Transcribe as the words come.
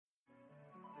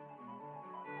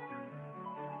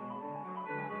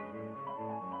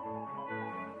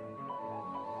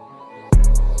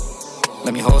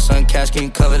Let me hold some cash, can you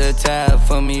cover the tab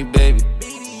for me, baby?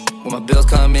 When my bills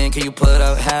come in, can you put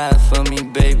up half for me,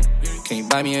 baby? Can you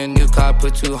buy me a new car,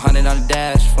 put 200 on the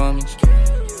dash for me?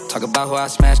 Talk about who I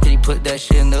smashed, can you put that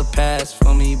shit in the past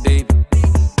for me, baby?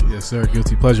 Yes, sir.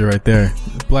 Guilty pleasure right there.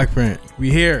 Black Print. We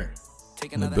here.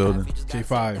 In the building.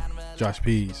 J5. Josh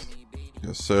Pease.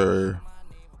 Yes, sir.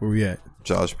 Where we at?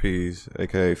 Josh Pease,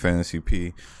 aka Fantasy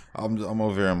P. I'm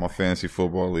over here in my fantasy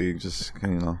football league. Just, you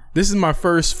know. This is my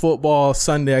first football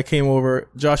Sunday. I came over.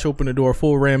 Josh opened the door.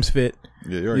 Full Rams fit.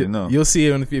 Yeah, you already know. You'll see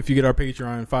it if you get our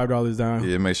Patreon. $5 down.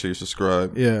 Yeah, make sure you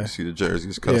subscribe. Yeah. You see the jersey.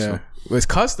 It's custom. Yeah. It's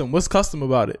custom. What's custom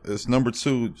about it? It's number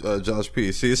 2, Josh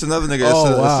Pease. See, it's another nigga.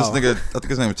 Oh, wow. It's this nigga, I think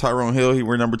his name is Tyrone Hill. He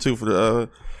wear number 2 for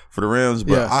the Rams,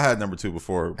 but Yeah. I had number 2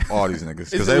 before all these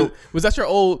niggas. Was that your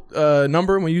old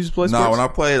number when you used to play sports? Nah, when I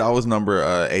played, I was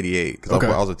number 88 because Okay.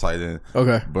 I was a tight end.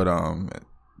 Okay. But I'm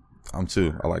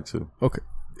 2. I like 2. Okay.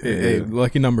 Yeah. Hey,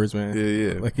 lucky numbers, man.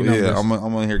 Yeah. Lucky But numbers. yeah, I'm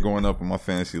on here going up in my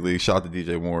fantasy league. Shout out to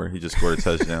DJ Moore. He just scored a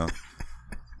touchdown.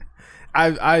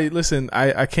 I listen.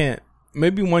 I can't.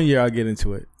 Maybe one year I'll get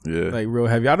into it. Yeah. Like real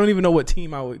heavy. I don't even know what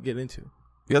team I would get into.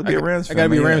 You gotta be a Rams fan. I gotta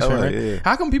be a man. Rams fan, LA, right? Yeah.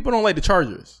 How come people don't like the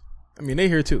Chargers? I mean, they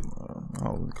here too.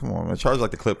 Oh, come on, man. Chargers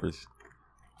like the Clippers.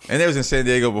 And they was in San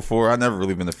Diego before. I never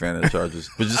really been a fan of the Chargers.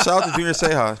 But just shout out to Junior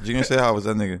Seau. Junior Seau was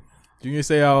that nigga. Junior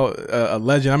Seau, a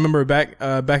legend. I remember back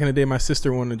in the day, my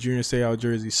sister wanted a Junior Seau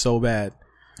jersey so bad.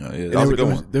 Oh, yeah, that was a good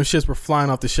one. Those shits were flying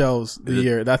off the shelves the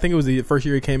year. I think it was the first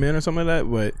year it came in or something like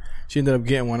that. But she ended up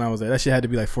getting one. I was like, that shit had to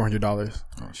be like $400.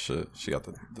 Oh shit, she got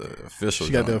the official.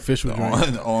 She got the official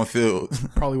joint. on field.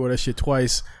 Probably wore that shit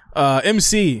twice.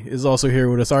 MC is also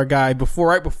here with us. Our guy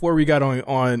right before we got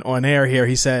on air here,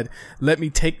 he said, "Let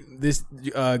me take this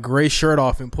gray shirt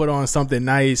off and put on something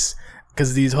nice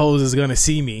because these hoes is gonna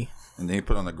see me." And then he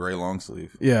put on a gray long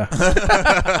sleeve. Yeah.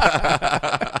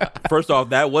 First off,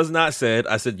 that was not said.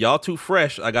 I said, y'all too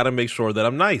fresh. I got to make sure that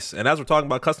I'm nice. And as we're talking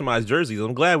about customized jerseys,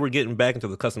 I'm glad we're getting back into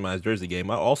the customized jersey game.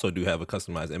 I also do have a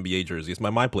customized NBA jersey. It's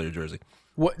my player jersey.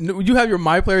 What? You have your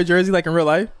My Player jersey like in real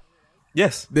life?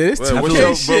 Yes. This What's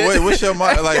your It's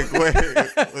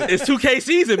 2K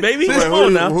season, baby. Come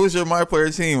on now. Who's your My Player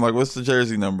team? Like, what's the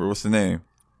jersey number? What's the name?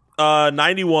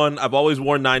 91. I've always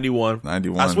worn 91.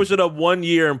 91. I switched it up one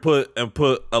year and put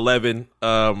 11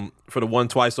 for the one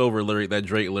twice over lyric, that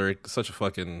Drake lyric. Such a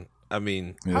fucking, I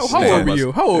mean. How old were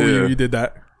you? How old were you when you did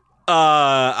that?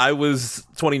 I was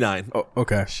 29. Oh,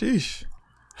 okay. Sheesh.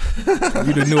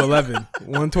 You the new 11.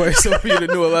 One twice over you the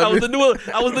new 11. I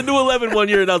was the new 11 one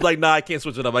year, and I was like, nah, I can't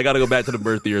switch it up. I got to go back to the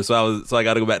birth year. So I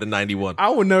got to go back to 91. I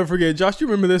will never forget. Josh, you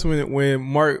remember this when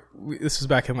Mark? This was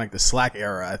back in like the Slack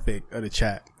era, I think, of the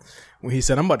chat. When he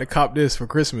said, "I'm about to cop this for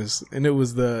Christmas," and it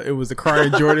was the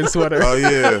Crying Jordan sweater. Oh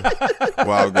yeah,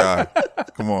 wild guy.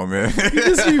 Come on, man. you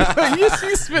just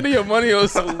be spending your money on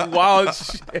some wild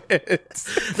shit.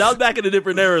 That was back in a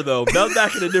different era, though. That was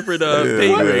back in a different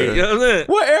pay grade. You know what I'm saying?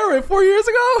 What era? 4 years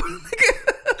ago?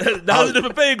 That was a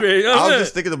different pay grade. You know I what was I'm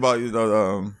just thinking about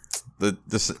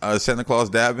the Santa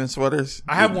Claus dabbing sweaters.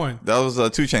 I have one. That was 2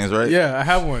 Chainz, right? Yeah, I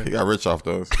have one. He got rich off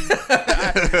those.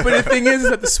 But the thing is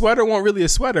that the sweater wasn't really a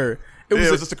sweater. It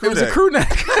was just a crew neck. It was a crew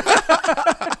neck.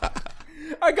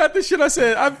 I got this shit. I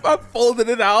said, I folded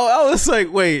it out. I was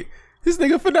like, wait, this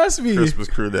nigga finessed me. Christmas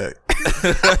crew neck.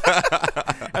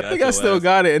 I think I still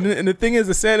got it. And the thing is,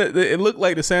 the Santa, it looked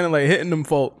like the Santa like hitting them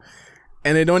folk.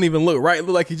 And it don't even look right. It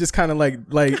look like he just kind of like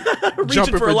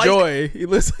jumping for joy. He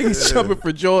looks like he's jumping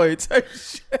for joy type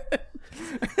shit.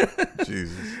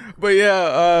 Jesus. But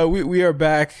yeah, we are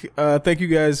back. Thank you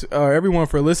guys, everyone,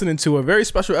 for listening to a very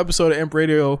special episode of Imp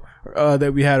Radio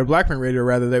that we had, or Black Print Radio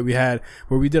rather, that we had,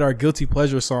 where we did our guilty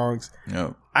pleasure songs.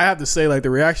 Yep. I have to say, like, the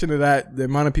reaction to that, the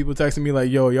amount of people texting me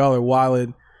like, "Yo, y'all are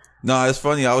wildin'." No, it's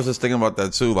funny. I was just thinking about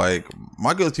that too. Like,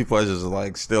 my guilty pleasures are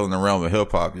like still in the realm of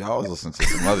hip hop. Y'all was listening to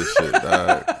some other shit.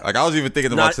 Like, I was even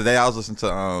thinking about today. I was listening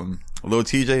to Lil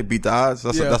TJ, Beat the Odds.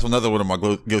 That's another one of my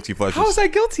guilty pleasures. How is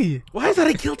that guilty? Why is that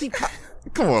a guilty?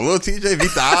 Come on, Lil TJ,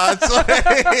 Beat the Odds.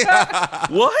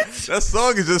 What? That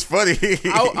song is just funny. He's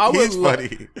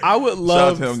funny. I would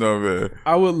love. Shout out to him though, man.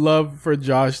 I would love for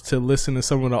Josh to listen to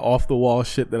some of the off the wall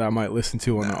shit that I might listen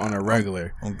to on a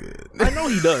regular. I'm good. I know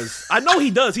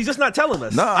he does. He's just not telling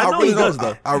us. No, I know really he does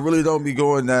don't. though. I really don't be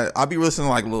going that. I be listening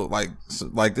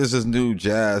like there's this new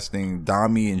jazz thing,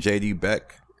 Dami and JD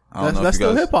Beck. I don't know That's if you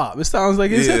still guys, hip hop. It sounds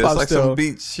like it's hip hop it's like still. some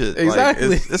beat shit. Exactly.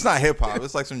 Like, it's not hip hop.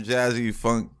 It's like some jazzy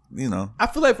funk. You know. I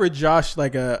feel like for Josh,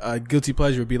 like a guilty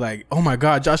pleasure would be like, "Oh my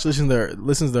god, Josh listens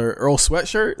to Earl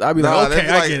Sweatshirt." I'd be like, "Okay,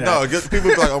 I get that." No, people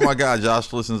be like, "Oh my god,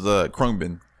 Josh listens to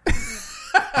Khruangbin."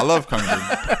 I love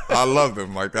Khruangbin. I love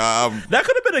them. Like that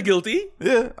could have been a guilty.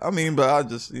 Yeah, I mean, but I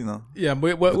just, Yeah,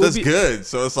 but that's good.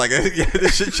 So it's like, yeah,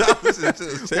 this shit y'all listen to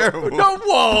is terrible. No,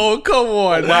 whoa, come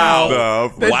on. Wow.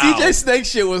 No, That DJ Snake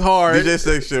shit was hard. DJ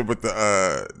Snake shit with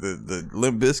the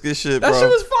Limp Bizkit shit, bro. That shit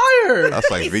was fire.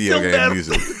 That's like video game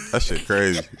music. That shit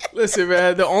crazy. Listen,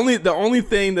 man, the only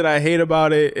thing that I hate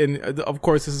about it, and of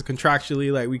course this is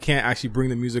contractually, like we can't actually bring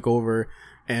the music over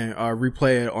and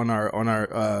replay it on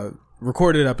our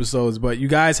recorded episodes, but you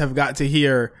guys have got to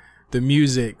hear the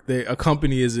music that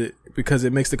accompanies it because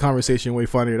it makes the conversation way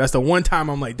funnier. That's the one time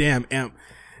I'm like, damn, Amp.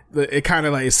 It kind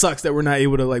of like, it sucks that we're not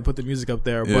able to like put the music up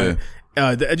there, but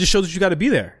it just shows that you got to be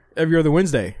there every other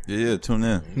Wednesday. Yeah, tune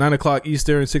in. 9:00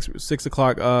 Eastern, 6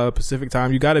 o'clock Pacific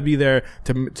time. You got to be there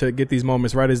to get these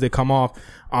moments right as they come off.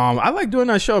 I like doing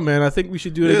that show, man. I think we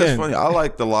should do it again. It's funny. I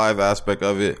like the live aspect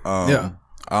of it. Yeah.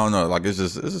 I don't know. Like it's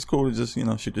just cool to just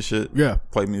shoot the shit. Yeah.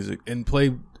 Play music and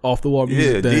play off the wall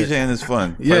music. Yeah, DJing is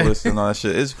fun. Yeah, Playlist and all that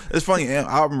shit. It's funny.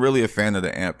 I'm really a fan of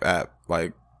the Amp app.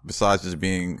 Like besides just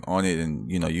being on it and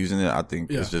using it, I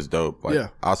think it's just dope. Like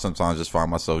I sometimes just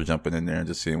find myself jumping in there and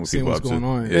just seeing what's going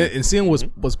on. Yeah. And seeing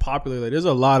what's popular. Like there's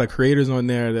a lot of creators on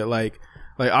there that like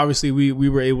obviously we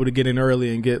were able to get in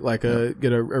early and get like a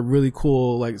really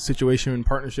cool like situation and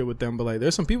partnership with them. But like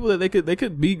there's some people that they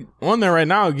could be on there right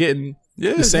now getting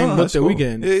the same look that we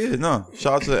getting. Yeah.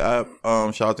 Shout out to the app.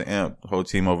 Shout out to Amp, the whole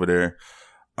team over there.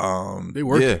 They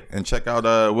work. Yeah, and check out.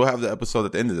 We'll have the episode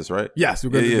at the end of this, right? Yes,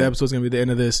 the episode's gonna be the end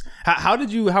of this. How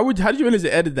did you manage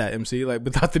to edit that, MC? Like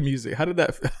without the music, how did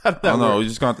that? I don't know. We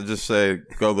just got to just say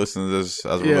go listen to this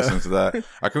as we're listening to that.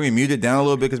 Can we mute it down a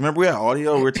little bit? Because remember we had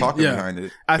audio. We were talking behind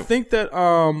it. I think that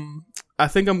I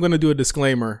think I'm gonna do a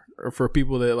disclaimer for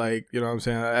people that like what I'm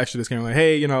saying. Actually, disclaimer like,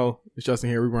 hey, it's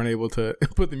Justin here. We weren't able to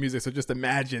put the music, so just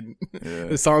imagine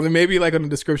the songs, and maybe like on the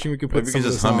description we could put some of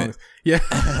the songs. Yeah.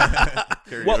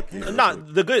 Well,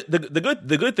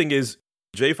 the good thing is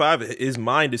J5, his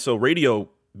mind is so radio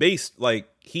based. Like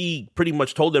he pretty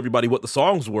much told everybody what the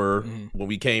songs were when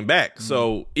we came back.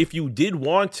 So if you did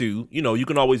want to, you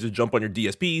can always just jump on your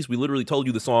DSPs. We literally told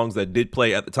you the songs that did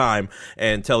play at the time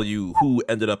and tell you who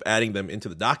ended up adding them into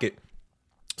the docket.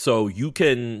 So you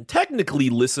can technically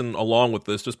listen along with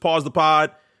this. Just pause the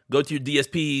pod, go to your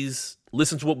DSPs,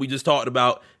 listen to what we just talked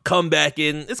about, come back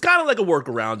in. It's kind of like a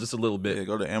workaround, just a little bit. Yeah,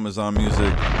 go to Amazon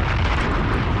Music,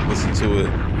 listen to it.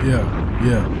 Yeah.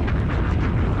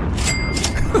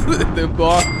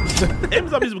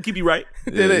 Amazon Music will keep you right.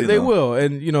 They will.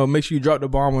 And, make sure you drop the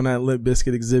bomb on that Limp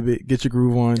Bizkit exhibit. Get your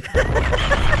groove on.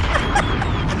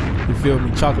 You feel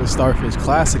me? Chocolate Starfish,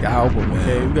 classic album.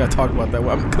 Okay, we gotta talk about that.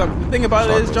 The thing about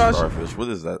it is, Josh. Starfish. What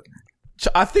is that?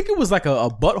 I think it was like a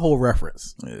butthole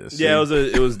reference. Yeah,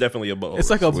 it was definitely a butthole. It's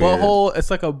like a butthole.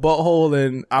 It's like a butthole,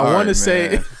 and I want to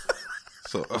say.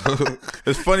 So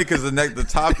it's funny because the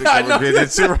topic that we're getting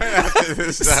into right after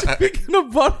this. Speaking of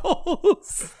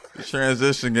buttholes, the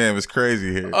transition game is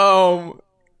crazy here.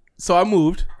 So I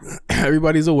moved.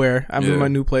 Everybody's aware. I'm in my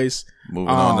new place. Moving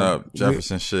on up,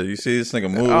 Jefferson shit. You see this nigga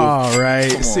move? All right.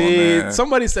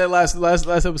 Somebody said last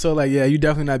episode, like, yeah, you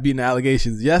definitely not beating the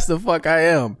allegations. Yes, the fuck I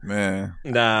am, man.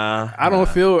 Nah, I don't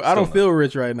feel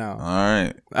rich right now. All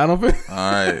right, I don't feel.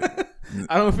 All right,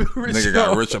 I don't feel rich. Nigga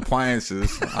got rich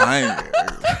appliances.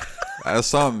 That's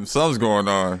something's going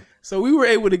on. So we were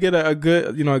able to get a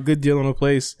good deal on a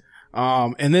place,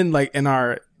 and then like in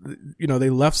our, they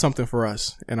left something for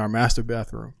us in our master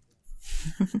bathroom.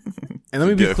 And let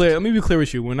me be clear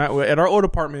with you. When at our old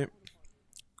apartment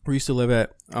we used to live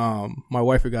at, my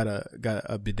wife got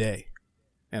a bidet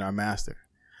in our master,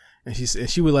 and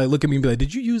she would like look at me and be like,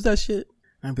 "Did you use that shit?"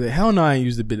 And I'd be like, "Hell no, I ain't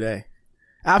used the bidet.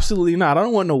 Absolutely not. I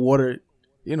don't want no water,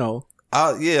 I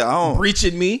don't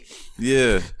breaching me."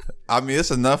 Yeah, I mean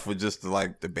it's enough with just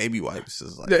the baby wipes.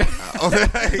 Is like,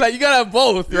 like you gotta have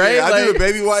both, right? Yeah, I do the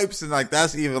baby wipes, and like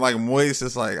that's even like moist.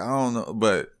 It's like I don't know,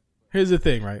 but here's the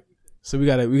thing, right? So we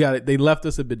got it. They left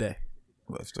us a bidet,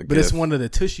 but it's one of the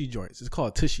Tushy joints. It's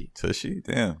called Tushy. Tushy,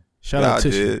 damn. Shout out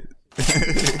Tushy.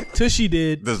 Tushy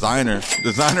did designer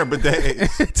bidet.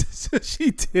 Tushy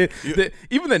did.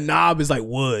 Even the knob is like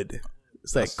wood.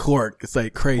 It's like cork. It's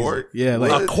like crazy. Cork? Yeah,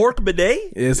 like a cork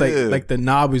bidet. It's like the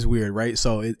knob is weird, right?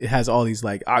 So it has all these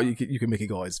like you can make it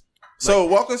go as. So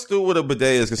walk us through what a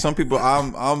bidet is, because some people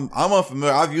I'm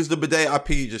unfamiliar. I've used a bidet. I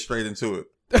pee just straight into it,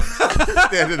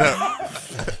 standing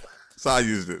up. So I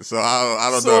used it. So I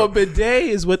don't know. So a bidet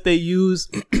is what they use.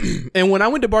 And when I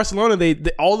went to Barcelona, they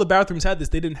all the bathrooms had this.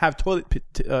 They didn't have toilet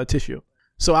tissue.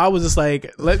 So I was just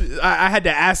like, I had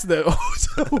to ask the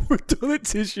hotel for toilet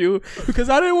tissue because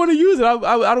I didn't want to use it.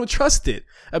 I don't trust it.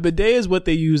 A bidet is what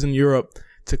they use in Europe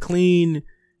to clean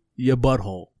your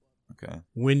butthole. Okay.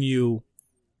 When you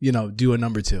do a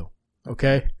number 2.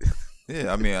 Okay.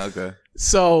 Yeah, I mean, okay.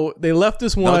 So they left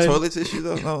this one. No toilet tissue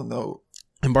though. No.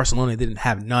 In Barcelona, they didn't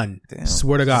have none. Damn.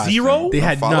 Swear to God, 0. They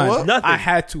had none. Nothing. I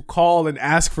had to call and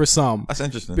ask for some. That's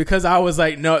interesting. Because I was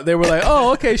like, no. They were like,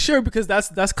 oh, okay, sure, because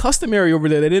that's customary over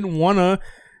there. They didn't want to,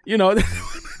 they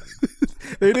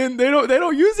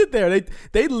don't use it there.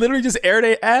 They literally just air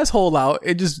their asshole out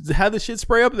and just have the shit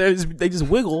spray up there. They just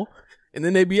wiggle. And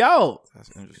then they be out. That's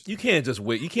interesting. You can't just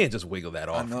wiggle that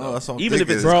off. I know. That's what I'm Even if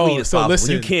thinking. it's as clean as possible,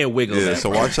 listen. you can't wiggle that. So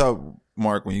watch out,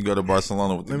 Mark, when you go to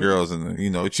Barcelona with the girls and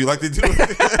what you like to do.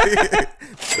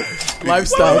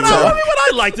 Lifestyle. What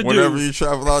I like to do. Whenever you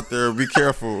travel out there, be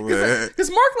careful, man. Because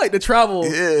Mark like to travel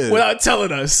without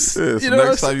telling us. Yeah, so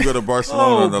next time you go to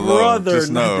Barcelona on the low,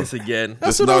 just know. Not this again.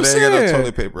 That's just what know I'm they saying. ain't got no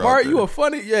toilet paper Mark, out there. you a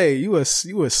funny,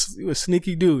 you a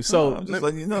sneaky dude. So I'm just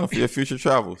letting you know for your future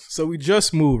travels. So we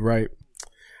just moved, right?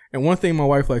 And one thing my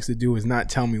wife likes to do is not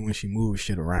tell me when she moves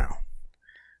shit around.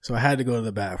 So I had to go to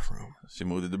the bathroom. She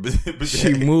moved it to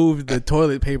She moved the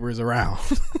toilet papers around.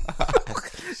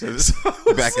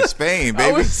 Back in Spain,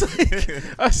 baby.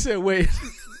 I said, wait.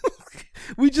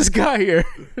 We just got here.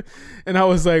 And I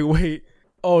was like, wait.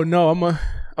 Oh no, I'm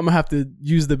gonna have to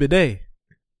use the bidet.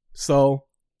 So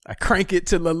I crank it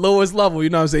to the lowest level. You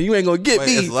know what I'm saying? You ain't gonna get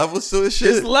me. It's levels to this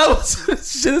shit? It's levels to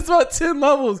this shit. It's about 10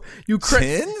 levels. You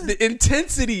crank 10? the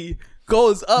intensity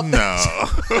goes up. No.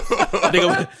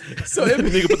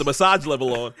 Nigga put the massage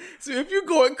level on. So if you're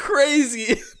going crazy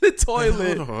in the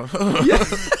toilet,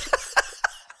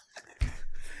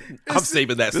 I'm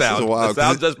saving that This sound. is wild, The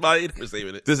sound 'cause just by we're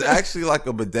saving it. There's actually like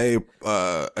a bidet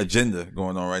agenda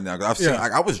going on right now. 'Cause I've seen,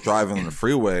 I was driving on the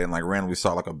freeway and like randomly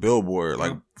saw like a billboard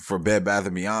like for Bed Bath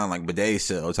 & Beyond, like bidet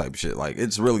sale type shit. Like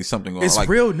it's really something going on. it's Like,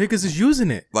 real. Niggas is using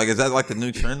it. like, is that like the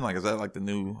new trend? Like, is that like the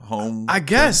new home? I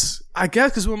guess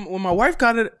because when my wife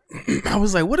got it, I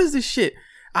was like, "What is this shit?"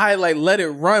 I like let it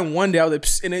run one day, I was like,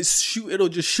 and it'll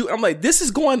just shoot. I'm like, "This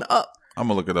is going up." I'm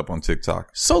gonna look it up on TikTok.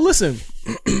 So listen,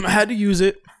 I had to use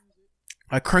it.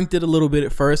 I cranked it a little bit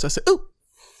at first. I said, "Ooh,"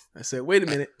 I said, "Wait a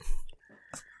minute,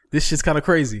 this shit's kind of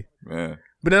crazy." Man,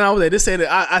 But then I was like, "This ain't."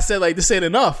 I said, "Like this ain't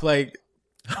enough." Like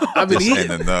I've been this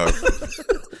eating. ain't enough.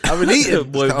 I've been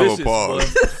eating. Boy, Come on, vicious,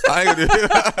 pause. boy. I ain't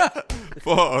gonna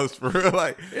pause for real.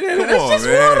 Like, come It's on, just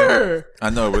man. water. I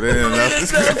know, but it ain't enough.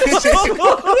 It's crazy.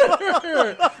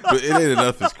 But it ain't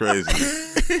enough. It's crazy.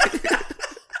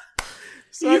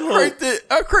 So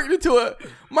I cranked it to a.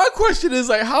 My question is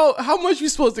like, how much you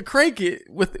supposed to crank it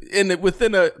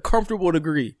within a comfortable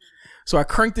degree? So I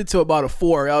cranked it to about a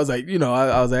 4. I was like,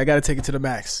 I was like, I got to take it to the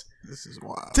max. This is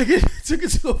wild. Took it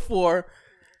to a 4,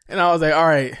 and I was like, all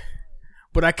right,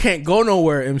 but I can't go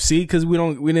nowhere, MC, because we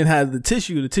didn't have the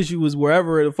tissue. The tissue was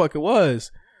wherever the fuck it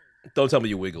was. Don't tell me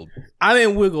you wiggled. I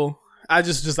didn't wiggle. I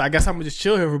just I guess I'm gonna just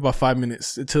chill here for about 5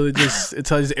 minutes until I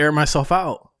just air myself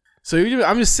out. So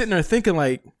I'm just sitting there thinking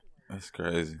like, That's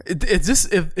crazy.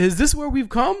 Is this where we've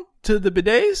come to the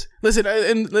bidets? Listen,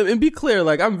 and be clear,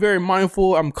 like I'm very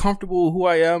mindful. I'm comfortable with who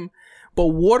I am. But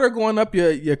water going up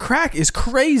your crack is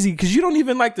crazy because you don't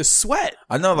even like to sweat.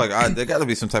 I know, like, there got to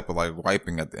be some type of like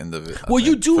wiping at the end of it.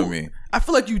 You do. For me. I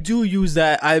feel like you do use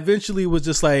that. I eventually was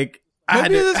just like, I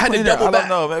had to cleaner. double back. I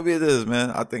don't know. Maybe it is,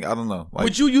 man. I don't know. Like,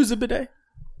 Would you use a bidet?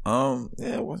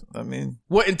 Yeah.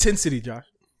 What intensity, Josh?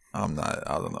 I don't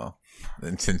know. The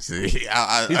intensity. He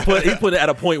put it at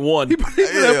a 0.1. He put it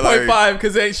at 0.5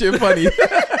 because it ain't shit funny.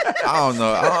 I don't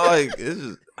know. I don't like. It's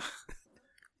just.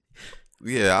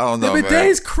 Yeah, I don't know. The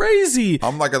bidet's crazy.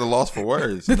 I'm like at a loss for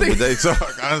words. The bidet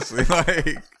talk, honestly.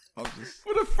 Like, I'm just.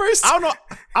 For the first, I don't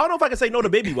know if I can say no to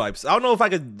baby wipes. I don't know if I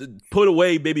could put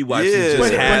away baby wipes. Yeah. And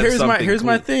just But have here's something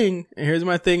my clean. thing. And here's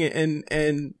my thing. And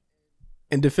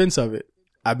in defense of it,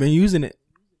 I've been using it.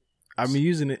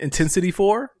 Intensity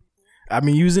 4. I've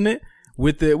been using it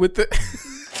with the.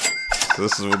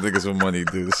 This is what niggas with money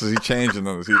do. This is he changing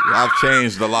us. I've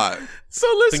changed a lot. So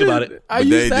listen, Think about it. I But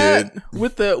use they that did.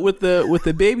 with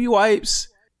the baby wipes.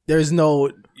 There's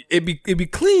no. It be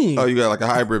clean. Oh, you got like a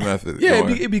hybrid method. Yeah,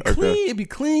 going. it'd be Okay. clean. It'd be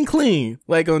clean.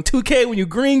 Like on 2K when you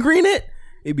green it,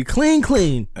 it'd be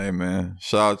clean. Hey man,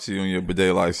 shout out to you and your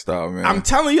bidet lifestyle, man. I'm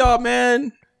telling y'all,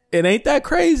 man, it ain't that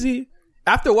crazy.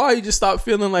 After a while, you just stop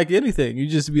feeling like anything. You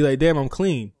just be like, damn, I'm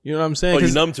clean. You know what I'm saying? Oh, you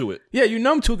 'Cause- numb to it. Yeah, you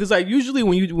numb to it because like usually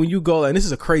when you go, and this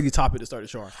is a crazy topic to start a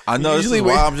show. I know this Usually is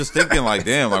why I'm just thinking like,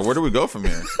 damn, like where do we go from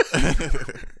here?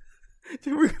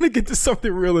 we're gonna get to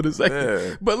something real in a second.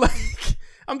 Yeah. But like,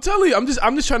 I'm telling you, I'm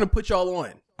just trying to put y'all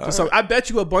on. So I bet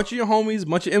you a bunch of your homies, a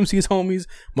bunch of MC's homies,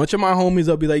 a bunch of my homies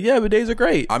will be like, yeah, bidets are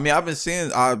great. I mean,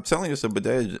 I'm telling you, it's a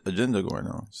bidet agenda going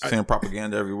on. Seeing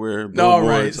propaganda everywhere. No,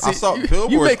 right. See, I saw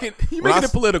billboards. You making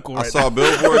it political right I saw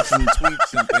billboards and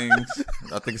tweets and things.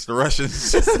 I think it's the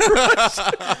Russians.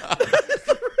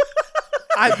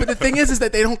 But the thing is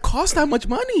that they don't cost that much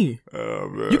money.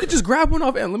 Man. You could just grab one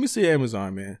off. And let me see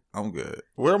Amazon, man. I'm good.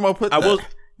 Where am I putting that?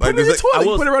 Put it in your toilet.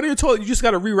 You put it right in your toilet. You just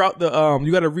got to reroute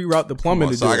the plumbing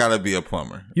to do I got to be a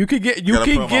plumber. You could get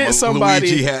somebody.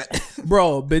 Luigi hat.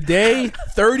 Bro, bidet,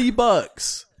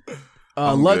 $30.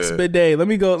 Lux good. bidet. Let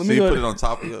me go. You put it on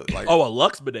top of it. Like, a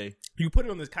Lux bidet. You put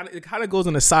it on this it kind of goes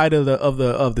on the side of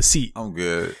the seat. I'm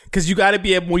good. Because you got to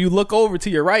be able, when you look over to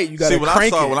your right, you got to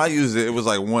crank it. When I used it, it was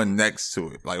like one next to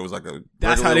it. Like it was like a.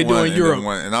 That's how they do in Europe.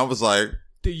 And I was like,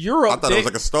 the Europe. I thought it was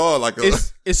like a stall.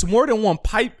 It's more than one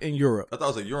pipe in Europe. I thought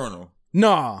it was a urinal.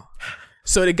 Nah.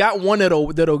 So they got one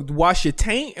that'll wash your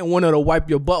taint and one that'll wipe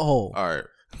your butthole. All right.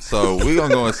 So we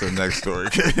gonna go into the next story.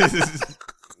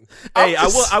 Hey,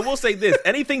 I will say this: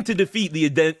 anything to defeat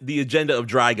the agenda of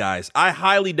dry guys. I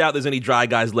highly doubt there's any dry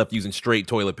guys left using straight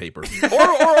toilet paper,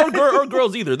 or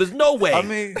girls either. There's no way. I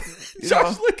mean,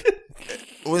 Josh,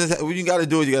 when you got to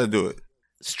do it, you got to do it.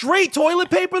 Straight toilet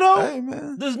paper, though. Hey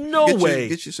man, there's no way.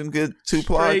 Get you some good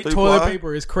 2-ply, 3-ply. Toilet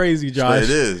paper is crazy, Josh.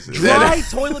 It is dry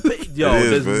toilet paper. Yo,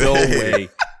 there's no way.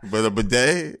 But a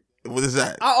bidet, what is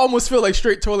that? I almost feel like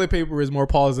straight toilet paper is more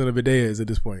pause than a bidet is at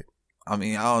this point. I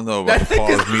mean, I don't know about the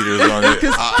pause meters on it.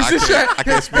 I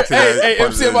can't speak to that. Hey,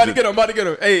 MC, I'm about to get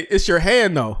him. Hey, it's your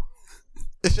hand, though.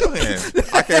 It's your hand.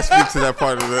 I can't speak to that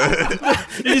part of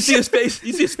it. You see a space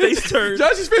turn.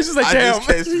 Josh's face is like, damn. I just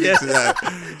can't speak to that.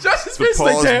 Josh's face is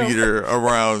like, damn. The pause meter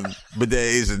around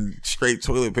bidets and straight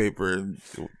toilet paper.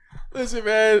 Listen,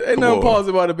 man, ain't no pause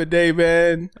about a bidet,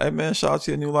 man. Hey, man, shout out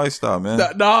to your new lifestyle, man.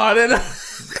 Nah, they're not.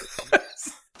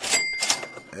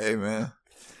 Hey, man.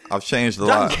 I've changed a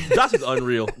lot. Josh is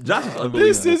unreal. Josh is unbelievable.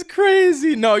 This is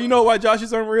crazy. No, you know why Josh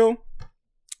is unreal?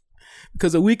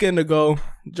 Because a weekend ago,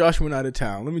 Josh went out of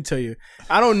town. Let me tell you.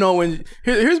 I don't know when.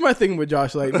 Here's my thing with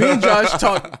Josh. Like, me and Josh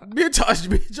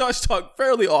talk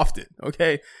fairly often,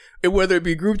 okay? Whether it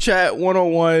be group chat,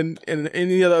 1-on-1, and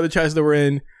any other chats that we're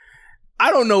in.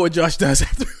 I don't know what Josh does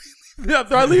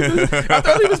after I leave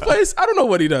his place. I don't know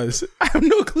what he does. I have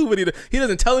no clue what he does. He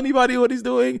doesn't tell anybody what he's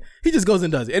doing. He just goes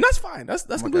and does it. And that's fine. That's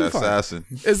completely fine. Assassin.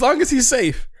 As long as he's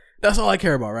safe. That's all I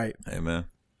care about, right? Hey, man.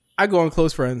 I go on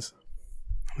Close Friends.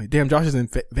 I'm like, damn, Josh is in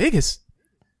Vegas.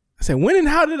 I said, when and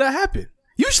how did that happen?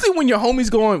 Usually when your homie's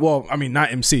going, well, I mean,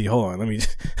 not MC. Hold on. Let me,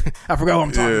 I forgot who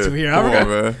I'm talking to here. I forgot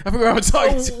who I'm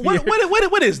talking to here.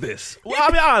 What is this? Well,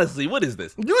 I mean, honestly, what is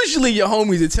this? Usually your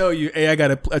homies will tell you, hey, I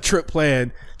got a trip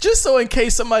planned. Just so in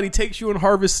case somebody takes you and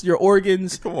harvests your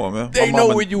organs. Come on, man. They know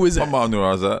where you was at. My mom knew where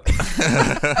I was at.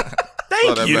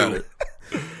 Thank you.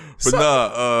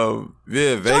 But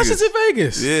yeah, Vegas. Josh is in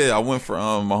Vegas. Yeah, I went for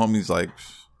my homie's like,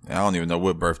 I don't even know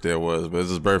what birthday it was, but it's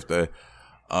his birthday.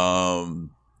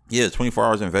 Yeah, 24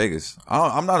 hours in Vegas.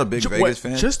 I'm not a big Vegas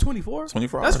fan. Just 24?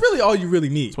 24 hours. That's really all you really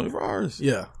need. 24 hours.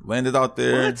 Yeah. Landed out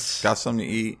there. Got something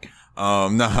to eat.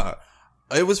 Nah.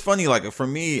 It was funny. Like, for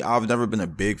me, I've never been a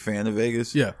big fan of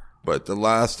Vegas. Yeah. But the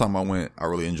last time I went, I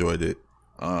really enjoyed it.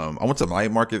 I went to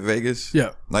Night Market Vegas.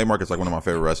 Yeah. Night Market's like one of my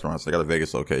favorite restaurants. They got a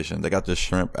Vegas location. They got this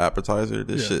shrimp appetizer.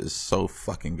 This shit is so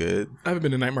fucking good. I haven't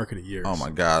been to Night Market in years. Oh my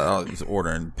God. I was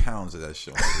ordering pounds of that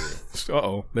shit.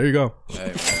 Uh-oh. There you go.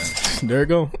 Hey, man. There you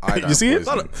go. You see it?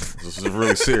 This is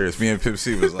really serious. Me and Pip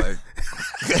C was like...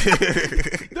 There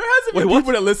hasn't been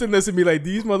people that listen to this and be like,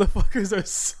 these motherfuckers are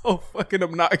so fucking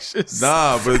obnoxious.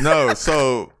 Nah, but no.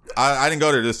 So, I didn't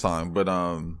go there this time, but...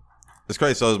 It's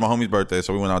crazy. So it was my homie's birthday,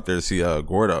 so we went out there to see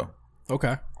Gordo.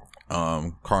 Okay.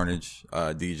 Carnage,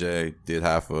 DJ, did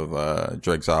half of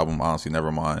Drake's album, Honestly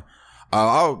Nevermind.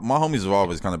 My homies have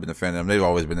always kind of been a fan of them. They've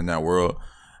always been in that world.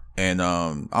 And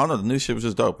I don't know, the new shit was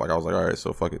just dope. Like, I was like, all right,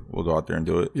 so fuck it. We'll go out there and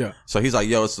do it. Yeah. So he's like,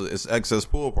 yo, it's excess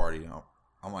pool party.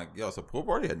 I'm like, yo, it's a pool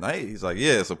party at night? He's like,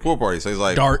 yeah, it's a pool party. So he's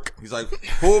like... Dark. He's like,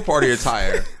 pool party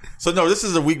attire. So no, this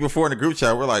is a week before in the group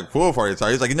chat. We're like, pool party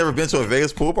attire. He's like, you never been to a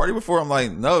Vegas pool party before? I'm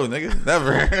like, no, nigga,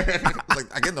 never.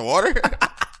 Like, I get in the water?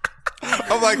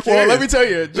 I'm like, well, let me tell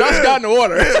you, Josh got in the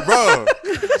water. Yeah, bro.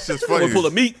 It's just funny. Full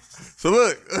of meat. So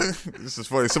look, this is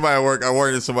funny. Somebody at work, I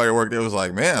warned somebody at work that was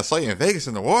like, man, I saw you in Vegas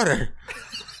in the water.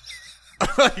 I'm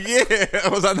like, yeah,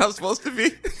 was I not supposed to be?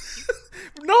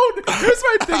 No,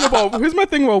 here's my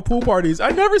thing about pool parties. I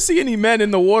never see any men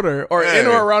in the water or in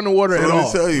or around the water at all. Let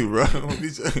me tell you, bro.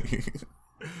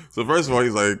 So first of all,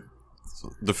 he's like,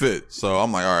 the fit. So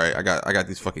I'm like, all right, I got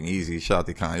these fucking easy. Shout out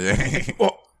to Kanye.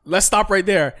 Well, let's stop right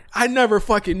there. I never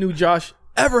fucking knew Josh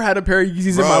ever had a pair of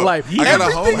Yeezys in my life. I got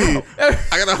a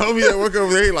homie that work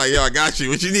over there. Like, yo, I got you.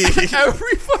 What you need?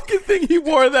 Every fucking thing he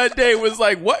wore that day was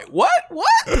like, what?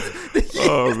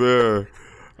 Oh man,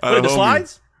 the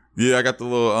slides. Yeah, I got the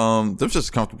little they're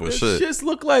just comfortable as shit. Just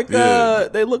look like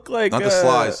they look like not the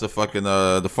slides, the fucking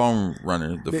the foam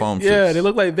runner, the foam. Yeah, they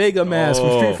look like Vega masks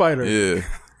from Street Fighter. Yeah.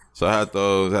 So I had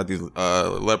those. I had these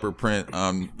leopard print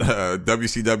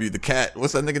WCW the cat.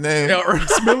 What's that nigga name? Yeah,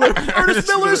 Ernest Miller. Ernest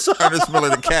Miller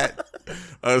the cat.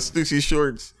 Stussy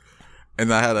shorts.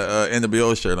 And I had a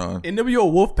NWO shirt on.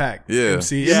 NWO Wolfpack. Yeah.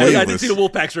 MC. Yeah, I did see the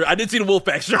Wolfpack shirt.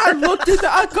 I looked at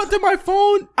I got to my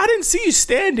phone. I didn't see you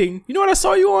standing. You know what I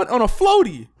saw you on a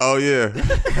floaty. Oh yeah.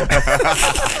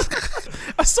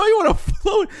 I saw you on a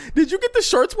float. Did you get the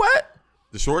shorts wet?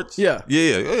 The shorts? Yeah.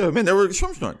 Yeah. Man, they were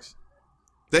shrimp trunks.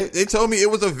 They told me it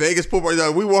was a Vegas pool party.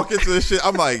 We walk into this shit.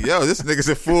 I'm like, yo, this nigga's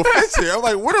in full fence here. I'm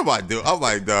like, what am I doing? I'm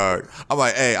like, dog. I'm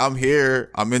like, hey, I'm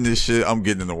here. I'm in this shit. I'm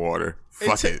getting in the water.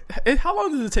 Fuck it. How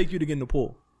long does it take you to get in the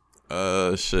pool?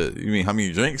 Shit. You mean how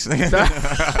many drinks? A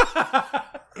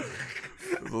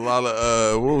lot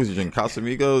of what was you drinking?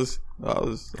 Casamigos? I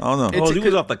don't know. Oh, you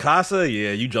was off the Casa?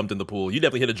 Yeah, you jumped in the pool. You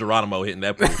definitely hit a Geronimo hitting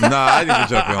that pool. Nah, I didn't even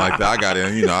jump in like that. I got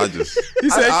in. You know, I just. You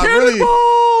said I really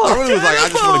was like, I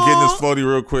just want to get in this floaty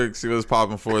real quick, see what's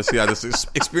popping for us. See, I just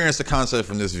experience the concept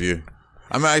from this view.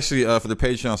 I'm actually for the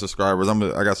Patreon subscribers.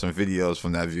 I got some videos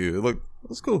from that view. It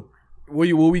looks cool.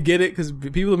 Will we get it? Because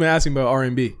people have been asking about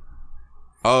R&B.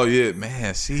 Oh yeah,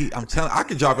 man. See, I'm telling. I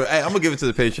can drop it. Hey, I'm gonna give it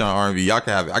to the Patreon R&B. Y'all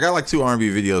can have it. I got like 2 R&B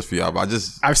videos for y'all, but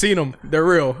I've seen them. They're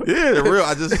real. Yeah, they're real.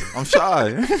 I'm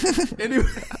shy. Anyway,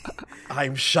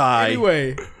 I'm shy.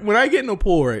 Anyway, when I get in the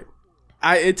pool, right,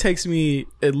 it takes me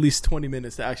at least 20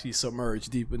 minutes to actually submerge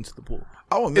deep into the pool.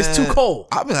 Oh man, it's too cold.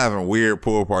 I've been having a weird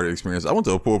pool party experience. I went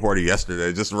to a pool party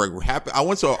yesterday. Just like happened. I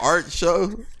went to an art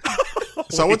show.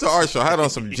 So I went to an art show. I had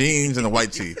on some jeans and a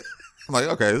white tee. I'm like,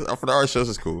 okay, for the art show, this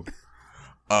is cool.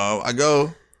 I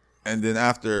go, and then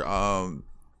after, I'm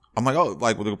like, oh,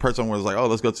 like the person was like, oh,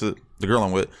 let's go to the girl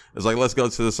I'm with. It's like, let's go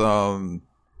to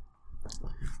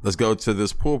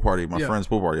this pool party, my friend's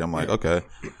pool party. I'm like, okay.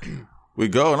 We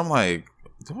go, and I'm like,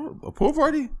 a pool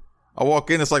party? I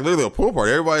walk in, it's like literally a pool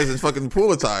party. Everybody's in fucking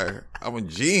pool attire. I'm in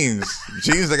jeans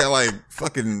that got like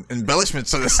fucking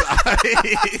embellishments on the side.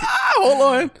 Hold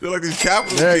on. They're like these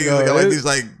Capital jeans. They got like these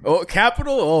like. Oh,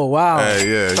 Capital? Oh, wow.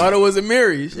 Hey, yeah. Thought it was a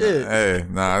Mary. Shit. Hey,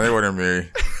 nah, they weren't a Mary.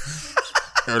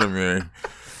 They weren't a Mary.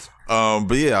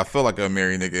 But yeah, I feel like a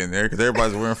Mary nigga in there because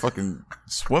everybody's wearing fucking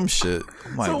swim shit.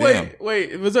 I'm like, so damn.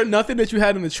 Wait, was there nothing that you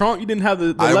had in the trunk? You didn't have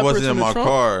the I leopards wasn't in my trunk?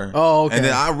 car. Oh, okay. And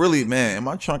then I really, man, in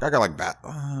my trunk, I got like, I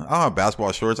don't have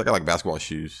basketball shorts. I got like basketball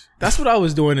shoes. That's what I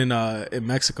was doing in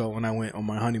Mexico when I went on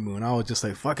my honeymoon. I was just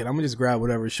like, fuck it, I'm gonna just grab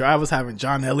whatever short. I was having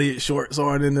John Elliott shorts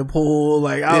on in the pool.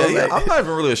 Like, I'm not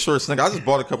even really a shorts nigga. I just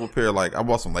bought a couple pair. Like, I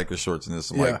bought some Lakers shorts and then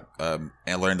some like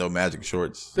Orlando Magic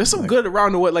shorts. There's some good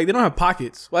around the way. Like, they don't have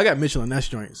pockets. Well, I got Mitchell and Ness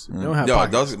joints. They don't have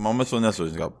pockets. My Mitchell and Ness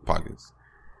joints got pockets.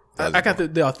 I got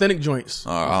the authentic joints.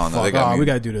 I don't know. We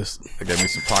gotta do this. They got me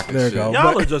some pockets. There you go.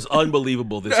 Y'all are just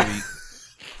unbelievable this week.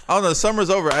 I don't know.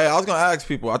 Summer's over. Hey, I was gonna ask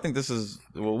people. I think this is.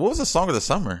 What was the song of the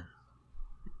summer?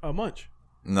 Munch.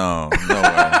 No way.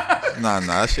 Nah.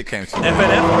 That shit came too late.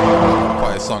 FNF?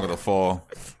 Probably a song of the fall.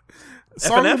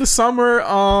 Song of the summer.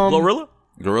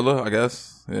 Gorilla, I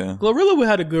guess. Yeah. Glorilla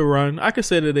had a good run. I could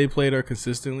say that they played her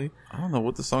consistently. I don't know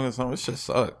what the song of the summer. It just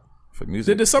sucked for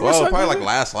music. Did the summer suck? Probably like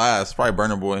Last. Probably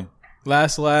Burna Boy.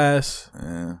 Last.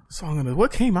 Yeah. Song of the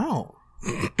what came out?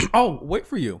 Oh, Wait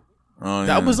For You. Oh,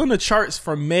 that was on the charts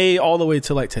from May all the way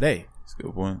to like today. That's a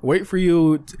good point. Wait For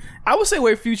You. I would say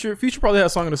Wait Future. Future probably had a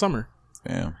song of the summer.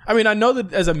 Yeah. I mean, I know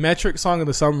that as a metric, song of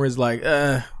the summer is like,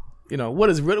 what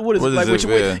is like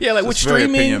with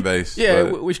streaming? Based,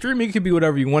 with streaming, it could be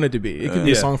whatever you want it to be. It could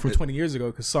be a song from 20 years ago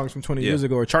because songs from 20 years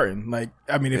ago are charting. Like,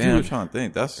 I mean, if I'm trying to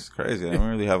think, that's crazy. I don't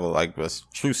really have a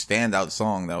true standout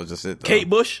song that was just it. Though. Kate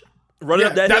Bush, Running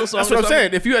Up That Hill song. That's what I'm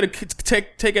saying. If you had to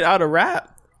take it out of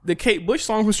rap, the Kate Bush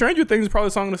song from Stranger Things is probably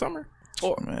a song of the summer.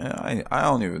 Man, I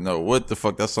don't even know what the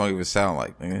fuck that song even sound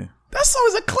like. Man. That song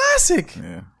is a classic.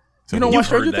 Yeah. You don't watch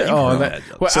Stranger Things?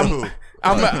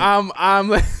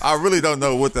 I really don't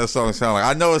know what that song sounds like.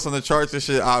 I know it's on the charts and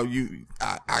shit. I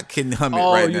can hum it right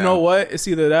now. Oh, you know what? It's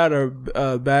either that or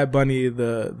Bad Bunny,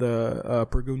 the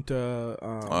Pregunta.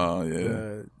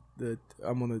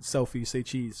 I'm on a selfie, say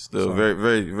cheese. Still song. Very,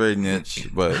 very, very niche,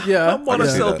 but yeah, I'm on a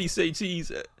selfie, say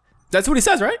cheese. That's what he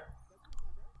says, right?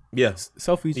 Yeah,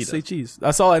 selfie, say cheese.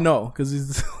 That's all I know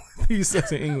because he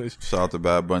says in English. Shout out to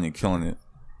Bad Bunny, killing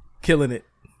it.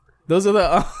 Those are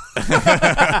the.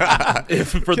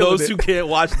 For those who can't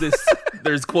watch this,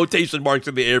 there's quotation marks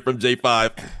in the air from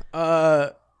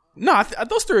J5. No,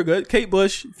 those three are good. Kate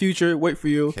Bush, Future, Wait For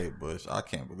You. Kate Bush, I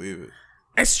can't believe it.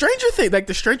 And Stranger Things, like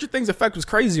the Stranger Things effect was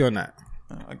crazy on that.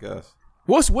 I guess.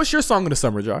 What's your song of the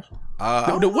summer, Josh?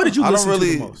 What did you listen to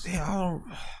the most? Damn,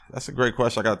 that's a great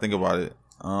question. I got to think about it.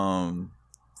 Damn,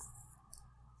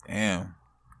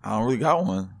 I don't really got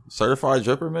one. Certified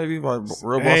Dripper, maybe by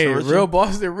Real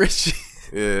Boston Richie.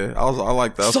 Yeah, I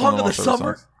like that. Song of the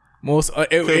summer. Most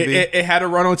it had a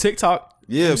run on TikTok.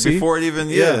 Yeah, before it even.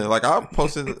 Yeah, like I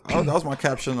posted. That was my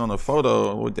caption on the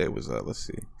photo. What day was that? Let's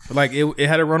see. Like it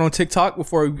had a run on TikTok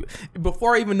before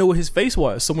I even knew what his face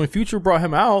was. So when Future brought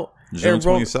him out, June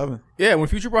 27th. Yeah, when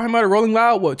Future brought him out of Rolling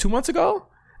Loud, 2 months ago?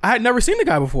 I had never seen the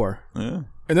guy before. Yeah,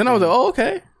 and then I was like, oh,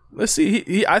 okay, let's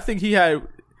see. I think he had.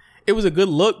 It was a good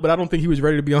look, but I don't think he was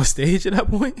ready to be on stage at that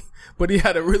point. But he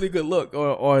had a really good look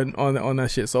on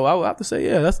that shit. So I would have to say,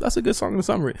 yeah, that's a good song in the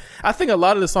summer. I think a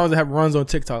lot of the songs that have runs on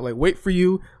TikTok, like Wait For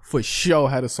You, for sure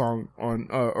had a song on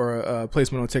or a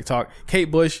placement on TikTok. Kate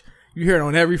Bush, you hear it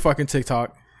on every fucking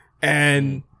TikTok.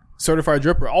 And Certified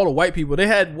Dripper, all the white people. They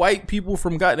had white people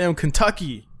from goddamn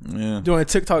Kentucky doing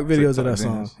TikTok videos of that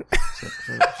song.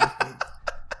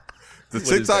 The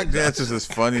TikTok dances is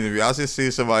funny to me. I just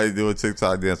see somebody do a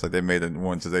TikTok dance like they made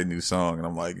one to their new song, and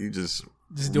I'm like, you just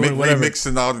doing whatever.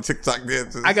 Mixing all the TikTok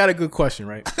dances. I got a good question,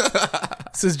 right?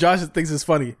 Since Josh thinks it's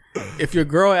funny, if your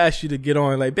girl asks you to get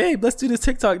on, like, babe, let's do this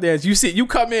TikTok dance. You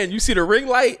come in, you see the ring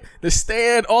light, the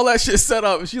stand, all that shit set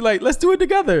up, and she like, let's do it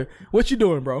together. What you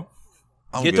doing, bro?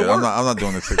 I'm not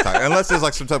doing the TikTok unless there's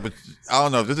like some type of, I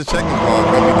don't know, if there's a check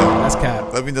involved, let me know. That's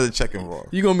cap. Let me know the check involved.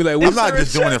 You gonna be like, I'm not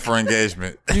just doing it for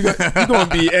engagement. You gonna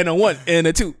be in a 1 and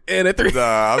a 2 and a 3.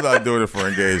 Nah, I'm not doing it for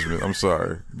engagement. I'm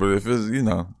sorry, but if it's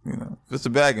if it's a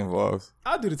bag involved,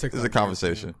 I'll do the TikTok. It's a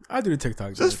conversation. I'll do the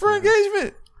TikTok just for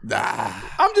engagement. Nah,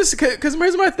 I'm just because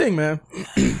here's my thing, man.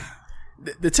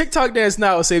 The TikTok dance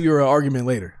now will save you an argument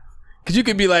later, because you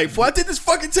can be like, "Well, I did this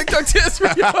fucking TikTok dance for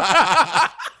you."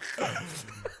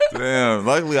 Damn,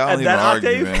 luckily I don't even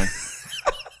argue, man.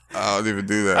 I don't even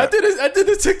do that. I did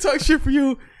this TikTok shit for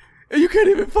you, and you can't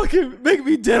even fucking make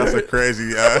me dinner. That's a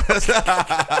crazy.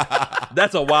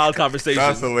 That's a wild conversation.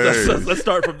 That's hilarious. Let's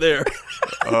start from there.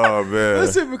 Oh man,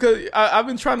 listen, because I've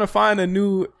been trying to find a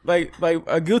new like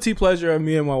a guilty pleasure of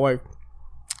me and my wife.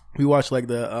 We watch like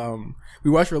we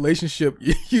watch relationship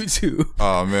YouTube.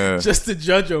 Oh man, just to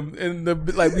judge them, and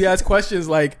we ask questions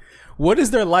like, what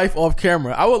is their life off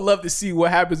camera? I would love to see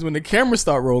what happens when the cameras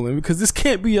start rolling, because this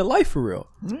can't be your life for real.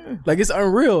 Like, it's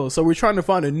unreal. So we're trying to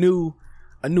find a new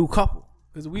couple,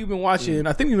 because we've been watching.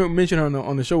 I think we mentioned her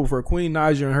on the show before, Queen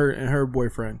Naija and her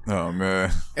boyfriend. Oh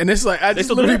man, and it's like I just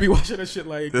literally be watching this shit.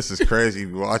 Like, this is crazy.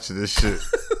 Be watching this shit.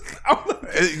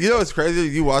 You know what's crazy?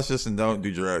 You watch this and don't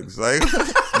do drugs. Like,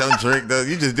 don't drink.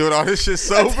 You just doing all this shit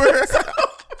sober.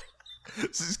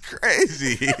 This is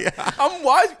crazy. I'm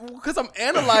watching because I'm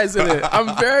analyzing it.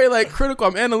 I'm very like critical.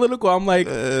 I'm analytical. I'm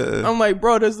like,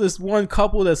 bro, there's this one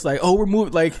couple that's like, oh, we're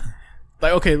moving. Like,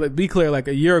 okay, like, be clear. Like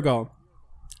a year ago,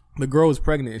 the girl was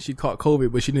pregnant and she caught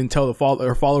COVID, but she didn't tell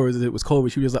her followers that it was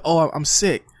COVID. She was like, oh, I'm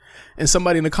sick. And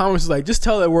somebody in the comments was like, just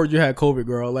tell that word you had COVID,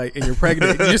 girl. Like, and you're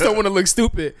pregnant. You just don't want to look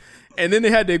stupid. And then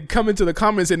they had to come into the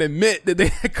comments and admit that they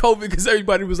had COVID, because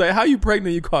everybody was like, how you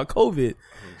pregnant? You caught COVID.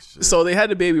 So they had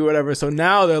the baby or whatever. So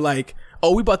now they're like,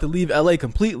 oh, we about to leave LA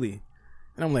completely.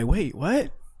 And I'm like, wait,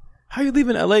 what? How are you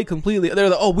leaving LA completely? They're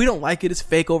like, oh, we don't like it. It's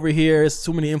fake over here. It's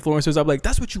too many influencers. I'm like,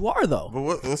 that's what you are, though.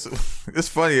 But it's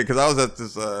funny because I was at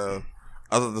this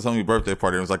homie birthday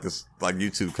party. It was like this like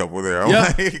YouTube couple there. I'm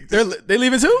like, they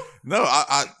leaving too? No,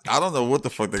 I don't know what the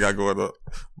fuck they got going on.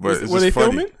 But were they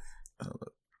funny.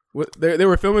 filming? They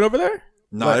were filming over there?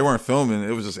 No, they weren't filming.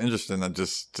 It was just interesting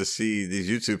to see these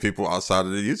YouTube people outside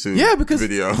of the YouTube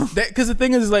video. Because the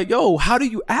thing is like, yo, how do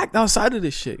you act outside of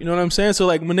this shit? You know what I'm saying? So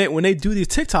like when they do these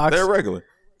TikToks, they're regular.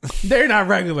 They're not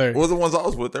regular. Well, the ones I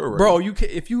was with, they were regular. Bro,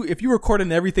 if you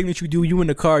recording everything that you do, you in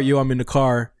the car, yo, I'm in the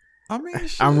car. I mean,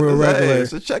 shit, I'm real regular.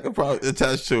 It's a check probably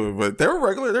attached to it, but they were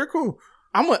regular. They're cool.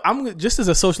 I'm just as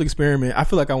a social experiment. I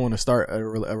feel like I want to start a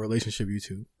relationship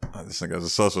YouTube. This thing as a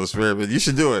social experiment. You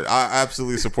should do it. I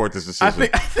absolutely support this decision.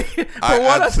 I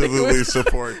absolutely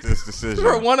support this decision.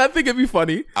 For one, I think it'd be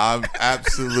funny. I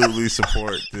absolutely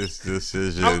support this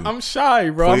decision. I'm shy,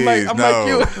 bro. Please, I'm like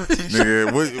you.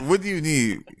 Nigga, what do you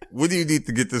need? What do you need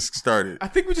to get this started? I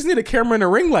think we just need a camera and a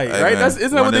ring light, right?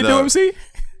 Isn't that what they do, MC?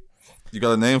 You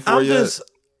got a name for it yet?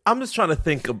 I'm just trying to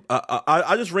think.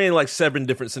 I just ran like 7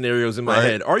 different scenarios in my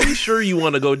head. Are you sure you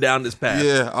want to go down this path?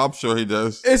 Yeah, I'm sure he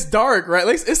does. It's dark, right?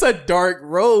 Like it's a dark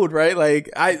road, right? Like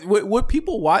would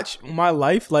people watch my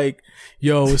life? Like,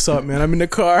 yo, what's up, man? I'm in the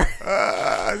car.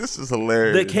 This is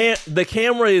hilarious. The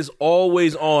camera is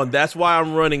always on. That's why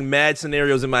I'm running mad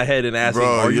scenarios in my head and asking,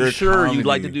 "Are you sure you'd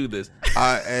like to do this?"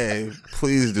 Hey,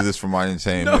 please do this for my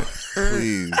entertainment,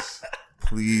 please.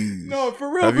 No,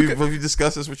 for real. Have you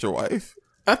discussed this with your wife?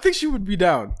 I think she would be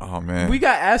down. Oh man, we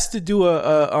got asked to do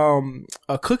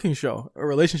a cooking show, a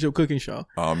relationship cooking show.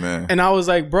 Oh man, and I was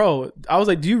like, bro,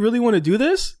 do you really want to do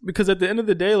this? Because at the end of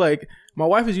the day, like my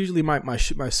wife is usually my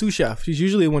sous chef. She's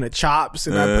usually the one that chops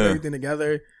and I put everything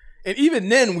together. And even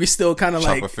then, we still kind of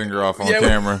like chop a finger off on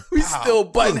camera. We still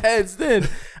button heads. Then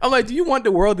I'm like, do you want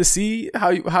the world to see how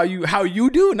you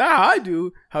do? Nah, I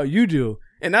do how you do.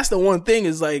 And that's the one thing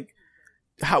is like,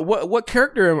 what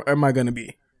character am I gonna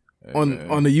be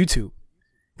on the YouTube?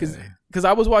 Because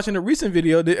I was watching a recent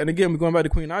video, and again, we're going back to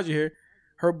Queen Naija here.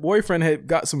 Her boyfriend had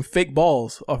got some fake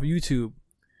balls off YouTube,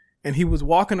 and he was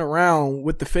walking around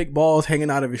with the fake balls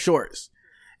hanging out of his shorts.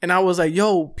 And I was like,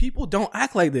 yo, people don't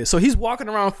act like this. So he's walking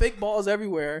around fake balls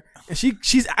everywhere, and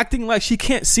she's acting like she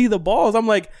can't see the balls. I'm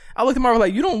like, I looked at her, I was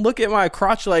like, you don't look at my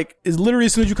crotch like it's literally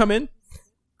as soon as you come in.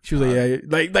 She was like, yeah,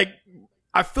 like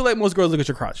I feel like most girls look at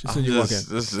your crotch as soon as you walk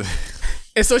in.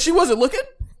 And so she wasn't looking.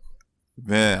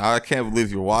 Man, I can't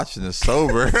believe you're watching this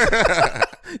sober.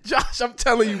 Josh, I'm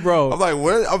telling you, bro. I'm like,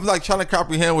 what? I'm like trying to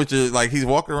comprehend what you're like. He's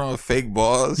walking around with fake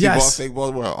balls. Yes. He bought fake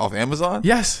balls off Amazon.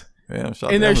 Yes. Yeah, I'm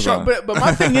and they're sharp. But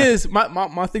my thing is,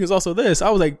 my thing is also this. I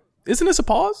was like, isn't this a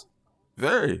pause?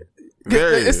 Very.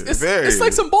 It's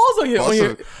like some balls on your.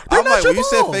 I'm like, when you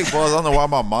said fake balls, I don't know why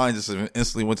my mind just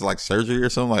instantly went to like surgery or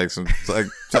something, like some like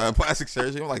plastic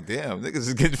surgery. I'm like, damn, niggas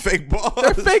is getting fake balls.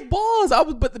 They're fake balls.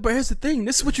 But here's the thing.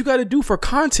 This is what you got to do for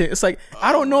content. It's like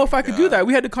I don't know if I could do that.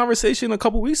 We had the conversation a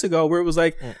couple weeks ago where it was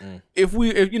like, if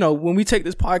when we take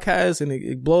this podcast and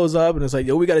it blows up and it's like,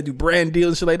 yo, we got to do brand deals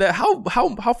and shit like that.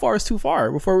 How far is too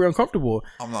far before we're uncomfortable?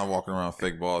 I'm not walking around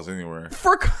fake balls anywhere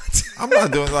for content. I'm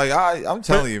not doing like I'm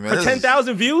telling you, man. For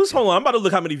 10,000 views? Hold on, I'm about to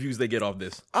look how many views they get off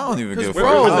this. I don't even give a fuck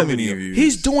how many views.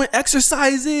 He's doing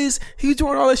exercises. He's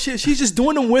doing all that shit. She's just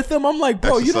doing them with him. I'm like,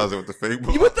 bro, exercising with the fake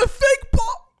ball. With the fake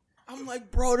ball. I'm like,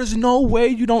 bro, there's no way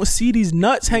you don't see these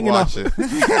nuts hanging off.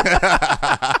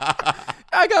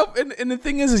 I got, and the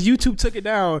thing is YouTube took it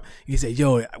down. He said,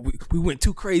 yo, we went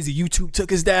too crazy. YouTube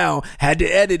took us down. Had to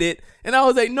edit it. And I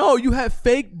was like, no, you have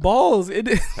fake balls. Had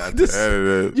to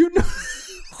edit it. You know.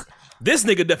 This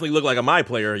nigga definitely look like a My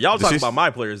Player. Y'all talking about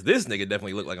My Players. This nigga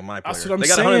definitely look like a My Player. That's what I'm they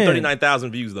got saying.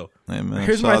 139,000 views though. Hey, man,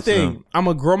 here's my thing. I'm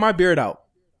gonna grow my beard out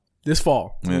this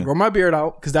fall. I'm gonna grow my beard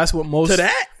out because that's what most. To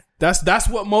that? That's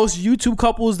what most YouTube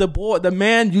couples. The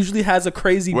man usually has a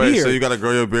crazy beard. So you gotta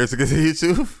grow your beard to get to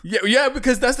YouTube? Yeah,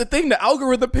 because that's the thing. The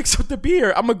algorithm picks up the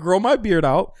beard. I'm gonna grow my beard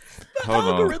out. Hold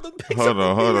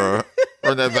on.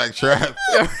 Run that back trap.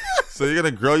 So you're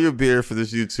gonna grow your beard for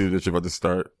this YouTube that you're about to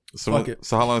start. So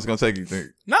how long is it gonna take, you think?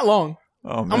 Not long. Oh,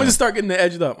 man. I'm gonna just start getting it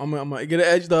edged up. I'm gonna get it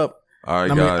edged up. All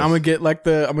right, I'm guys. gonna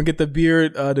get the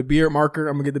beard marker.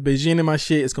 I'm gonna get the Beijing in my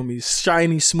shit. It's gonna be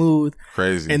shiny, smooth,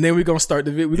 crazy. And then we're gonna start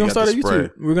a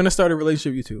YouTube. We're gonna start a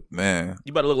relationship YouTube. Man,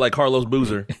 you better look like Carlos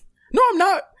Boozer. No, I'm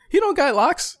not. He don't got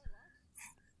locks.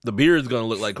 The beard's gonna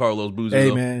look like Carlos Boozer. Hey,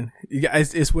 though. Man,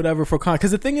 it's whatever for con.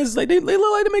 Because the thing is, like they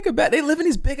look like they make a bet. They live in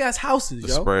these big ass houses. The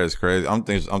spray is crazy. I'm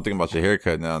thinking about your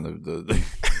haircut now.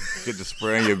 Get the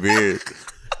spray in your beard.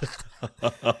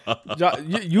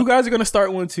 You guys are gonna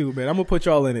start one too, man. I'm gonna put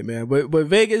y'all in it, man. But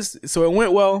Vegas, so it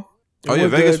went well.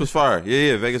 Vegas was fire.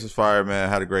 Yeah, Vegas was fire, man.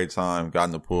 Had a great time. Got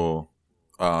in the pool.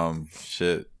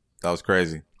 Shit, that was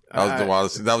crazy. That was the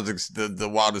wildest. That was the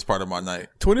wildest part of my night.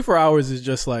 24 hours is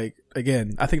just like,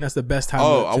 again, I think that's the best time.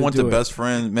 I went to Best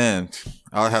Friend. Man,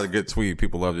 I had a good tweet.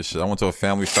 People love this shit. I went to a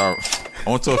family style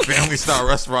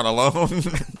restaurant alone.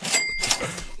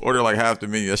 Ordered like half the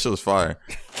menu. That shit was fire.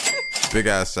 Big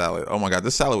ass salad. Oh my god,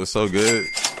 this salad was so good.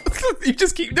 You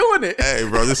just keep doing it. Hey,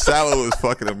 bro, this salad was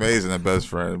fucking amazing at Best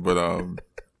Friend. But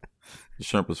the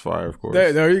shrimp was fire, of course.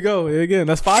 There you go. Again,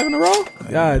 that's 5 in a row.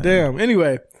 God damn.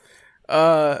 Anyway,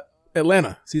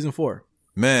 Atlanta season 4.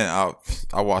 Man,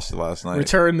 I watched it last night.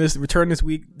 Return this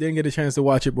week. Didn't get a chance to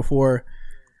watch it before.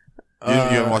 You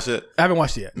haven't watched it? I haven't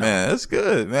watched it yet. No. Man, it's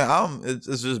good. Man, it's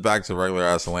just back to regular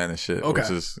ass Atlanta shit, okay.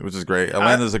 which is great.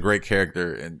 Atlanta's a great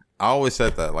character, and I always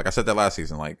said that. Like I said that last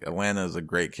season. Like Atlanta is a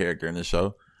great character in the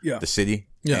show. Yeah, the city.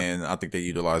 Yeah, and I think they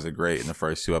utilized it great in the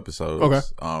first 2 episodes. Okay,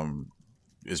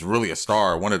 is really a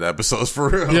star. One of the episodes for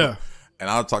real. Yeah, and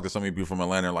I'll talk to so many people from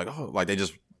Atlanta, like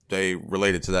they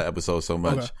related to that episode so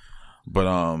much.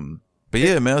 But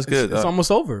yeah, man, it's good. It's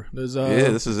almost over. There's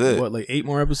this is it. What, like 8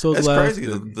 more episodes it's left? Crazy.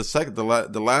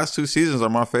 The last 2 seasons are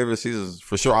my favorite seasons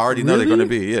for sure. I already know they're going to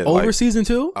be. Yeah, over season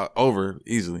 2. Over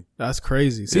easily. That's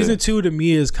crazy. Season 2 to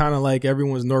me is kind of like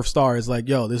everyone's North Star. It's like,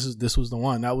 yo, this was the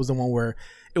one. That was the one where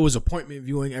it was appointment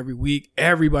viewing every week.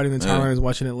 Everybody in the timeline is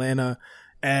watching Atlanta.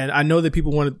 And I know that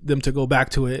people wanted them to go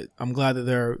back to it. I'm glad that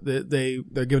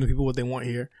they're giving people what they want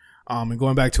here, and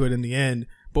going back to it in the end.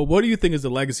 But what do you think is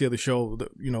the legacy of the show?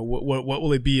 You know, what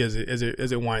will it be as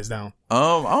it winds down? I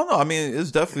don't know. I mean, it's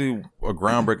definitely a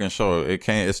groundbreaking show.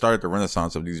 It started the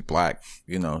renaissance of these black,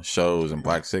 shows and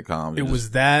black sitcoms. It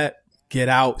was that Get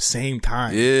Out same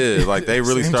time. Yeah, like they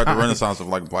really started the renaissance of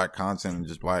like black content and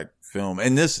just black film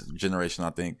in this generation,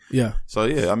 I think. Yeah. So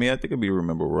yeah, I mean, I think it'd be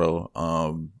remembered well.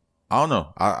 I don't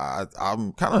know.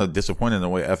 I'm kind of disappointed in the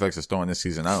way FX is throwing this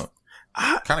season out.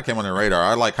 Kind of came on the radar.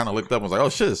 I like kind of looked up and was like, oh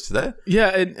shit, it's today. Yeah,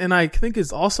 and I think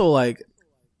it's also like,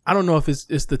 I don't know if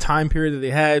it's the time period that they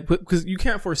had, because you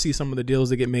can't foresee some of the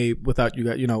deals that get made without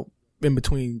in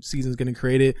between seasons getting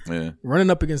created. Yeah, running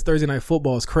up against Thursday Night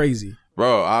Football is crazy,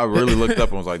 bro. I really looked up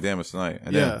and was like, damn, it's tonight.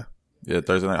 And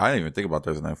Thursday night. I didn't even think about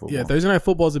Thursday Night Football. Yeah, Thursday Night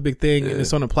Football is a big thing, and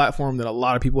it's on a platform that a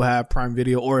lot of people have, Prime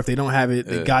Video, or if they don't have it,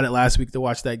 they got it last week to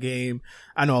watch that game.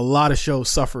 I know a lot of shows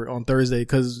suffered on Thursday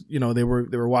because they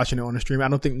were watching it on the stream. I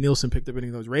don't think Nielsen picked up any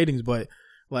of those ratings, but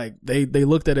like they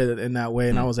looked at it in that way,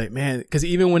 and I was like, man, because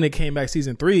even when it came back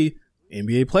season 3,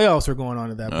 NBA playoffs were going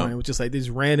on at that point, which is like they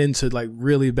just ran into like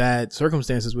really bad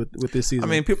circumstances with this season. I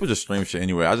mean, people just stream shit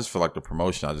anyway. I just feel like the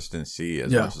promotion I just didn't see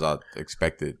as much as I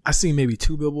expected. I seen maybe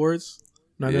 2 billboards.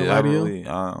 Not gonna lie to you.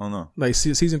 I don't know. Like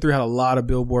season 3 had a lot of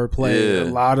billboard play, a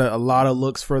lot of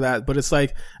looks for that. But it's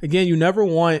like, again, you never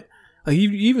want. Like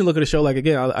you even look at a show like,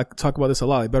 again, I talk about this a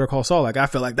lot, like Better Call Saul. Like I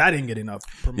feel like that didn't get enough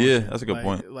promotion. Yeah, that's a good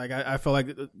point. Like I feel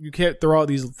like you can't throw out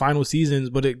these final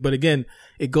seasons, but again,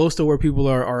 it goes to where people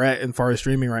are at as far as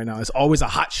streaming right now. It's always a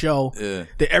hot show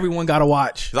that everyone got to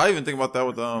watch. I even think about that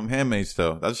with Handmaid's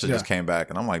Tale. That shit just came back,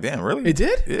 and I'm like, damn, really? It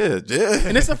did? Yeah.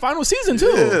 And it's the final season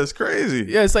too. Yeah, it's crazy.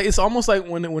 Yeah, it's almost like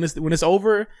when it's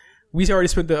over. We already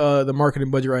spent the marketing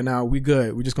budget right now. We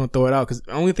good. We're just gonna throw it out because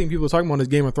the only thing people are talking about is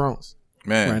Game of Thrones.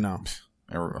 Man, right now.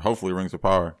 And hopefully Rings of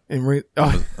Power. And there you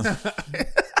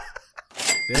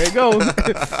go.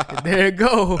 There you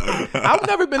go. I've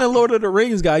never been a Lord of the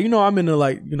Rings guy. I'm into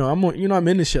I'm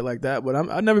into shit like that, but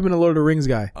I've never been a Lord of the Rings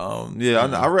guy. I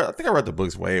think I read the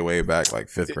books way back, like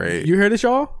 5th grade. You hear this,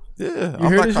 y'all? Yeah,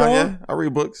 I'm not Kanye. I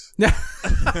read books.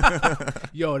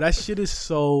 Yo, that shit is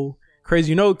so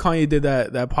crazy. Kanye did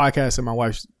that podcast and my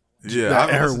wife's. Yeah, I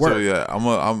don't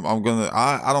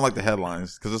like the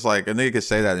headlines because it's like a nigga could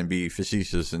say that and be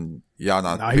facetious and y'all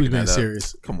not. Nah, he was being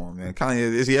serious. Come on, man. Kanye,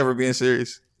 is he ever being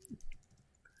serious?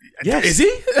 Yes. Is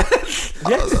he?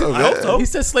 Yes. I hope so. He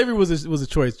said slavery was a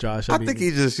choice, Josh. I think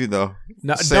he just don't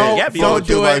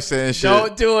do it. Saying shit.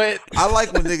 Don't do it. I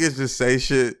like when niggas just say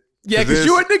shit. Yeah, because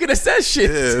you're a nigga that says shit.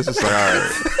 Yeah, it's just like, all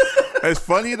right. It's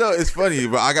funny though. It's funny,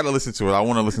 but I gotta listen to it. I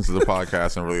want to listen to the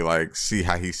podcast and really like see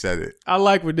how he said it. I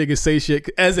like when niggas say shit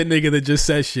as a nigga that just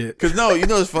says shit. Cause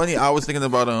it's funny. I was thinking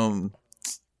about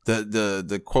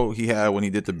the quote he had when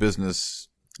he did the business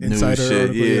Insider news shit.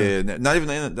 Article, yeah, not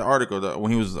even the article.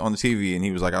 When he was on the TV and he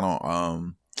was like, I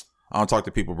don't talk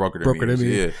to people broker than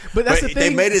me. Yeah. But that's the thing. They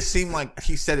made it seem like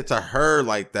he said it to her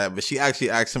like that, but she actually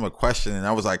asked him a question, and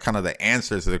that was like kind of the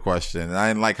answer to the question. And I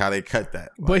didn't like how they cut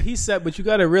that. But you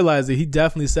got to realize that he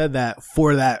definitely said that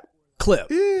for that clip.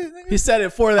 Yeah, he said it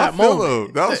for that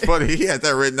moment. That was funny. He had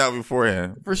that written out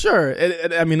beforehand. For sure.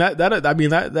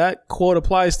 That quote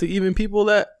applies to even people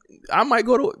that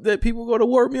people go to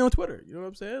war with me on Twitter. You know what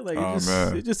I'm saying? Like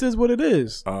it just is what it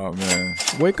is. Oh man.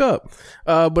 Wake up.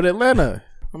 But Atlanta,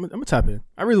 I'm gonna tap in.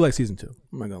 I really like season 2.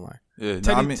 I'm not gonna lie. Yeah,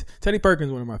 Teddy Perkins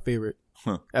is one of my favorite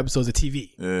episodes of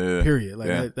TV. Yeah, period.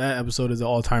 Like that episode is an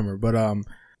all timer. But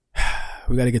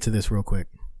we got to get to this real quick.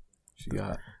 She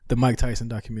got the Mike Tyson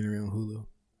documentary on Hulu.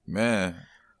 Man,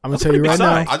 I'm gonna tell you right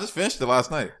now. I just finished it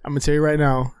last night. I'm gonna tell you right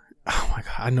now. Oh my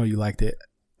god, I know you liked it.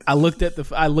 I looked at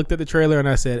the trailer and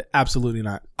I said, absolutely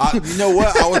not. You know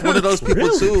what? I was one of those people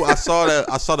too. I saw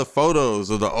the photos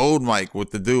of the old Mike with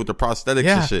the dude with the prosthetics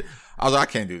and shit. I was like,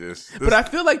 I can't do this. But I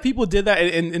feel like people did that,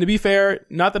 and to be fair,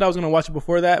 not that I was going to watch it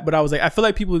before that, but I was like, I feel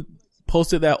like people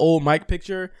posted that old Mike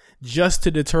picture just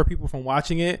to deter people from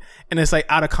watching it, and it's like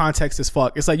out of context as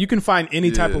fuck. It's like you can find any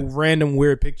type of random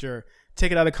weird picture,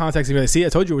 take it out of context, and be like, see, I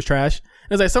told you it was trash.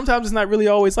 And it's like sometimes it's not really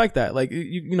always like that. Like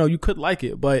you could like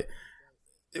it, but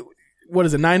what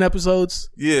is it, 9 episodes?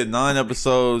 Yeah, 9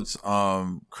 episodes.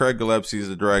 Craig Gillespie is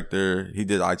the director. He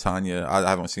did I, Tonya. I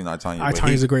haven't seen I, Tonya. I,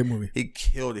 Tonya is a great movie. He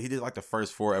killed it. He did like the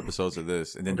first 4 episodes of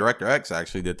this, and then Director X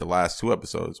actually did the last 2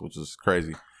 episodes, which is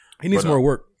crazy. He needs more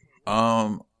work.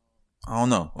 I don't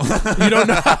know. You don't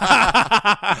know?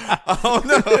 I don't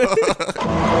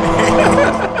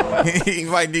know. He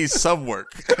might need some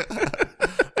work. I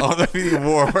don't know if he need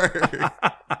more work.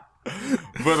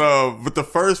 But the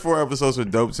first 4 episodes were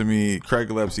dope to me. Craig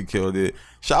Gillespie killed it.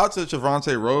 Shout out to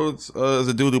Trevante Rhodes as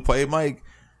a dude who played Mike.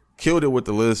 Killed it with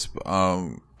the lisp.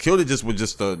 Killed it just with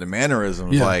the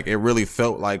mannerisms. Yeah. Like, it really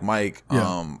felt like Mike.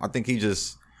 Yeah. I think he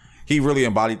really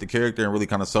embodied the character and really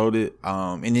kind of sold it.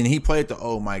 And then he played the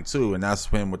old Mike too, and that's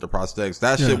him with the prosthetics.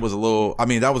 That shit was a little, I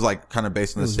mean, that was like kind of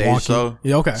based on the stage show.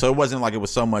 Yeah, okay. So it wasn't like it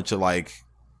was so much of like,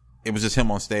 it was just him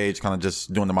on stage kind of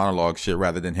just doing the monologue shit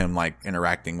rather than him like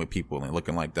interacting with people and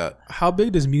looking like that. How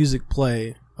big does music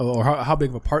play, or how big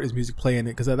of a part does music play in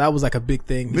it? Because that was like a big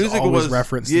thing. Music was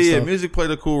referenced. Yeah, music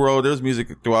played a cool role. There was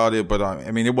music throughout it, but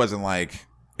I mean, it wasn't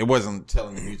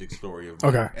telling the music story of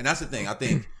Mike. Okay. And that's the thing. I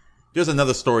think there's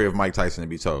another story of Mike Tyson to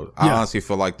be told. I honestly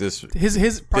feel like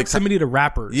his proximity to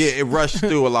rappers. Yeah, it rushed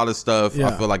through a lot of stuff.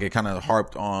 I feel like it kind of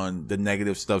harped on the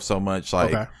negative stuff so much,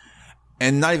 like,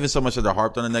 and not even so much that it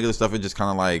harped on the negative stuff. It just kind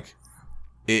of like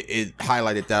it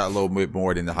highlighted that a little bit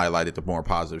more than it highlighted the more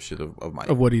positive shit of Mike,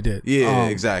 of what he did. Yeah,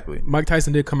 exactly. Mike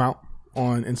Tyson did come out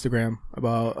on Instagram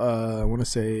about I want to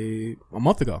say a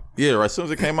month ago. Yeah, right. As soon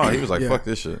as it came out, he was like, "Fuck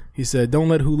this shit." He said, "Don't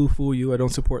let Hulu fool you. I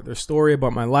don't support their story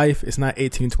about my life. It's not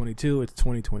 1822. It's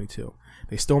 2022.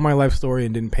 They stole my life story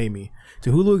and didn't pay me.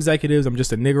 To Hulu executives, I'm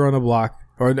just a nigger on the block,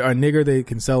 or a nigger they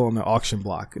can sell on the auction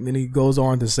block." And then he goes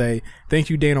on to say,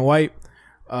 "Thank you, Dana White.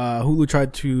 Hulu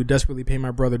tried to desperately pay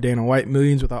my brother Dana White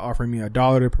millions without offering me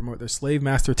 $1 to promote their slave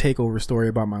master takeover story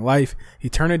about my life. He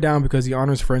turned it down because he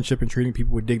honors friendship and treating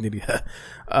people with dignity.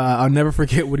 I'll never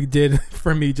forget what he did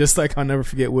for me, just like I'll never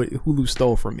forget what Hulu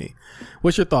stole from me."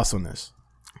 What's your thoughts on this?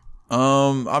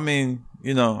 I mean,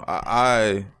 you know,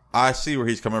 I see where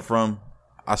he's coming from.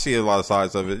 I see a lot of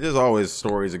sides of it. There's always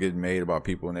stories that get made about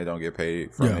people and they don't get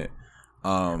paid from it.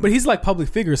 But he's like public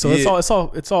figure, so it's all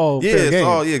fair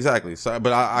game. Exactly. So,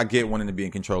 but I get wanting to be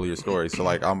in control of your story. So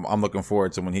like I'm looking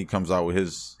forward to when he comes out with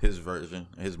his version,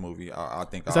 his movie. I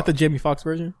think is that the Jamie Foxx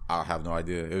version? I have no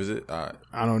idea. Is it? I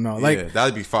don't know. Like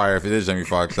that'd be fire if it is Jamie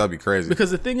Foxx. That'd be crazy. Because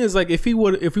the thing is, like, if he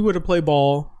would have played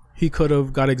ball, he could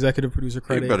have got executive producer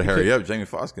credit. You better hurry up. Jamie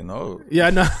Foxx getting old. Yeah, I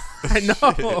know. I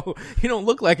know. He don't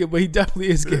look like it, but he definitely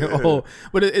is getting old.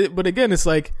 But again, it's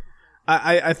like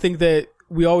I think that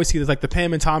we always see this, like the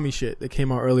Pam and Tommy shit that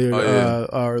came out earlier,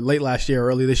 or late last year, or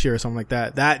early this year, or something like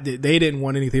that. They didn't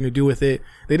want anything to do with it.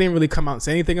 They didn't really come out and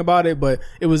say anything about it, but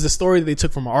it was a story that they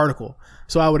took from an article.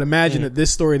 So I would imagine that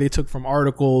this story they took from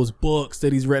articles, books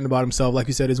that he's written about himself. Like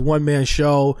you said, his one-man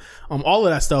show, all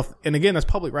of that stuff. And again, that's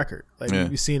public record. Like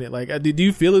you've seen it. Like, do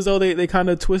you feel as though they kind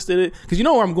of twisted it? Because you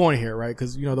know where I'm going here, right?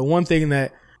 Because you know the one thing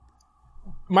that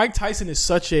Mike Tyson is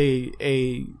such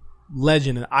a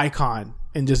legend, an icon,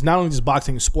 and just not only just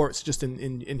boxing and sports, just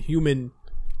in human,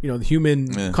 the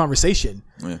human conversation,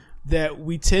 that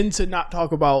we tend to not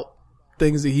talk about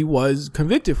things that he was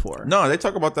convicted for. No, they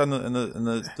talk about that in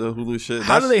the Hulu shit.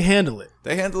 How do they handle it?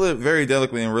 They handle it very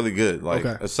delicately and really good. Like,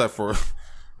 except for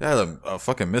they had a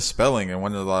fucking misspelling, and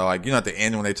when they're like, at the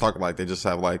end when they talk, like they just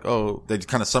have like, they just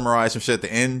kind of summarize some shit at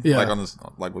the end, like on this,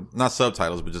 like with not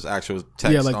subtitles but just actual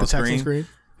text, like on the text screen. on screen.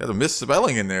 There's a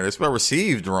misspelling in there. They spelled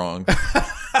received wrong.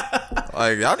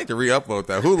 Like, y'all need to re-upload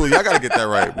that. Hulu, y'all gotta get that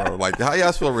right, bro. Like, how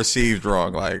y'all spell received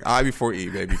wrong? Like, I before E,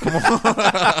 baby. Come on.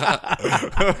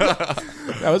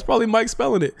 That was probably Mike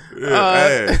spelling it.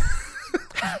 Hey.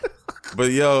 But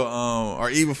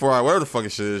or E before I, whatever the fucking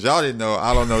shit is. Y'all didn't know.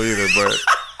 I don't know either, but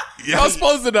y'all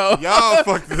supposed to know. Y'all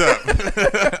fucked it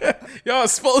up. Y'all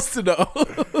supposed to know.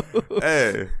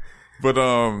 Hey. But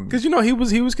because I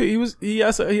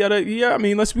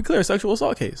mean, let's be clear, sexual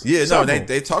assault case. Yeah, no,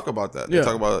 they talk about that. They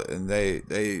talk about it, and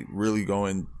they really go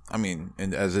in. I mean,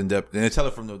 and as in depth, and they tell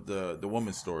it from the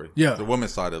woman's story. Yeah, the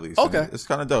woman's side at least. Okay, it's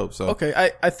kind of dope. So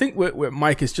I think with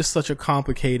Mike, it's just such a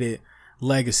complicated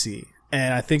legacy,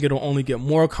 and I think it'll only get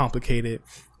more complicated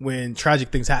when tragic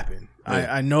things happen.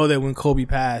 Yeah. I know that when Kobe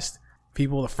passed,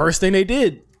 people, the first thing they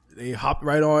did, they hopped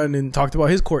right on and talked about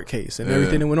his court case and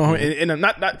everything that went on, and I'm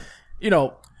not. Yeah,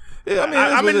 I mean,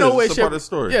 I'm in no way shape. It's a part of the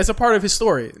story. Yeah, it's a part of his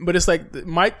story. But it's like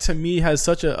Mike to me has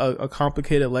such a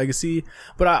complicated legacy.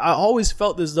 But I always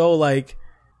felt as though like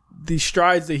the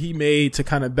strides that he made to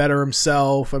kind of better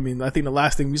himself. I mean, I think the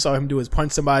last thing we saw him do is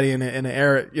punch somebody in an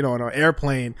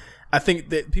airplane. I think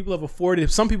that some people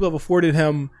have afforded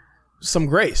him some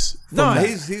grace. No,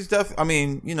 he's definitely. I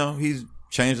mean, he's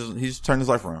changed. He's turned his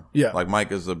life around. Yeah, like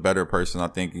Mike is a better person. I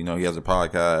think he has a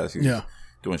podcast. He's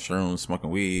doing shrooms, smoking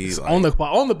weed on the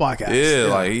podcast.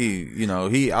 Yeah, like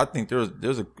he. I think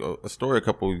there's a story a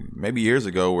couple maybe years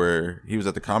ago where he was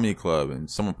at the comedy club and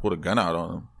someone pulled a gun out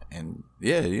on him. And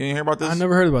you didn't hear about this? I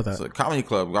never heard about that. It's a comedy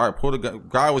club.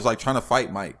 Guy was like trying to fight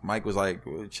Mike. Mike was like,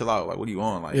 chill out. Like, what are you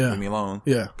on? Like, leave me alone.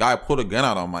 Yeah. Guy pulled a gun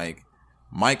out on Mike.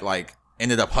 Mike like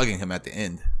ended up hugging him at the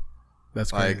end.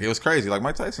 That's crazy. Like, it was crazy. Like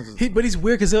Mike Tyson. But he's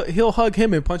weird because he'll hug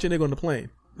him and punch a nigga on the plane.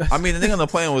 I mean, the nigga on the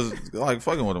plane was like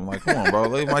fucking with him. Like, come on, bro.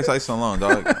 Leave Mike Tyson alone,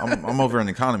 dog. I'm over in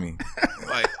the economy.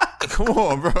 Like, come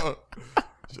on, bro.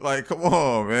 Like, come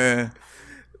on, man.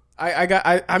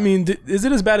 I mean, is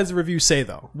it as bad as the reviews say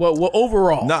though? What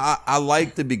overall? No, I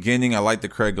like the beginning. I like the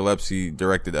Craig Gillespie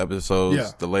directed episodes.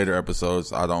 Yeah. The later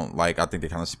episodes, I don't like. I think they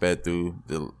kind of sped through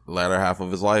the latter half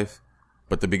of his life.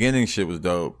 But the beginning shit was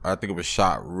dope. I think it was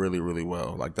shot really, really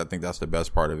well. Like, I think that's the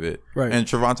best part of it. Right. And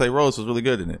Trevante Rhodes was really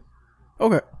good in it.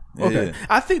 Okay. Yeah.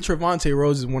 I think Trevante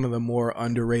Rhodes is one of the more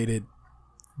underrated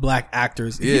black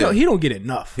actors. Yeah. He don't get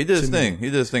enough. He did his thing. He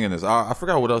did his thing in this. I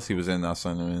forgot what else he was in. I saw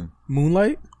him in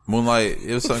Moonlight.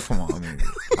 It was something. Come on,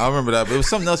 I remember that. But it was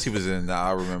something else he was in that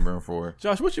I remember him for.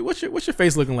 Josh, what's your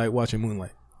face looking like watching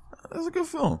Moonlight? That's a good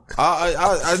film.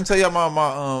 I didn't tell you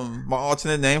my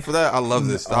alternate name for that. I love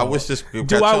this. I wish this could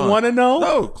Do I want to know?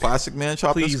 No, Classic Man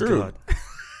Chopped and Screwed.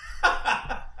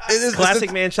 It is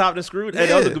Classic Man Chopped and Screwed. Yeah.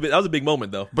 Hey, that was a big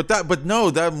moment though. But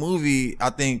that movie I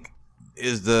think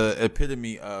is the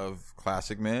epitome of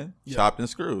Classic Man Chopped and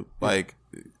Screwed. Like,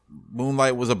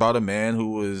 Moonlight was about a man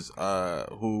who was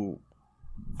who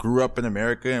grew up in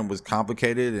America and was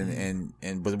complicated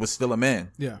and but was still a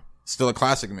man. Yeah. Still a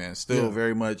classic man. Still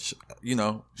very much,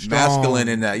 masculine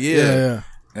in that. Yeah.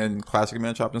 And Classic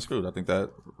Man Chopped and Screwed. I think that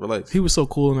relates. He was so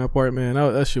cool in that part, man.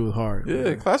 That shit was hard. Yeah,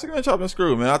 man. Classic Man Chopped and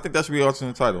Screwed, man. I think that should be the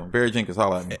alternate title. Barry Jenkins,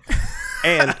 holla at me.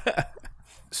 And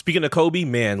speaking of Kobe,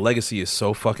 man, Legacy is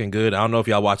so fucking good. I don't know if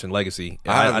y'all watching Legacy.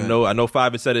 I know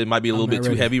Five has said it might be a little bit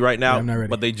too heavy right now,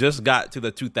 but they just got to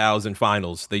the 2000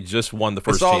 finals. They just won the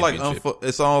first championship.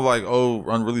 It's all like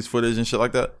unreleased footage and shit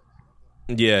like that.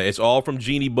 Yeah, it's all from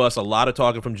Jeannie Buss. A lot of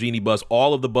talking from Jeannie Buss.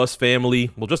 All of the Buss family.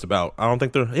 Well, just about. I don't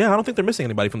think they're missing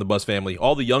anybody from the Buss family.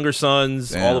 All the younger sons,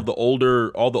 Damn. all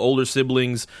the older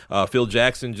siblings. Phil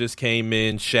Jackson just came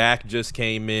in. Shaq just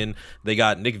came in. They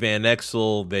got Nick Van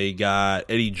Exel. They got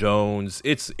Eddie Jones.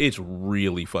 It's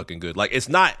really fucking good. Like, it's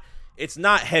not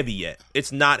heavy yet.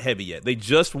 It's not heavy yet. They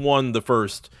just won the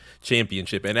first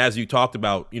championship, and as you talked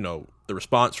about, the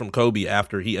response from Kobe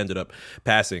after he ended up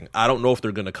passing. I don't know if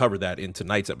they're going to cover that in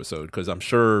tonight's episode because I'm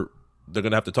sure they're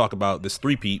going to have to talk about this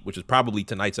three-peat, which is probably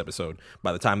tonight's episode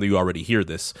by the time that you already hear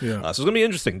this. Yeah. So it's going to be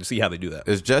interesting to see how they do that.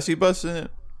 Is Jesse Buss in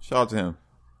it? Shout out to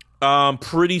him.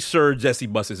 Pretty sure Jesse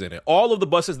Buss is in it. All of the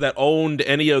Busses that owned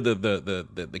any of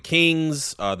the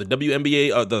Kings, the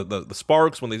WNBA, the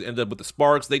Sparks, when they ended up with the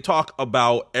Sparks, they talk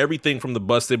about everything from the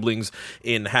Buss siblings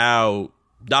in how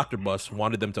Dr. Buss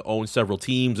wanted them to own several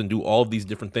teams and do all of these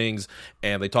different things,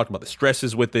 and they talked about the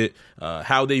stresses with it,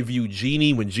 how they view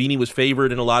Jeannie when Jeannie was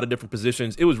favored in a lot of different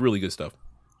positions. It was really good stuff.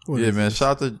 Man. Shout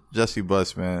out to Jesse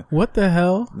Buss, man. What the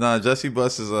hell? Nah, Jesse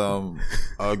Buss is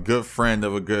a good friend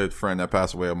of a good friend that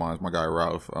passed away of mine. It's my guy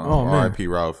Ralph. R.I.P.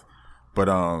 Ralph. But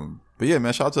yeah,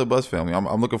 man, shout out to the Buss family.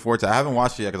 I'm looking forward to it. I haven't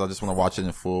watched it yet because I just want to watch it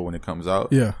in full when it comes out.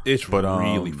 Yeah. It's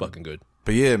really fucking good.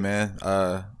 But yeah, man.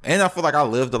 And I feel like I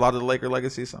lived a lot of the Laker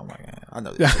legacy, so I'm like, I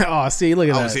know this shit. Oh, see, look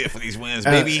at that. I was here for these wins,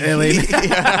 baby. LA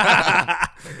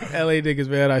niggas,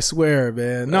 man. I swear,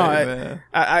 man. No, man.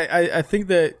 I think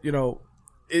that,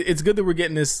 it's good that we're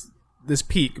getting this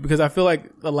peak because I feel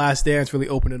like The Last Dance really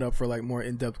opened it up for like more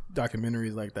in-depth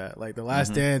documentaries like that. Like The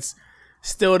Last Dance,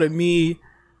 still to me,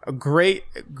 a great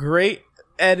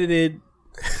edited,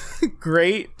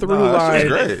 great through line.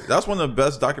 Great. That's one of the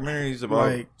best documentaries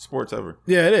about sports ever.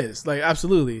 Yeah, it is. Like,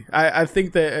 absolutely. I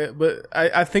think that, but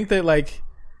I think that like,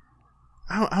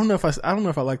 I don't know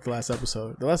if I liked the last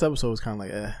episode. The last episode was kind of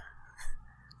like,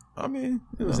 I mean,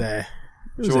 it was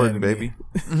Jordan, baby.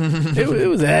 it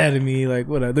was to me. Like,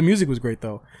 whatever. The music was great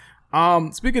though.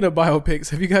 Speaking of biopics,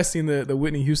 have you guys seen the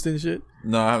Whitney Houston shit?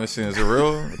 No, I haven't seen it. Is it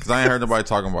real? Because I ain't heard nobody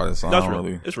talking about it. So That's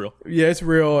real. It's real. Yeah, it's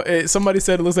real. Somebody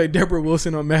said it looks like Deborah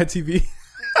Wilson on Mad TV.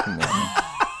 Come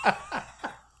on.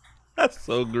 That's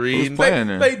so green. Who's playing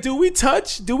there? Like, do we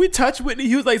touch Whitney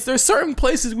Houston? Like, there's certain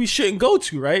places we shouldn't go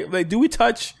to, right? Like, do we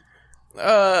touch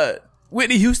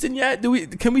Whitney Houston yet?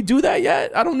 Can we do that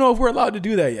yet? I don't know if we're allowed to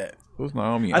do that yet. Who's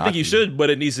Naomi? I think you should, but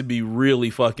it needs to be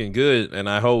really fucking good. And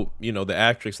I hope the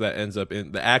actress that ends up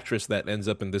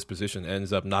in this position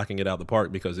ends up knocking it out the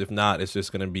park. Because if not, it's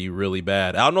just going to be really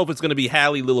bad. I don't know if it's going to be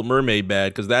Halle Little Mermaid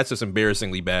bad, because that's just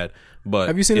embarrassingly bad. But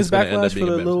have you seen this backlash for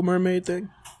the Little Mermaid thing?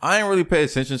 I ain't really pay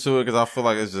attention to it because I feel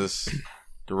like it's just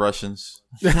the Russians.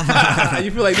 You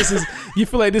feel like this is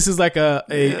like it's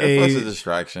a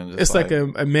distraction. It's like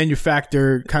a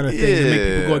manufactured kind of thing to make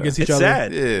people go against each other.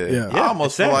 Sad. Yeah. I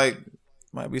almost feel like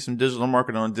might be some digital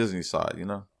marketing on Disney side.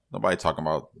 Nobody talking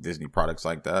about Disney products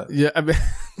like that. Yeah, I mean,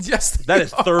 just that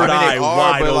is third eye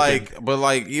wide open.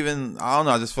 But even I don't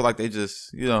know. I just feel like they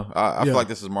just I feel like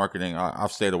this is marketing.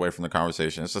 I've stayed away from the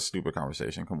conversation. It's a stupid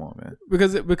conversation. Come on, man.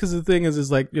 Because the thing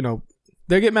is like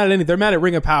they get mad at anything. They're mad at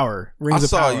Ring of Power. I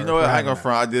saw. You know what? I ain't gonna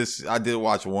front. I did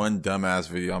watch one dumbass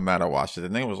video. I'm mad I watched it. The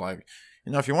name was like,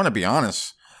 if you want to be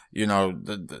honest,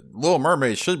 the Little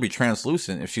Mermaid should be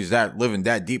translucent if she's living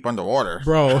that deep underwater.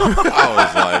 Bro. I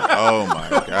was like, oh my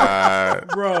God.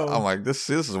 Bro. I'm like, this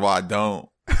is why I don't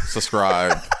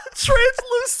subscribe.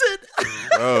 Translucent.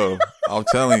 Bro, I'm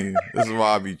telling you, this is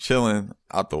why I be chilling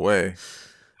out the way.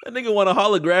 That nigga want a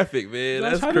holographic, man.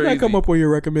 That's how crazy. Did that come up where you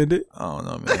recommended? I don't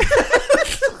know, man.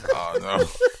 I don't know.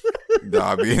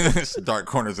 I be in dark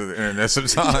corners of the internet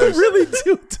sometimes. You really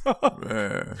do, dog.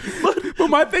 Man. But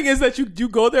my thing is that you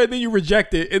go there and then you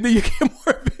reject it and then you get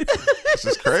more videos. This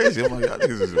is crazy. I'm like, y'all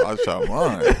niggas is watch out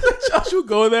mine. Josh will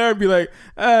go there and be like,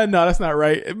 no, that's not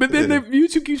right. But then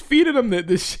YouTube keeps feeding them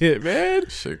this shit, man.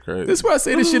 Shit crazy. That's why I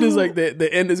say this shit is like the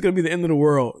end is going to be the end of the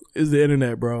world is the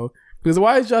internet, bro. Because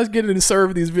why is Josh getting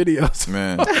served these videos?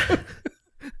 Man.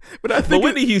 But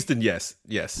Whitney Houston, yes.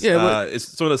 Yeah,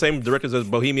 it's some of the same directors as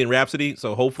Bohemian Rhapsody,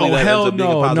 so hopefully that hell ends up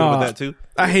being a positive with that too.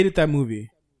 I hated that movie.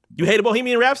 You hated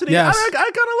Bohemian Rhapsody? Yes. I kind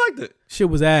of liked it. Shit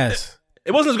was ass.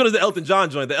 It wasn't as good as the Elton John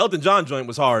joint. The Elton John joint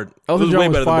was hard. Elton it was John way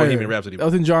was better fire. than Bohemian Rhapsody. The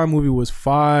Elton John movie was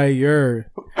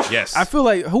fire. Yes. I feel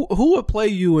like who would play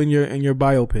you in your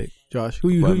biopic, Josh? Who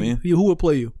would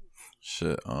play you?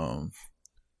 Shit.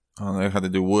 I don't know how to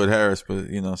do Wood Harris, but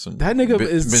some that nigga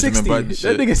is Benjamin 60. Button That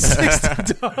shit. nigga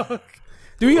 60, dog.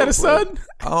 Do you got a son?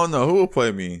 I don't know who will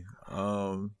play me.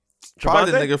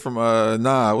 Probably the nigga from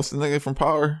what's the nigga from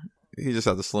Power? He just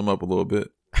had to slim up a little bit.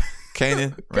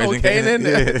 Kanan. Kanan.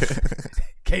 Yeah.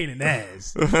 Kanan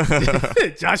ass.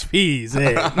 Josh Pease.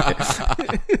 Hey.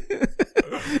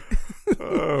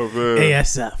 Oh man.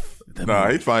 ASF.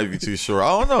 He'd probably be too short. I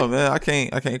don't know, man. I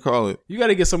can't call it. You got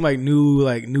to get some new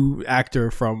actor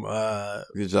from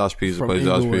get Josh Pease to play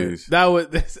Josh Pease.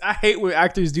 I hate when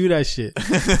actors do that shit.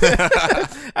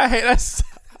 I hate that.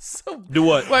 So, do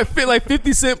what? Like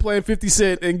 50 Cent playing 50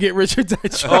 Cent and Get Rich or Die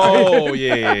Trying. Oh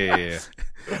yeah.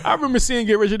 I remember seeing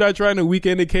Get Rich or Die Trying the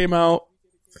weekend it came out.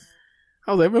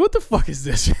 I was like, man, what the fuck is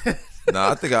this?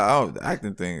 I think the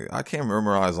acting thing. I can't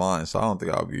memorize lines, so I don't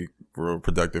think I'll be real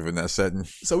productive in that setting.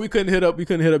 So we couldn't hit up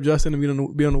Justin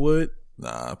and be on the wood.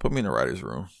 Nah, put me in the writer's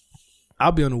room.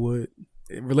 I'll be on the wood.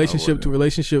 Relationship to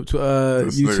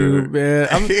YouTube, man.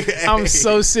 I'm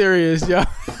so serious, y'all.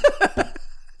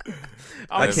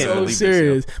 I'm so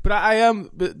serious. But I am.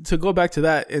 But to go back to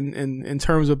that, in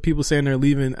terms of people saying they're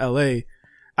leaving LA,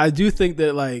 I do think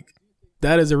that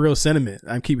that is a real sentiment.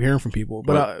 I keep hearing from people,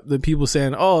 but the people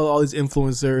saying, all these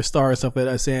influencers, stars, stuff like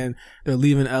that, saying they're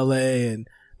leaving LA, and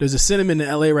there's a sentiment in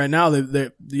LA right now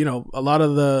that a lot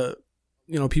of the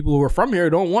people who are from here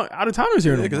don't want out of towners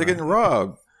here because they're getting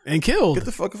robbed and killed. Get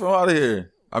the fuck from out of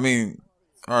here. I mean,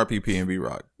 RIP PNB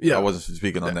Rock. Yeah, I wasn't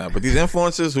speaking on that, but these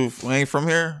influencers who ain't from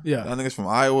here, I think it's from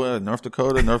Iowa, North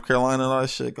Dakota, North Carolina, and all that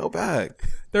shit. Go back.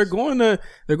 They're going to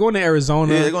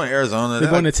Arizona. Yeah, they're going to Arizona. They're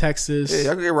going to Texas. Yeah,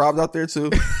 y'all can get robbed out there too.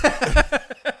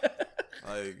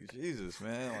 Jesus,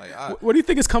 man. What do you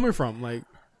think it's coming from? I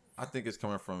think it's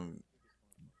coming from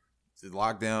the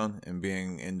lockdown and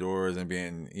being indoors and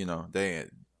being,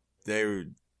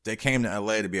 they came to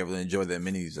LA to be able to enjoy the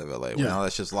amenities of LA. When all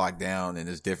that's just locked down and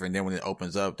it's different. Then when it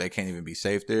opens up, they can't even be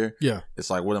safe there. Yeah. It's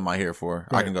like, what am I here for?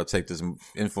 Right. I can go take this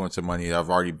influencer money I've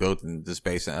already built in this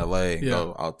space in LA and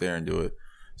go out there and do it.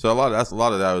 So a lot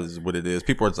of that is what it is.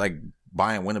 People are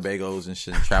buying Winnebagos and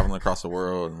shit, traveling across the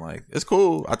world, and it's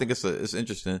cool. I think it's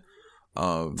interesting.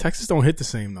 Texas don't hit the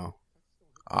same though.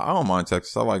 I don't mind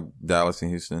Texas. I like Dallas and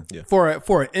Houston. Yeah. For an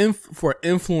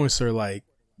influencer,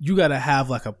 you got to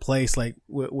have a place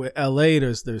with LA.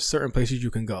 There's certain places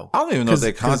you can go. I don't even know if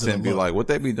their content be what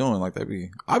they be doing.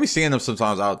 I be seeing them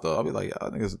sometimes out though. I'll be like, I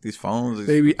think it's these phones.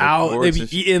 They be out. They be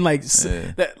eating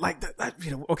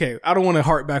okay, I don't want to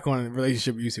harp back on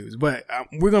relationship YouTubes, but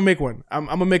we're gonna make one. I'm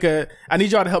gonna make I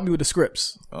need y'all to help me with the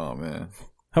scripts. Oh man,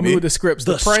 help me with the scripts.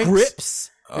 The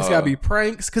pranks. It's gotta be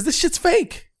pranks because this shit's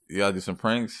fake. You gotta do some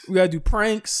pranks. We gotta do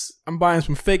pranks. I'm buying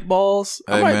some fake balls.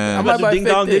 Hey, man. I might buy ding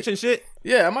dong ditch and shit.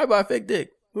 Yeah, I might buy a fake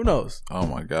dick. Who knows? Oh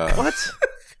my god. What?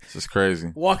 This is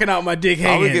crazy. Walking out my dick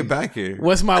hanging. How we get back here?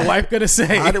 What's my wife gonna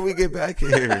say? How did we get back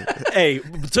here? Hey,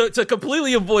 to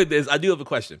completely avoid this, I do have a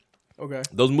question. Okay.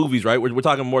 Those movies, right? We're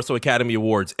talking more so Academy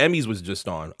Awards. Emmys was just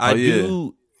on. I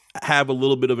do have a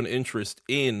little bit of an interest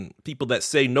in people that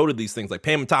say no to these things, like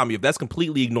Pam and Tommy. If that's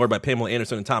completely ignored by Pamela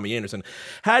Anderson and Tommy Anderson,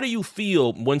 how do you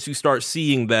feel once you start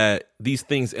seeing that these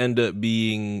things end up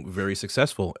being very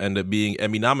successful, end up being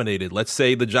Emmy nominated? Let's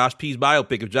say the Josh Pease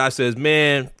biopic. If Josh says,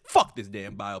 man, fuck this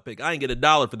damn biopic, I ain't get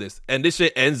 $1 for this, and this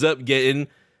shit ends up getting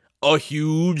a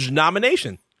huge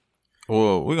nomination.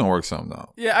 Well, we're gonna work something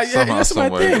out. Yeah, that's my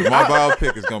thing. My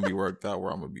biopic is gonna be worked out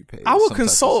where I'm gonna be paid. I will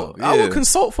consult. I will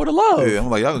consult for the love. Yeah, I'm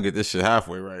like, y'all gonna get this shit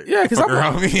halfway right. Yeah, because I'm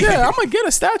gonna get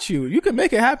a statue. You can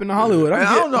make it happen in Hollywood.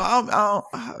 I don't know.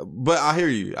 But I hear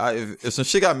you. If some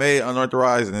shit got made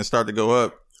unauthorized and then start to go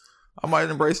up, I might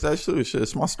embrace that shit. Shit,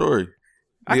 it's my story.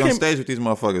 Be on stage with these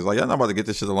motherfuckers. Like, y'all not about to get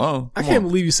this shit alone. I can't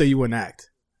believe you say you wouldn't act.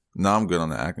 No, I'm good on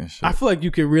the acting shit. I feel like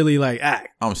you could really like act.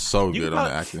 I'm so good on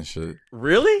the acting shit.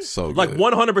 Really? So good. Like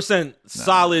 100%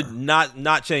 solid,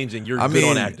 not changing. You're good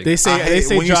on acting. They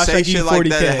say when Josh, you say shit like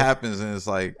that, it $40K. happens, and it's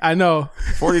like I know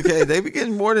 $40K. They be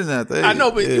getting more than that. I know,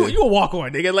 but you a walk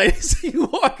on, nigga. Like you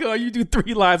walk on, you do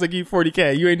 3 lines, like you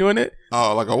 $40K. You ain't doing it.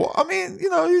 Oh, like I mean, you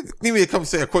know, you need me to come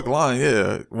say a quick line.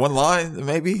 Yeah, 1 line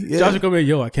maybe. Yeah. Josh will come in,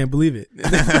 yo, I can't believe it, and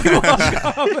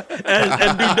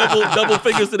do double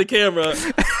fingers to the camera.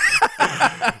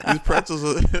 These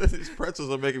pretzels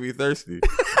are making me thirsty.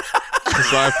 That's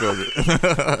how I feel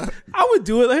it. I would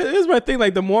do it. Here's my thing.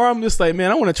 Like the more I'm just like,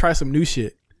 man, I want to try some new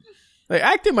shit. Like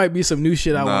acting might be some new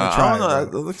shit I want to try. I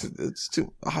don't know. It's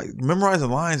too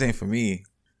memorizing lines ain't for me.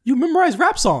 You memorize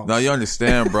rap songs. No, you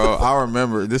understand, bro. I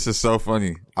remember. This is so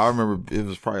funny. I remember it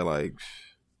was probably like,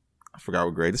 I forgot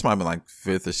what grade. This might have been like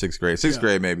 5th or 6th grade. 6th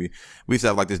grade maybe. We used to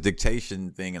have like this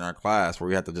dictation thing in our class where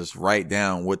we had to just write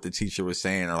down what the teacher was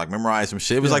saying or like memorize some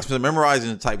shit. It was like some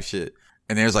memorizing type shit.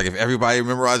 And there's like, if everybody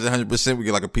memorized 100%, we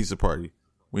get like a pizza party.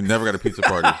 We never got a pizza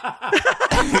party.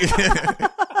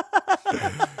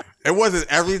 It wasn't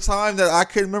every time that I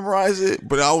could memorize it,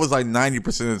 but I was like 90%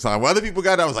 of the time. When other people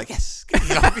got it, I was like, yes. You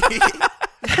know what I mean?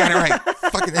 I got it right.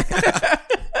 Fucking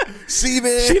see,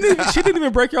 man. She didn't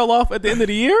even break y'all off at the end of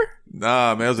the year?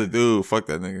 Nah, man, it was a dude. Fuck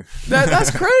that nigga. That's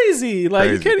crazy.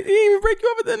 Like, he didn't even break you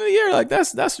off at the end of the year. Like,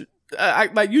 that's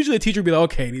like, usually a teacher would be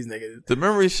like, okay, these niggas. The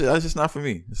memory shit, that's just not for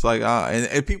me. It's like,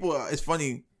 and people, it's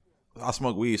funny. I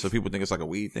smoke weed, so people think it's like a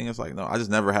weed thing. It's like, no, I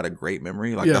just never had a great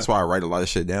memory. Like, that's why I write a lot of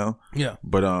shit down. Yeah.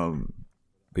 But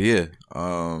yeah.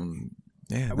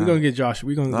 Yeah, we're gonna get Josh.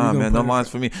 We're gonna man, no lines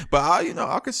for me. But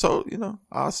I consult.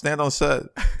 I'll stand on set.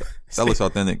 That looks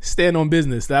authentic. Stand on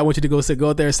business. I want you to go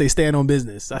out there and say stand on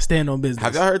business. I stand on business.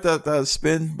 Have y'all heard that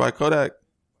spin by Kodak?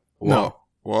 No.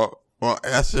 Well,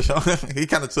 that's just he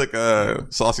kind of took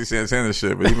Saucy Santana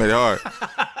shit, but he made it hard.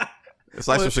 It's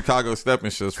like some Chicago stepping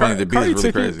shit. It's funny. The beat is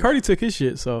really crazy. Cardi took his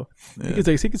shit, so he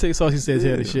can take Saucy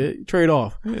Santana shit. Trade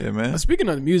off. Yeah, man. Speaking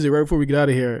of the music, right before we get out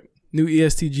of here, new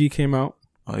ESTG came out.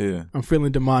 Oh yeah, I'm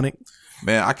feeling demonic.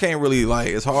 Man, I can't really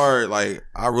it's hard. Like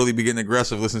I really be getting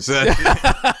aggressive listening to that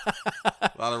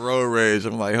shit. A lot of road rage.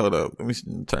 I'm like, hold up, let me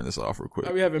turn this off real quick.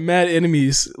 I be having mad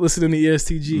enemies listening to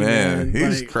ESTG. Man,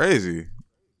 he's crazy.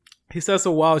 He says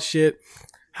some wild shit.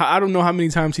 I don't know how many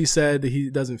times he said that he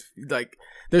doesn't like.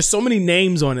 There's so many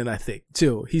names on it, I think,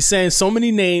 too. He's saying so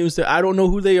many names that I don't know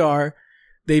who they are.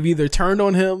 They've either turned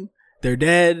on him, they're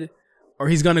dead, or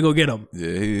he's gonna go get them.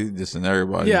 Yeah, he's dissing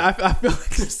everybody. Yeah,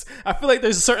 I feel like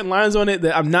there's certain lines on it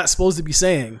that I'm not supposed to be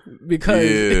saying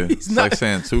because he's not like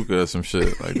saying Tuka or some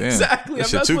shit. Like, damn, exactly. I'm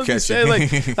not supposed to be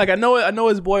saying like I know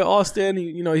his boy Austin.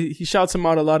 He shouts him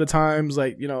out a lot of times.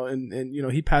 Like and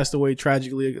he passed away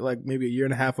tragically like maybe a year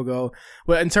and a half ago.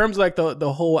 But in terms of like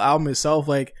the whole album itself,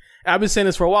 like. I've been saying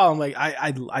this for a while. I'm like,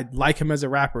 I like him as a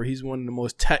rapper. He's one of the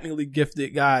most technically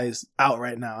gifted guys out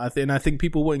right now. I think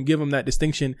people wouldn't give him that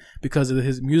distinction because of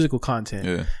his musical content.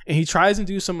 Yeah. And he tries to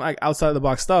do some like outside the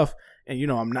box stuff. And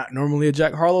I'm not normally a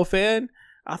Jack Harlow fan.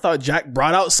 I thought Jack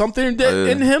brought out something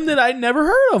in him that I'd never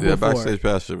heard of before. Backstage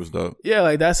Pass shit was dope. Yeah,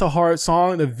 like that's a hard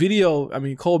song. The video, I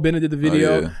mean, Cole Bennett did the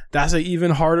video. Oh, yeah. That's an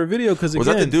even harder video because was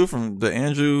that the dude from the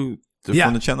Andrew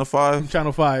from the Channel 5? From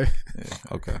Channel 5. Yeah,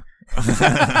 okay.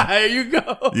 There you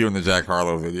go. You in the Jack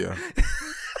Harlow video.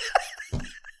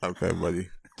 Okay, buddy.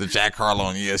 The Jack Harlow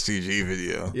and ESTG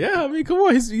video. Yeah, I mean, come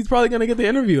on. He's probably going to get the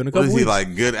interview in a couple weeks. What is he,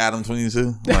 like, good Adam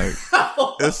 22? Like,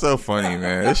 it's so funny,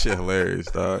 man. This shit hilarious,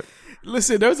 dog.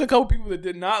 Listen, there's a couple people that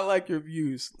did not like your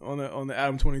views on the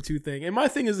Adam 22 thing. And my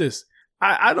thing is this.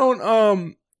 I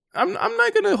don't I'm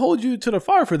not gonna hold you to the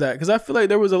fire for that because I feel like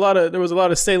there was a lot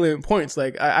of salient points.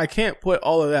 Like I can't put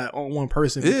all of that on one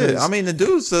person. Yeah, I mean the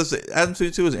dude says Adam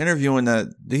 22 was interviewing that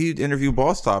he interviewed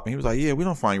Boss Top and he was like, yeah, we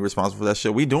don't find you responsible for that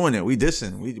shit. We doing it. We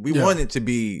dissing. We want it to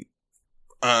be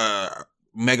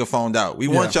megaphoned out. We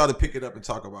want y'all to pick it up and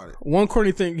talk about it. One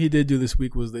corny thing he did do this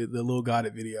week was the Lil Got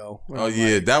It video. Oh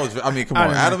yeah, that was. I mean, come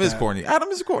on, Adam is corny. Adam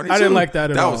is corny. I didn't like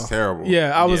that at all. That was terrible.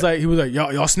 Yeah, I was like, he was like, y'all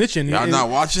snitching. Y'all not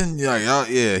watching?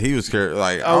 Yeah, he was scared.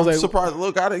 Like I was surprised.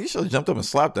 Lil Got It. You should have jumped up and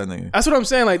slapped that nigga. That's what I'm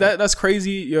saying. Like that's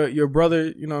crazy. Your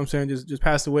brother, you know what I'm saying, just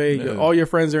passed away. Yeah. All your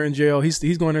friends are in jail.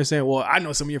 He's going there saying, well, I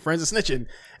know some of your friends are snitching,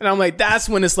 and I'm like, that's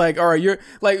when it's like, all right, you're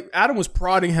like, Adam was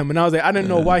prodding him, and I was like, I didn't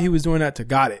know why he was doing that to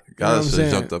Got It. Got It should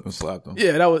have jumped up and slapped him.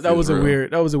 Yeah, that was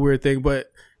a weird thing.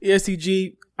 But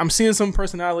ESTG, I'm seeing some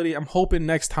personality. I'm hoping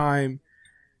next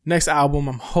album,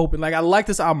 I'm hoping, like, I like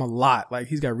this album a lot. Like,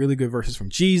 he's got really good verses from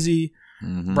Jeezy.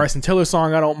 Bryson Tiller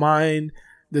song, I don't mind.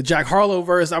 The Jack Harlow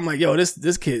verse, I'm like, yo,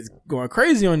 this kid's going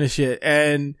crazy on this shit.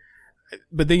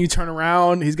 But then you turn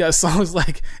around, he's got songs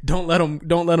like Don't Let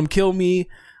Him Kill Me.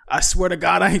 I swear to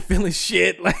God, I ain't feeling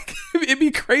shit. Like, it'd be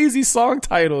crazy song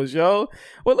titles, yo.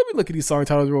 Well, let me look at these song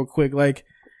titles real quick. Like,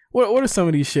 what are some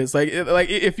of these shits? Like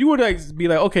if you were to be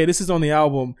like, okay, this is on the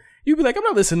album, you'd be like, I'm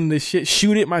not listening to this shit.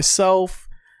 Shoot It Myself.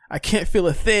 I Can't Feel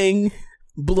a Thing.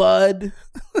 Blood.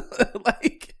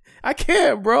 Like, I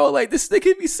can't, bro. Like, this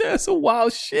nigga be saying some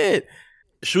wild shit.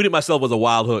 Shoot It Myself was a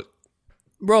wild hook.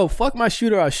 Bro, fuck my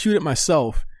shooter. I'll shoot it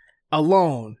myself.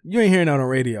 Alone. You ain't hearing that on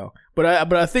radio. But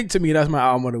I think to me that's my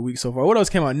album of the week so far. What else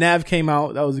came out? Nav came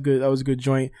out. That was a good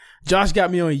joint. Josh got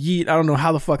me on Yeet. I don't know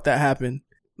how the fuck that happened.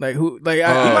 Like who? Like he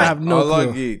might have no clue. I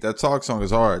like Yeet. That Talk song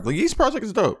is hard. Like Yeet's project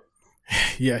is dope.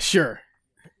 Yeah, sure.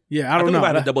 Yeah, I don't know. We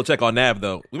might have to double check on Nav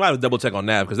though. We might have to double check on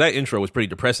Nav because that intro was pretty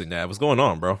depressing. Nav, what's going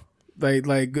on, bro?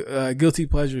 Like guilty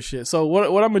pleasure shit. So what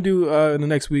I'm gonna do in the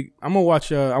next week? I'm gonna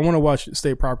watch. I want to watch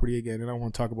State Property again, and I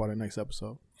want to talk about it next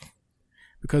episode.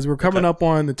 Because we're coming up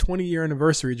on the 20-year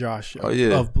anniversary, Josh,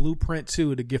 of Blueprint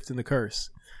 2, The Gift and the Curse.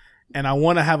 And I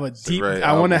want to have a deep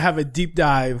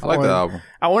dive. I like that album.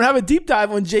 I want to have a deep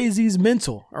dive on Jay-Z's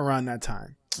Mental around that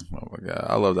time. Oh my God.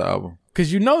 I love that album.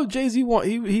 Because you know Jay-Z lost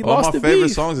the beef. All my favorite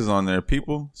songs is on there.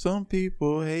 Some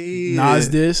people hate Nas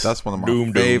Diss. That's one of my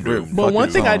favorite. But one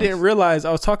thing songs I didn't realize,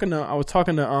 I was talking to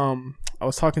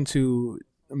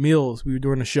Mills. We were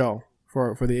doing a show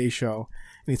for the A Show.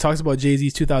 And he talks about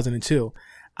Jay-Z's 2002.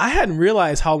 I hadn't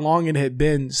realized how long it had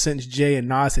been since Jay and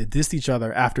Nas had dissed each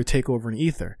other after Takeover and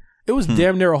Ether. It was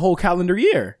damn near a whole calendar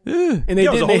year. Yeah. And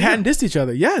they hadn't dissed each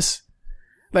other. Yes.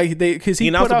 Like because he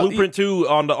announced Blueprint 2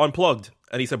 on the Unplugged,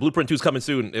 and he said Blueprint 2 is coming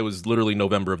soon. It was literally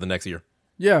November of the next year.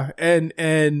 Yeah,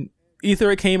 and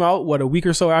Ether came out a week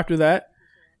or so after that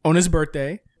on his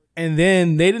birthday, and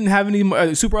then they didn't have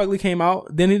any. Super Ugly came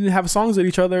out. Then they didn't have songs with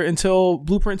each other until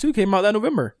Blueprint 2 came out that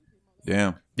November.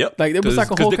 Damn. Yep. Like it was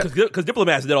like a whole because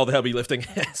Diplomats did all the heavy lifting.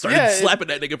 Started slapping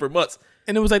that nigga for months.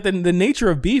 And it was like the nature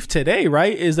of beef today,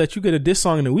 right? Is that you get a diss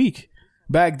song in a week.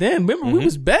 Back then, remember we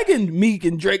was begging Meek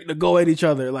and Drake to go at each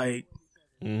other like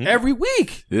every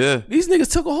week. Yeah. These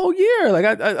niggas took a whole year.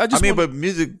 Like but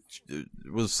music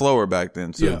was slower back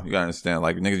then too. Yeah. You gotta understand.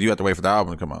 Like niggas, you have to wait for the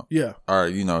album to come out. Yeah. Or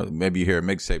maybe you hear a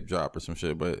mixtape drop or some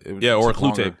shit, but or a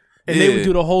clue tape. And they would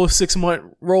do the whole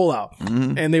 6-month rollout,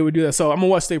 and they would do that. So I'm gonna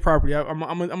watch State Property. I'm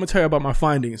gonna tell you about my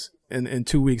findings in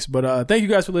 2 weeks. But thank you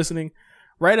guys for listening.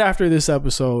 Right after this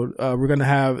episode, we're gonna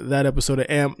have that episode of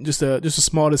AMP. Just a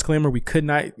small disclaimer: we could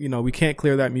not, we can't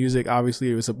clear that music.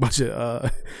 Obviously, it was a bunch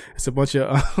of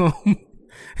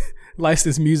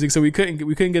licensed music, so we couldn't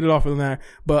get it off of that.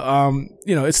 But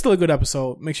it's still a good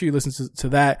episode. Make sure you listen to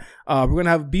that. We're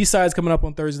gonna have B-sides coming up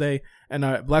on Thursday, and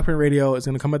Blackprint Radio is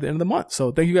gonna come at the end of the month.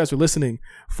 So thank you guys for listening.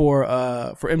 For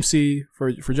MC,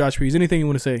 for Josh Pease. Anything you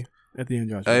want to say at the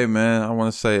end, Josh? Hey man, I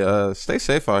want to say stay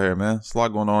safe out here, man. There's a lot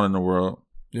going on in the world.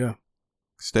 Yeah.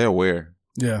 Stay aware.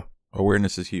 Yeah.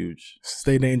 Awareness is huge.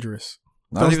 Stay dangerous.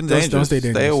 Not even dangerous. Don't stay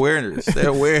dangerous. Stay aware. Stay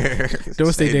aware.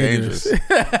 Don't stay dangerous.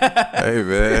 Hey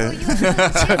man.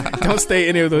 Don't stay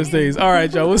any of those days. All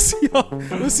right, y'all. We'll see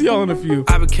y'all in a few.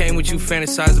 I became what you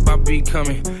fantasized about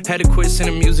becoming. Had to quit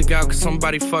sending music out cause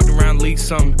somebody fucked around, leaked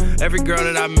something. Every girl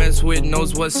that I mess with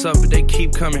knows what's up, but they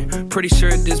keep coming. Pretty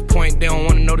sure at this point they don't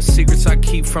wanna know the secrets I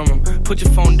keep from them. Put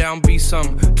your phone down, be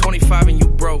something. 25 and you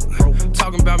broke.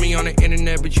 Talking about me on the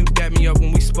internet, but you dapped me up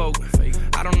when we spoke.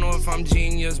 I don't know if I'm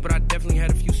genius, but I definitely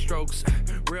had a few strokes.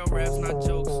 Real raps, not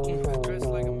jokes. Dressed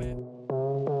like a man.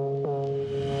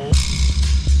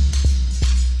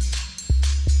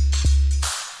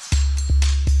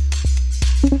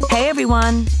 Hey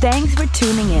everyone, thanks for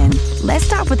tuning in. Let's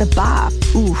start with a bop.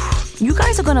 Oof. You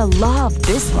guys are gonna love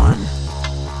this one.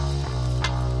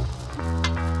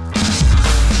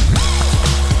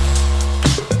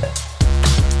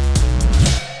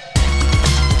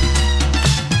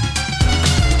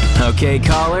 Okay,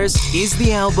 callers, is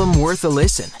the album worth a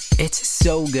listen? It's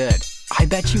so good. I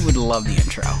bet you would love the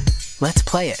intro. Let's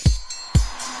play it.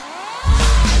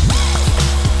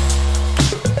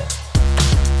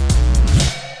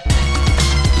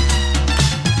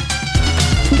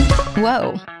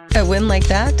 Whoa, a win like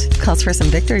that calls for some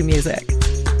victory music.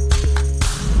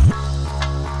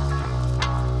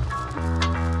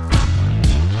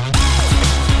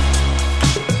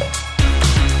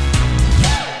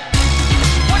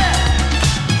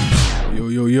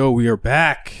 Yo, we are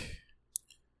back.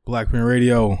 Blackpin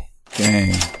Radio.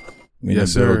 Gang.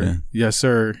 Yes, sir. Building. Yes,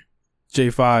 sir.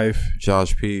 J5.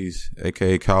 Josh Pease,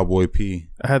 a.k.a. Cowboy P.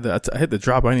 I hit the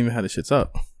drop. I didn't even have the shits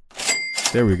up.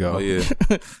 There we go. Oh, yeah.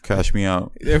 Cash me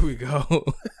out. There we go.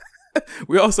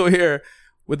 We also here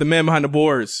with the man behind the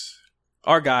boards.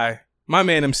 Our guy. My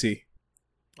man MC.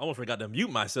 I almost forgot to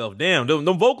mute myself. Damn,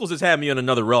 them vocals just had me in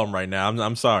another realm right now.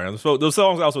 I'm sorry. Those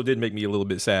songs also did make me a little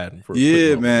bit sad.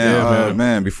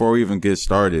 Man. Before we even get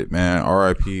started, man,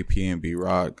 R.I.P. PNB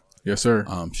Rock. Yes, sir.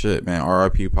 Shit, man.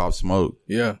 R.I.P. Pop Smoke.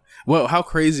 Yeah. Well, how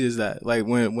crazy is that? Like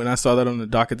when I saw that on the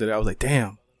docket today, I was like,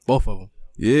 damn, both of them.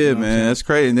 Yeah, you know, man, that's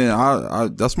crazy. And then I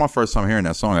that's my first time hearing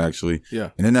that song actually.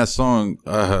 Yeah. And then that song,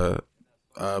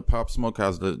 Pop Smoke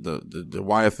has the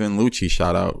YFN Lucci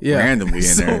shout out randomly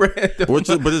in there.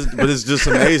 Random. But it's just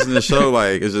amazing to show,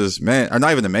 like, it's just, man, or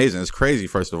not even amazing, it's crazy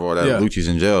first of all that Lucci's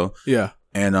in jail. Yeah.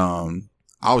 And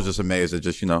I was just amazed at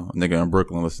just, a nigga in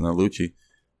Brooklyn listening to Lucci.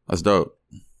 That's dope.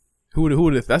 Who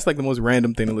would that's like the most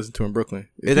random thing to listen to in Brooklyn.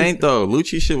 It ain't though.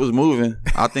 Lucci shit was moving.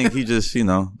 I think he just, the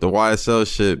YSL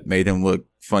shit made him look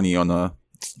funny on a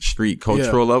street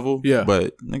cultural level. Yeah.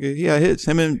 But nigga, he had hits.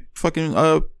 Him and fucking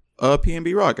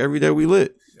PNB Rock, Every Day We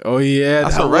Lit. Oh yeah,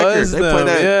 that's a record. They play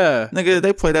that. Yeah, nigga,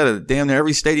 they play that at damn near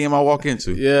every stadium I walk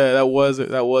into. Yeah, that was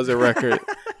a record.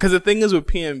 Because the thing is with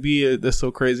PNB, that's so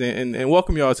crazy. And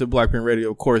welcome y'all to Blackpin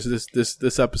Radio. Of course,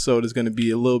 this episode is going to be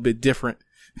a little bit different.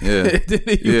 Yeah,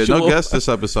 no guests this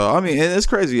episode. I mean, and it's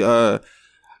crazy.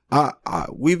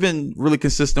 We've been really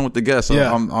consistent with the guests.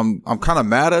 Yeah. I'm kind of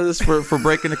mad at us for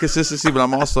breaking the consistency, but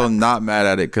I'm also not mad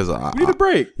at it because we need a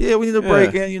break. Yeah, we need a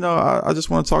break, and I just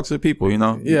want to talk to the people.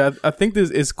 Yeah, I think this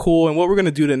is cool, and what we're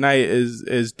gonna do tonight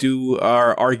is do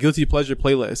our guilty pleasure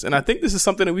playlist, and I think this is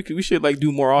something that we should like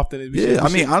do more often.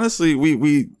 Honestly,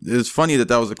 we it's funny that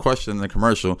was a question in the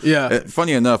commercial. Yeah,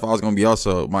 funny enough, I was gonna be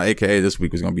also my AKA this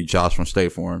week was gonna be Josh from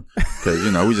State Farm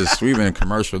because we've been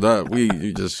commercialed up.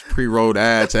 We just pre-rolled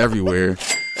ads everywhere.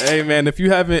 Hey man, if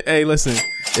you've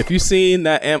seen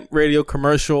that AMP Radio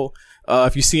commercial,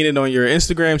 if you've seen it on your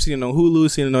Instagram, seen it on Hulu,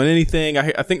 seen it on anything,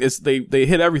 I think they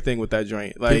hit everything with that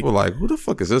joint. Like, people are like, who the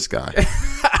fuck is this guy?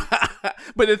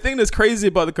 But the thing that's crazy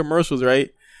about the commercials, right,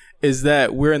 is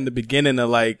that we're in the beginning of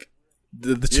like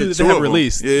the two that they have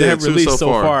released. They have released so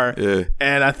far. Yeah.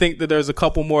 And I think that there's a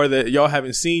couple more that y'all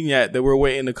haven't seen yet that we're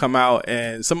waiting to come out,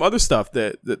 and some other stuff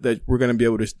that we're going to be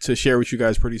able to share with you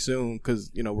guys pretty soon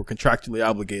because, we're contractually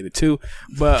obligated to.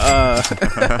 But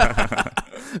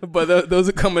but those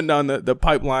are coming down the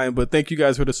pipeline. But thank you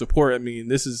guys for the support. I mean,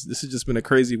 this has just been a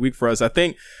crazy week for us. I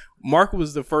think Mark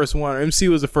was the first one, or MC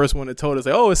was the first one that told us,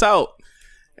 like, oh, it's out.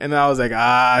 And I was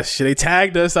like, shit, they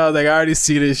tagged us. I was like, I already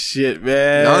see this shit,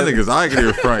 man. Y'all niggas, I get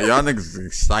in front. Y'all niggas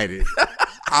excited.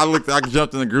 I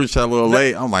jumped in the group chat a little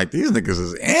late. I'm like, these niggas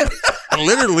is amped.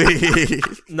 Literally.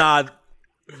 Nah,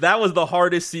 that was the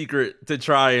hardest secret to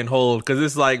try and hold. Cause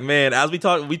it's like, man, as we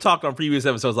talked on previous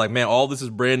episodes, like, man, all this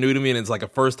is brand new to me and it's like a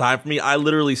first time for me. I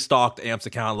literally stalked Amp's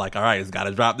account like, all right, it's got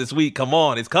to drop this week. Come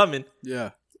on, it's coming.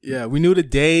 Yeah. Yeah, we knew the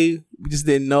day. We just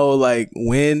didn't know like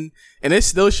when, and it's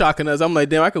still shocking us. I'm like,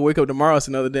 damn, I could wake up tomorrow and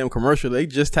see another damn commercial. They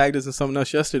just tagged us in something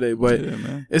else yesterday, but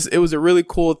it was a really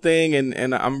cool thing,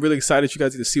 and I'm really excited you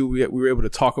guys get to see what we were able to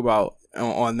talk about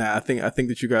on that. I think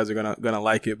that you guys are gonna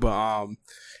like it, but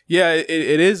yeah,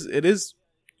 it is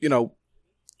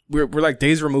we're like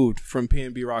days removed from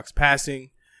PNB Rock's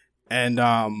passing. And,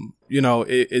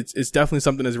 it's definitely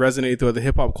something that's resonated through the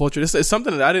hip hop culture. It's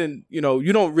something that I didn't, you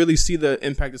don't really see the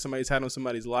impact that somebody's had on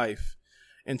somebody's life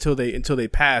until they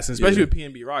pass. And especially with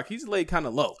PNB Rock, he's laid kind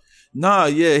of low. Nah,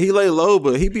 yeah, he lay low,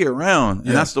 but he be around.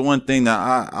 And that's the one thing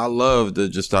that I love that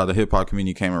just how the hip hop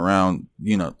community came around.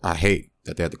 I hate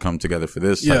that they had to come together for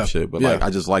this type shit. But like, I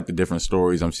just like the different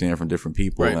stories I'm seeing from different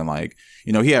people. And like,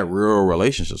 you know, he had real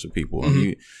relationships with people.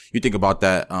 And you think about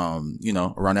that, you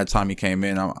know, around that time he came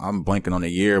in, I'm blanking on the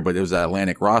year, but it was that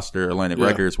Atlantic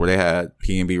Records, where they had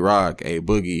P&B Rock, A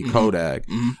Boogie, Kodak,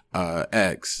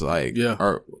 X, like,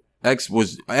 or X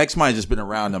might have just been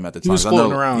around them at the time. He was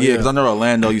floating around. Yeah, because I know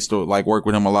Orlando used to like work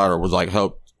with him a lot, or was like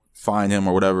help find him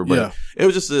or whatever. But it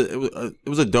was just it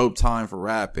was a dope time for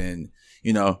rap. And,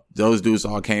 you know, those dudes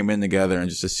all came in together, and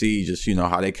just to see you know,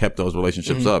 how they kept those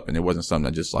relationships up. And it wasn't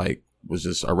something that just like was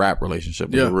just a rap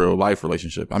relationship. It was a real life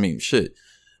relationship. I mean, shit.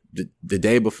 The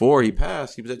day before he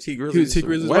passed, he was at T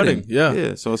Grizzly's wedding.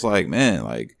 Yeah. So it's like, man,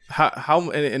 like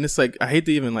how and it's like, I hate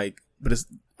to even like, but it's,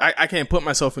 I can't put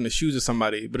myself in the shoes of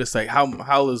somebody, but it's like, how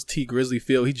does T Grizzly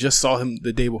feel? He just saw him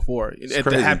the day before at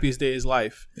the happiest day of his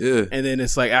life. Yeah. And then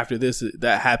it's like, after this,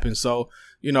 that happened. So,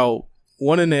 you know,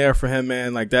 one in the air for him,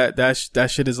 man. Like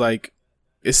that shit is like,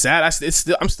 it's sad.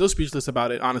 I'm still speechless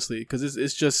about it, honestly, because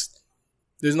it's just,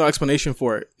 there's no explanation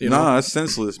for it. You know? It's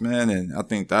senseless, man. And I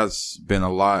think that's been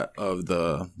a lot of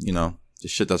the, you know, the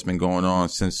shit that's been going on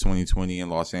since 2020 in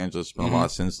Los Angeles. It's been a lot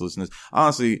of senselessness.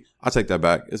 Honestly, I take that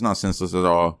back. It's not senseless at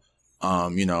all.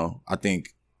 You know, I think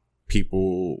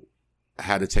people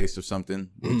had a taste of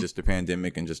something with just the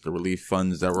pandemic and just the relief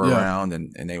funds that were around,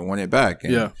 and they want it back.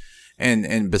 And,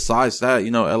 and besides that,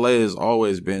 you know, LA has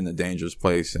always been a dangerous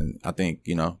place. And I think,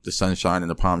 you know, the sunshine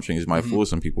and the palm trees might fool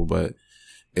some people, but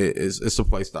it's a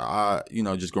place that I, you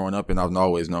know, just growing up, and I've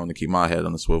always known to keep my head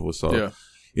on the swivel. So,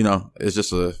 you know, it's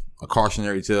just a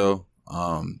cautionary tale.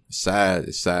 It's sad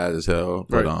as hell.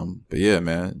 But but yeah,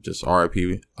 man, just RIP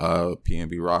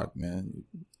P&B Rock, man.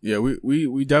 Yeah,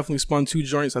 we definitely spun 2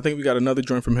 joints. I think we got another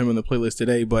joint from him in the playlist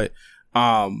today, but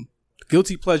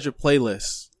guilty pleasure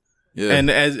playlist. Yeah.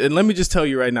 And let me just tell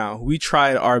you right now, we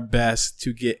tried our best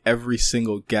to get every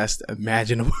single guest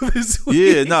imaginable this week.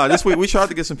 Yeah, no, this week we tried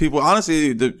to get some people.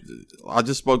 Honestly, I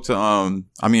just spoke to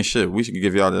I mean, shit, we should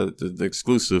give y'all the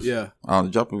exclusive. Yeah.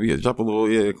 Drop a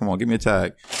little. Come on, give me a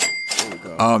tag.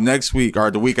 Next week, or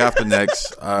the week after next,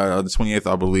 the 28th,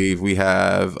 I believe, we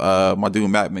have my dude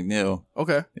Matt McNeil.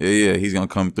 Okay. Yeah, he's gonna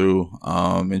come through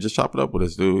and just chop it up with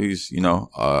us, dude. He's, you know,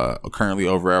 currently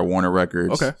over at Warner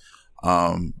Records. Okay.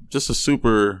 Just a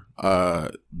super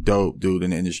dope dude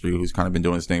in the industry who's kind of been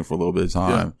doing his thing for a little bit of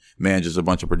time. Manages a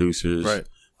bunch of producers. Right.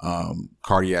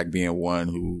 Cardiac being one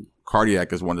who.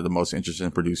 Cardiac is one of the most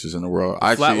interesting producers in the world.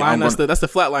 Flatline, that's the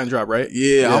Flatline drop, right?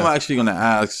 Yeah, I'm actually going to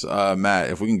ask Matt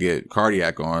if we can get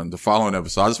Cardiac on the following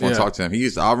episode. I just want to talk to him.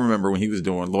 I remember when he was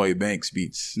doing Lloyd Banks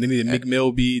beats. And then he did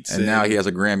McMill beats. And now he has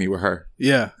a Grammy with her.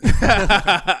 Yeah.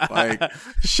 Like,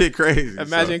 shit crazy.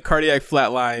 Imagine Cardiac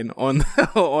Flatline on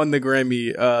the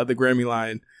Grammy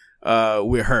line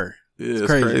with her. Yeah,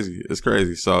 it's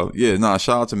crazy. So, yeah,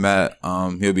 shout out to Matt.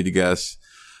 He'll be the guest.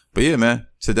 But yeah, man,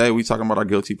 today we talking about our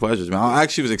guilty pleasures, man. I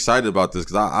actually was excited about this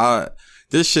because I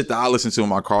this shit that I listen to in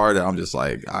my car that I'm just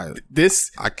like, I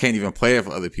can't even play it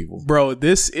for other people. Bro,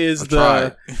 this is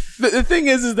the thing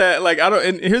is that like,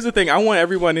 and here's the thing. I want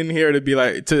everyone in here to be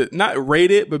like, to not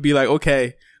rate it, but be like,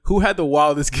 okay, who had the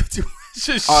wildest guilty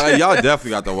pleasure shit? Oh, y'all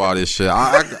definitely got the wildest shit.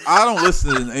 I don't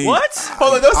listen to any. What?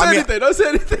 Hold on, don't say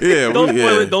anything. Yeah,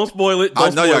 don't spoil it. I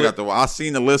know y'all got the wild. I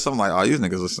seen the list. I'm like, oh, these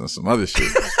niggas listen to some other shit.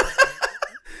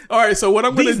 All right, so what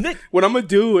I'm gonna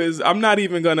do is I'm not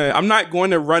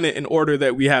going to run it in order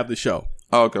that we have the show.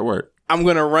 Oh, okay, word. I'm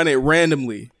gonna run it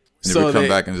randomly. And so we'll come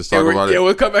back and just talk about it. Yeah,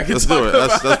 we'll come back and Let's talk do it. about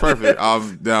it. That's perfect.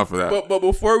 I'm down for that. But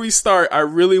before we start, I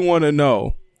really want to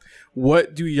know,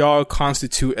 what do y'all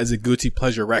constitute as a guilty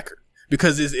pleasure record?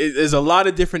 Because there's a lot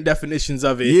of different definitions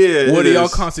of it. Yeah, what do y'all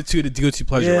constitute a guilty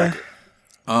pleasure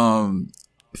record?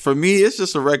 For me, it's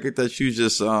just a record that you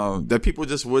just that people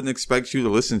just wouldn't expect you to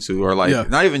listen to, or like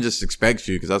not even just expect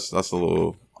you, because that's a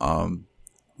little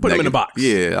put them in a box.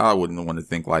 Yeah, I wouldn't want to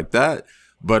think like that.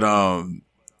 But I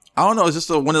don't know. It's just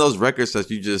one of those records that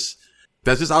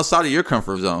that's just outside of your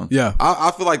comfort zone. Yeah,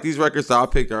 I feel like these records that I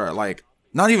picked are like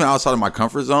not even outside of my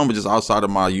comfort zone, but just outside of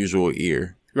my usual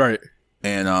ear. Right.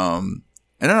 And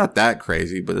they're not that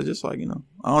crazy, but they're just like, you know,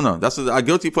 I don't know. That's a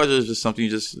guilty pleasure is just something you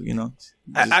just, you know.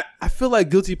 I feel like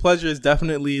guilty pleasure is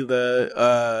definitely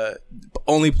the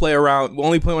only play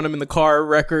when I'm in the car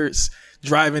records,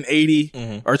 driving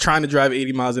 80 or trying to drive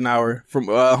 80 miles an hour from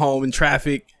home in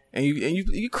traffic. And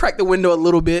you crack the window a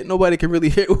little bit. Nobody can really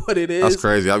hear what it is. That's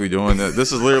crazy. I be doing that.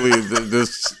 This is literally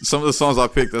some of the songs I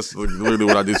picked. That's literally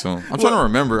what I do to them. I'm trying to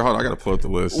remember. Hold on, I gotta pull up the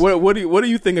list. What do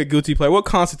you think a guilty pleasure? What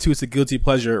constitutes a guilty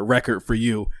pleasure record for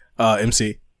you,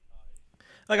 MC?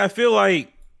 Like, I feel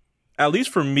like, at least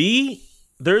for me,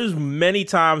 there's many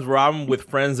times where I'm with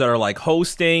friends that are like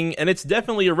hosting, and it's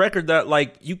definitely a record that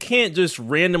like you can't just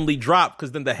randomly drop,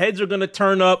 because then the heads are gonna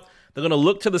turn up. They're gonna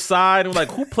look to the side and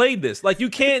like, who played this? Like, you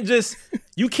can't just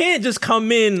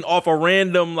come in off a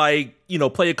random, like, you know,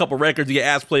 play a couple records. You get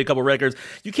asked to play a couple records.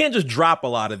 You can't just drop a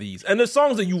lot of these. And there's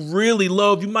songs that you really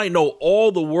love. You might know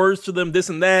all the words to them, this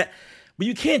and that. But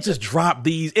you can't just drop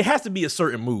these. It has to be a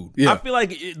certain mood. Yeah. I feel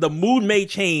like the mood may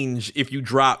change if you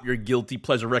drop your guilty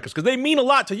pleasure records, because they mean a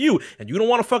lot to you, and you don't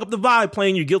want to fuck up the vibe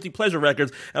playing your guilty pleasure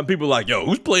records. And people are like, yo,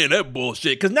 who's playing that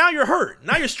bullshit? Because now you're hurt.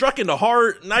 Now you're struck in the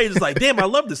heart. Now you're just like, damn, I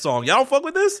love this song. Y'all don't fuck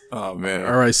with this? Oh, man.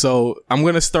 All right, so I'm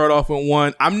going to start off with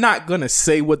one. I'm not going to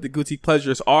say what the guilty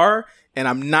pleasures are, and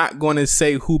I'm not going to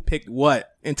say who picked what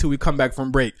until we come back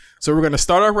from break. So we're going to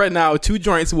start off right now, 2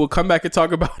 joints, and we'll come back and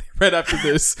talk about it right after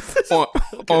this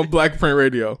on Black Print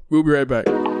Radio. We'll be right back.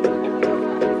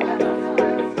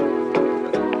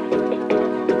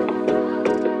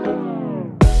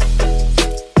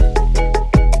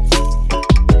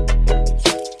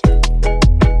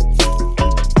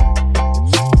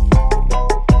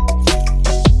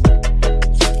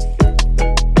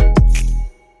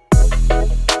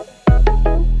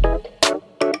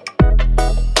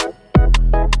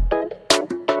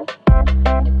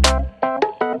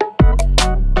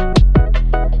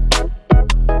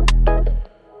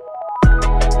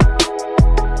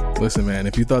 Listen, man,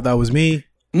 if you thought that was me,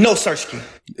 no, Sersky.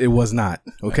 It was not.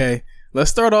 Okay, let's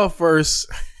start off first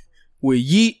with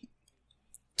Yeat,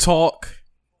 Talk.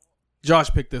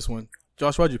 Josh picked this one.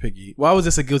 Josh, why'd you pick Yeat? Why was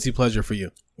this a guilty pleasure for you?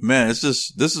 Man, this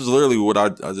is literally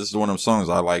what this is one of them songs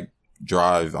I like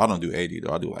drive. I don't do 80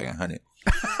 though. I do like 100.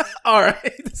 All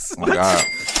right. Oh my God.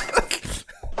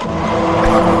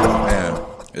 Man,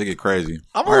 it get crazy.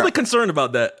 I'm a little bit concerned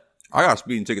about that. I got a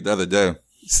speeding ticket the other day.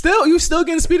 You still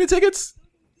getting speeding tickets?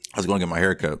 I was going to get my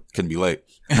hair cut. Couldn't be late.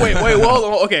 Wait, well,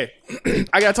 hold on. Okay.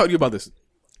 I got to talk to you about this.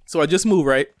 So I just moved,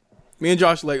 right? Me and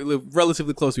Josh live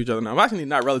relatively close to each other now. I'm actually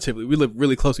not relatively. We live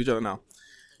really close to each other now.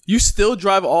 You still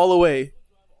drive all the way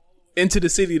into the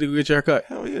city to get your hair cut?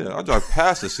 Hell yeah. I drive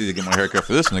past the city to get my hair cut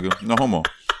for this nigga. No homo.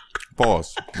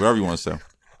 Pause. Whatever you want to say.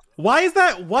 Why is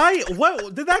that? Why?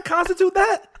 What? Did that constitute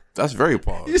that? That's very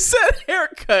pause. You said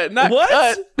haircut, not what?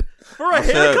 Cut. For a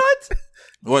haircut?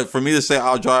 What, for me to say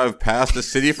I'll drive past the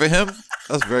city for him?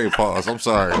 That's very pause. I'm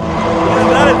sorry.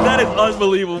 That is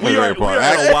unbelievable. We are in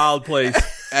a wild place.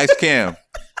 Ask Cam.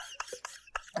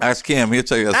 He'll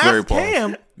tell you that's very pause.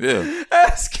 Cam? Yeah.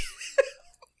 Ask Cam.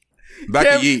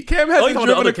 Back to Yeat. Cam hasn't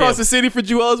driven across the city for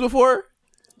Jewels before?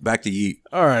 Back to Yeat.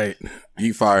 All right.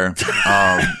 Yeat fire.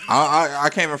 I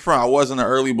came in front. I wasn't an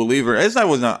early believer. It wasn't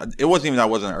even that I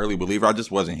wasn't an early believer. I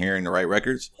just wasn't hearing the right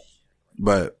records.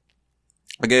 But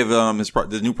I gave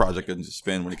the new project a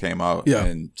spin when it came out. Yeah.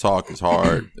 And Talk is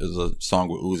hard. There's a song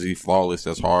with Uzi, Flawless,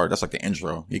 that's hard. That's like the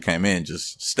intro. He came in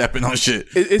just stepping on shit.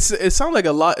 It sounds like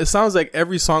a lot. It sounds like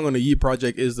every song on the Yeat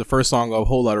project is the first song of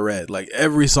Whole Lotta Red. Like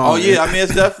every song. Oh yeah, I mean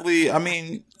it's definitely. I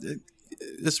mean,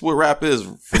 it's what rap is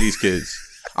for these kids.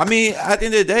 I mean, at the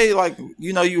end of the day, like,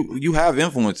 you know, you have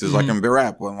influences like in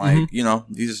rap, but like, you know,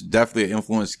 he's definitely an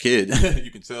influenced kid.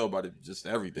 You can tell by just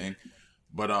everything.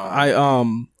 But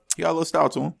he got a little style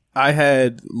to him. I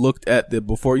had looked at the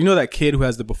before. You know that kid who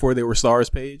has the Before They Were Stars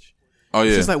page? Oh yeah,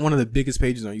 it's just like one of the biggest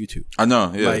pages on YouTube. I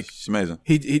know. Yeah, like, it's amazing.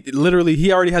 He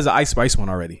literally already has an Ice Spice one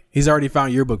already. He's already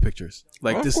found yearbook pictures.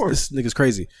 Like this nigga's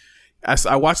crazy.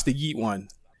 I watched the Yeat one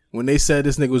when they said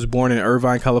this nigga was born in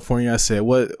Irvine, California. I said,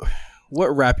 what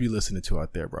rap you listening to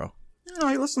out there, bro? No,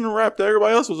 he listened to rap that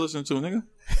everybody else was listening to, nigga.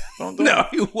 No,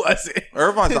 he wasn't.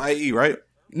 Irvine's IE, right?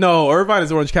 No, Irvine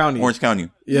is Orange County. Orange County.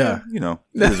 Yeah. You know,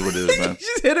 it is what it is, man.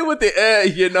 Just hit it with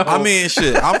the you know. I mean,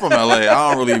 shit, I'm from LA.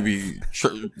 I don't really be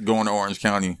going to Orange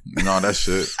County and all that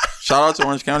shit. Shout out to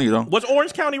Orange County, though. What's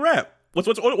Orange County rap? What's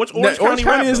Orange County rap? Orange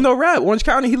County is no rap. Orange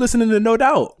County, he listening to No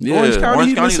Doubt. Yeah, Orange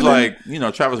County's like, you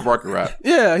know, Travis Barker rap.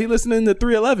 Yeah, he listening to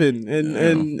 311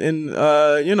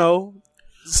 and you know,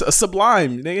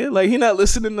 Sublime, nigga. Like, he not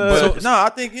listening to... No, I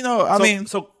think, you know, I mean...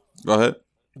 So, go ahead.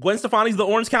 Gwen Stefani's the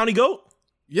Orange County GOAT?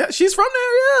 Yeah, she's from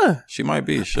there, yeah. She might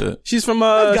be, shit. She's from...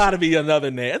 There's gotta be another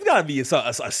name. It's gotta be a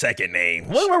second name.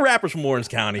 What are rappers from Orange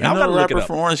County? I'm gotta look it up.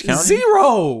 From Orange County?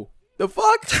 Zero! The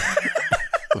fuck?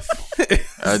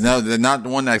 Not the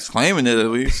one that's claiming it, at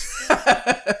least.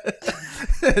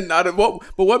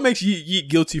 But what makes Yeat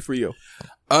guilty for you?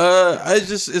 And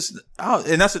that's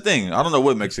the thing. I don't know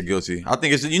what makes it guilty. I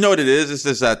think it's, you know what it is? It's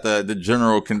just that the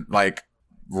general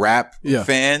rap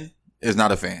fan is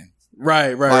not a fan.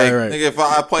 Right. Nigga, if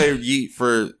I play Yeat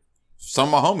for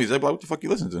some of my homies, they'd be like, what the fuck you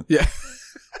listen to? Yeah.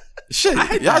 Shit,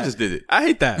 y'all just did it. I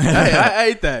hate that. I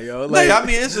hate that, yo. Like, I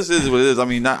mean, it's just is what it is. I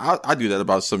mean, I do that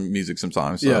about some music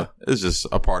sometimes. So yeah, it's just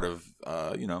a part of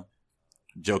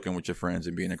joking with your friends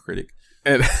and being a critic.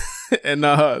 And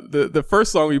the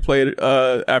first song we played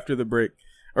after the break,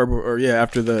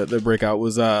 after the breakout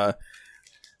was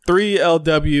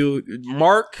 3LW.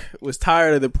 Mark was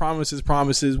tired of the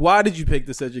promises. Why did you pick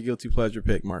this as your guilty pleasure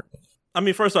pick, Mark? I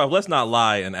mean, first off, let's not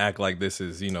lie and act like this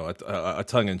is, a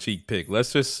tongue-in-cheek pick.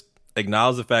 Let's just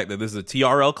acknowledge the fact that this is a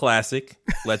TRL classic.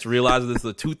 Let's realize this is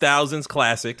a 2000s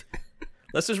classic.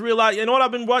 Let's just realize, you know what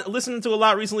I've been listening to a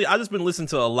lot recently? I've just been listening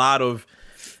to a lot of,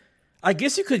 I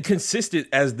guess you could consist it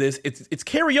as this. It's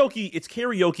karaoke. It's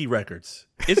karaoke records.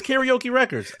 It's karaoke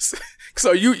records.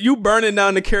 So you burning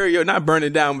down the karaoke, not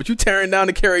burning down, but you tearing down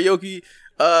the karaoke.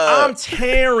 I'm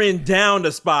tearing down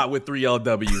the spot with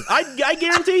 3LW. I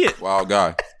guarantee it. Wow,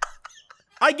 guy.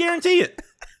 I guarantee it.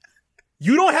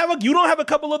 You don't have a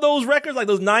couple of those records, like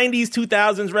those 90s,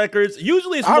 2000s records.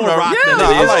 Usually it's more rock than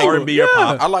it is R&B or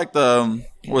pop. I like the,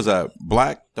 what was that?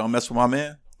 Black, Don't Mess With My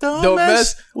Man. Don't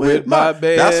mess with my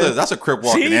man. That's a Crip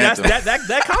walking anthem.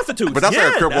 That constitutes. But that's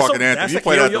like a Crip walking anthem. You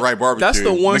play that at the right barbecue. That's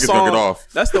the one niggas song. Get off.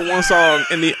 That's the one song,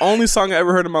 and the only song I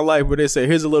ever heard in my life where they say,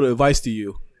 "Here's a little advice to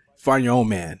you: find your own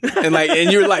man."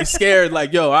 And you're like scared,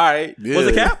 like, "Yo, all right." Yeah. Was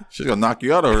it Cap? She's gonna knock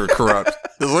you out over Corrupt.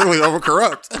 It's literally over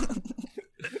Corrupt.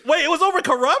 Wait, it was over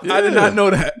Corrupt? Yeah. I did not know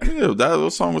that. Yeah,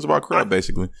 that song was about Corrupt,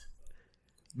 basically.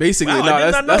 Basically, wow,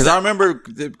 no, that's because I remember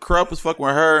Corrupt was fucking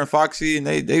with her and Foxy, and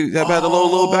they had a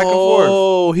little back and forth.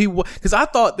 Oh, because I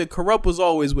thought that Corrupt was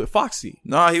always with Foxy.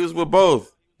 Nah, he was with both.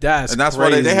 That's crazy.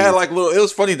 Why they had like little. It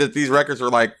was funny that these records were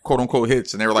like quote unquote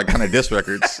hits, and they were like kind of diss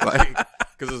records, like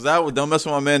because that was Don't Mess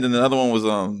With My Man, and the other one was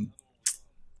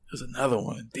there's another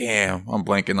one. Damn, I'm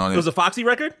blanking on it. It was a Foxy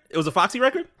record.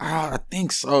 I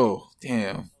think so.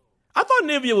 Damn. I thought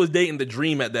Nivea was dating the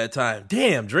Dream at that time.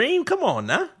 Damn, Dream, come on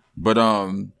now. But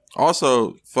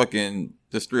also fucking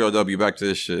this 3LW, back to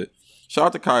this shit. Shout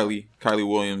out to Kylie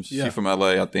Williams. Yeah. She from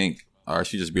LA, I think. Or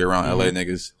she just be around LA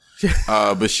niggas.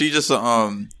 But she just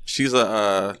she's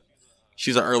a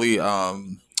early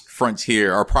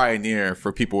frontier or pioneer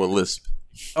for people with lisp.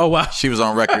 Oh wow. She was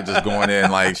on record just going in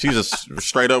like she just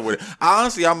straight up with it.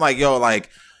 Honestly, I'm like, yo, like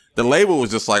the label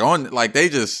was just like on, like they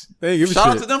shout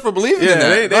out to them for believing in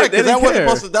that.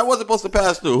 That wasn't supposed to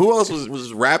pass through. Who else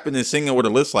was rapping and singing with a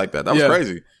list like that? That was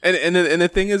crazy. And the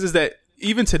thing is that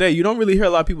even today you don't really hear a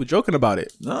lot of people joking about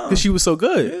it because she was so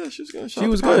good. Yeah, she was good. She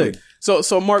was good.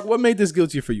 So Mark, what made this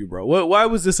guilty for you, bro? Why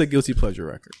was this a guilty pleasure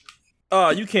record?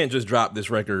 You can't just drop this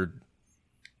record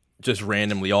just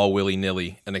randomly, all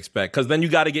willy-nilly, and expect, because then you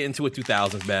got to get into a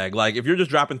 2000s bag. Like, if you're just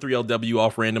dropping 3LW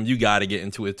off random, you got to get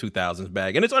into a 2000s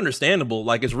bag. And it's understandable.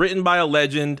 Like, it's written by a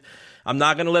legend. I'm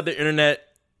not going to let the internet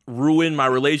ruin my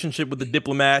relationship with the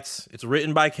Diplomats. It's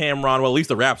written by Cameron. Well, at least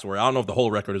the raps were. I don't know if the whole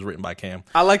record is written by Cam.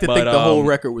 I like to think the whole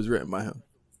record was written by him.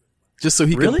 Just so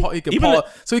he can pause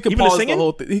the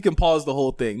whole thing. He can pause the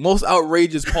whole thing. Most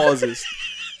outrageous pauses.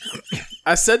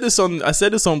 I said this on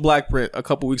Blackprint a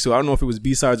couple weeks ago. I don't know if it was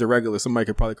B-sides or regular. Somebody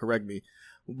could probably correct me.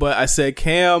 But I said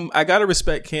Cam, I gotta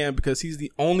respect Cam because he's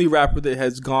the only rapper that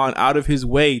has gone out of his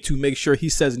way to make sure he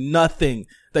says nothing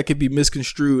that could be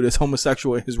misconstrued as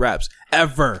homosexual in his raps.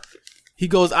 Ever. He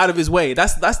goes out of his way.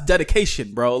 That's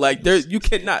dedication, bro. Like you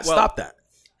cannot stop that.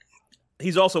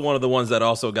 He's also one of the ones that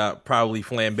also got probably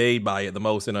flambéed by it the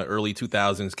most in the early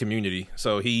 2000s community.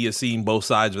 So he has seen both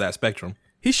sides of that spectrum.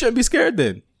 He shouldn't be scared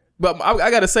then. But I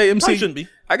gotta say, MC, shouldn't be.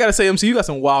 I gotta say, MC, you got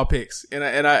some wild picks, and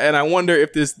I wonder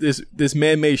if this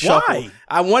man-made shuffle. Why?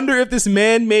 I wonder if this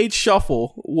man-made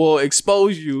shuffle will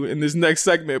expose you in this next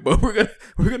segment. But we're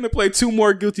gonna play two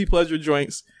more guilty pleasure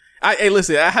joints. Hey,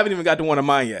 listen, I haven't even got to one of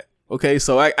mine yet. Okay,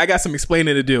 so I got some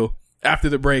explaining to do after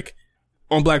the break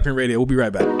on Blackprint Radio. We'll be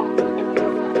right back.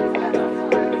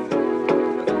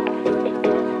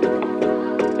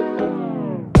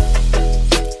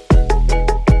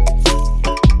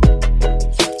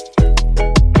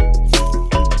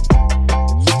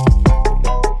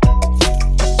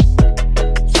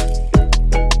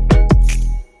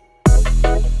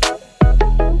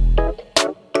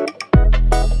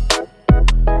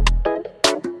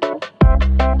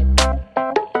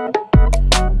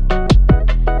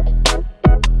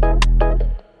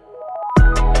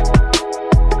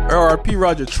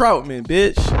 Roger Troutman,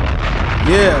 bitch.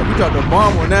 Yeah, we dropped a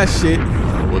bomb on that shit.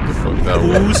 What the fuck that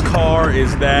was? Whose car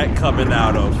is that coming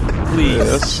out of?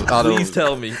 Please, please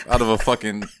tell me. Out of a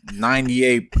fucking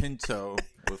 98 Pinto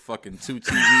with fucking two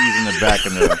TVs in the back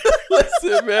of there.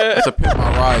 Listen, man. That's a Pimp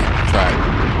My Ride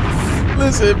track.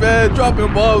 Listen, man.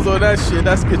 Dropping bombs on that shit.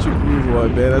 That's Get Your Groove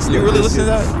On, man. That's you really listen to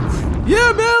that?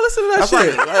 Yeah, man, listen to that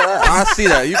shit. Like, I see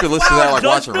that. You can listen to that like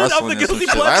watching Judgment of wrestling the and some guilty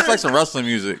shit. pleasure. That's like some wrestling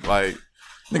music. Like,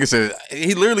 nigga said,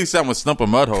 he literally sang with Stump a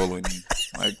Mudhole. And,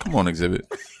 like, come on, Exhibit.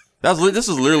 This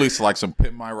is literally like some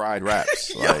Pimp My Ride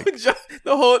raps. Like, Yo,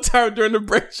 the whole time during the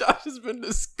break, Josh has been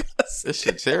disgusting. this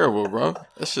shit terrible, bro.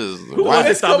 This shit is Who wow.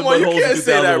 was it? Come on, you can't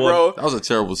say that, bro. That was a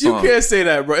terrible You song. can't say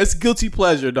that, bro. It's guilty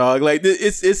pleasure, dog. Like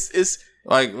it's.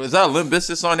 Like, was that a Limp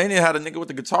Bizkit song? They didn't have a nigga with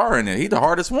the guitar in it. He the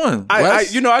hardest one.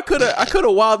 I could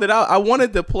have wilded it out. I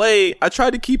wanted to play. I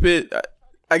tried to keep it.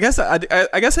 I guess I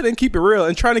didn't keep it real.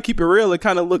 And trying to keep it real, it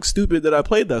kind of looked stupid that I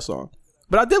played that song.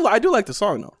 But I do like the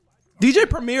song though. DJ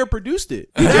Premier produced it.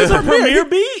 That's a Premier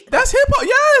beat. That's hip hop.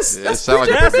 Yes, Yeah, that's it sound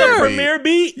DJ like That's Premier. a Premier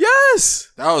beat. Yes.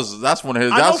 That's one of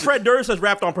his. I know That's, Fred Durst has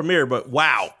rapped on Premier, but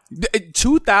wow.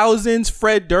 2000s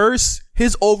Fred Durst,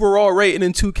 his overall rating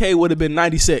in 2K would have been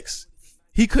 96.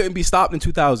 He couldn't be stopped in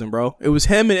 2000, bro. It was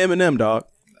him and Eminem, dog.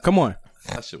 Come on.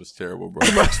 that shit was terrible, bro.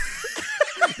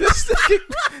 This nigga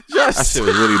That just shit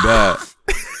was really bad.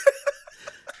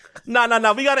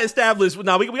 No. We gotta establish.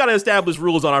 No, we gotta establish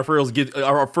rules on our first No,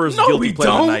 guilty we pleasure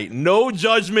don't. night. No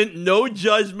judgment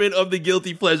of the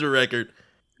guilty pleasure record.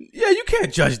 Yeah, you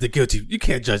can't judge the guilty. You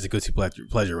can't judge the guilty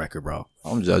pleasure record, bro.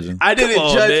 I'm judging. I didn't Come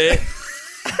on, judge. man.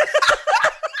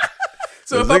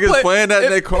 So Those if I niggas playing that in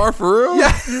their car for real?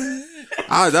 yeah,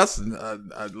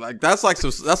 That's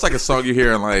like a song you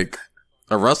hear in like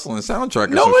a wrestling soundtrack. Or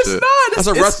No, some it's shit.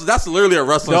 not. That's literally a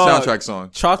wrestling Dog. soundtrack song.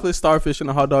 chocolate starfish and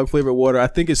a hot dog flavored water. I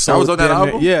think it's so. That was on that damn near-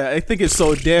 album? Yeah, I think it's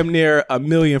so damn near a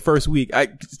million first week.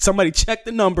 Somebody check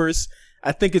the numbers.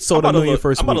 I think it's sold a million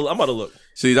first week. I'm about to look.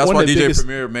 See, that's One why of the DJ biggest-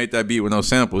 Premier made that beat with no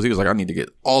samples. He was like, I need to get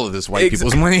all of this white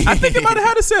people's money. I think it might have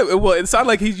had a sample. Well, it sounded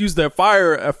like he used the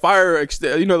fire,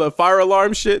 the fire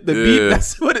alarm shit. The beat. Yeah.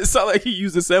 That's what it sounded like. He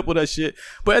used to sample that shit.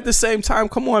 But at the same time,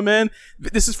 come on, man.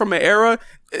 This is from an era.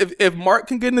 If Mark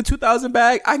can get in the 2000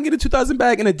 bag, I can get a 2000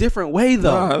 bag in a different way,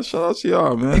 though. Nah, shout out to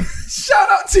y'all, man. Shout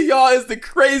out to y'all is the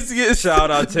craziest. Shout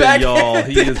out to backhand y'all.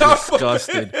 He is thing I've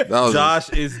disgusted. was- Josh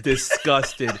is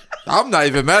disgusted. I'm not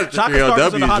even mad at the Chocolate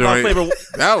Starfish and the hot dog 3LW flavor. joint.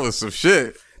 That was some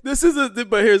shit. This is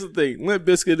but here's the thing. Limp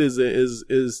Bizkit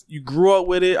is you grew up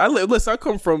with it. Listen, I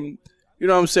come from, you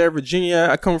know what I'm saying, Virginia.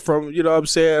 I come from, you know what I'm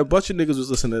saying, a bunch of niggas was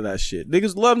listening to that shit.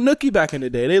 Niggas love Nookie back in the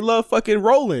day. They love fucking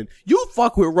Rollin'. You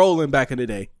fuck with Rollin' back in the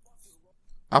day.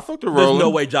 I fucked with There's Rollin'. no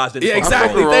way Josh didn't. Yeah, fuck with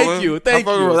exactly. Rollin'. Thank you. Thank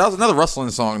you. That was another wrestling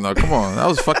song, though. Come on. That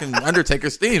was fucking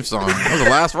Undertaker's theme song. That was the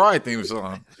Last Ride theme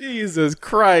song. Jesus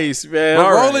Christ, man. But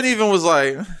All right. Rollin' even was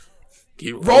like,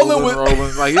 keep Rollin' rolling,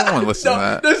 with- Like, you don't want to listen No, to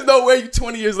that. there's no way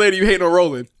 20 years later you hate on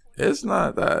Rollin'. It's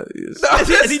not that. It's,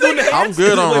 Is he doing the I'm hands?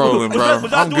 good on Wait, Rollin', was bro. that-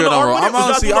 was that I'm doing good the on arm with Rollin'. it? I'm Was that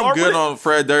honestly, doing the I'm arm good with it? on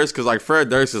Fred Durst because, like, Fred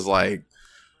Durst is like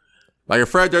if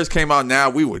Fred Durst came out now,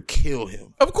 we would kill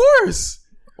him. Of course.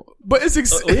 But it's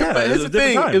yeah, but it here's was the a different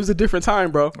thing. time. It was a different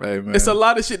time, bro. Hey, man. It's a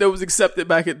lot of shit that was accepted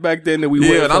back then that we Yeah,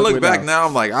 wouldn't and I fuck look with back now,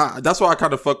 I'm like, that's why I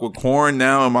kind of fuck with Korn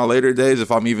now in my later days.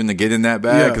 If I'm even to get in that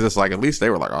bag, Yeah. because it's like at least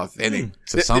they were like authentic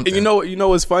to something. And you know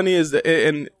what's funny is that,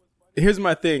 and here's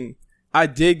my thing. I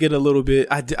did get a little bit.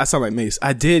 I sound like Mace.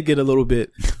 I did get a little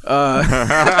bit.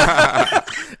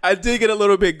 I did get a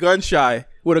little bit gun shy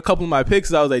with a couple of my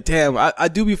picks. I was like, damn, I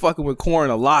do be fucking with Korn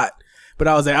a lot. But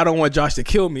I was like, I don't want Josh to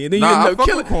kill me. And then you Nah, I ended up fuck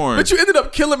killing with Korn. But you ended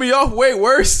up killing me off way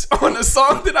worse on a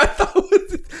song that I thought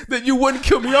that you wouldn't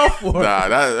kill me off for. Nah,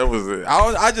 that was it.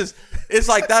 I just, it's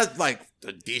like that, like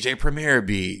the DJ Premier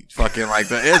beat, fucking like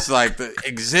it's like the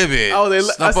Exhibit,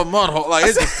 Stump a Mudhole, like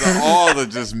it's just all the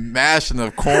just mashing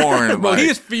of Korn. Bro, like, he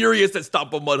is furious at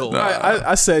Stomp a Mudhole.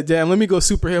 I said, damn, let me go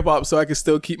super hip hop so I can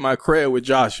still keep my cred with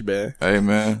Josh, man. hey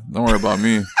man, don't worry about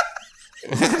me.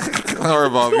 Don't worry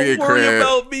about me, Don't worry Craig.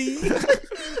 about me.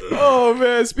 Oh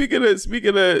man, speaking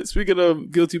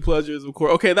of guilty pleasures, of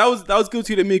course. Okay, that was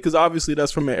guilty to me because obviously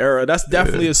that's from an era. That's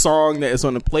definitely a song that is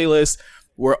on the playlist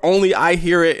where only I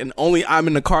hear it and only I'm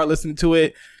in the car listening to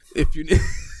it. If you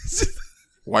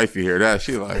Wifey hear that,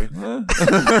 she like, huh?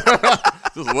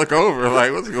 Just look over,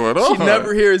 like, what's going on? she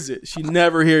never hears it. She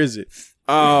never hears it.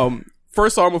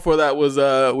 First song before that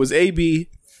was AB.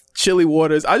 Chili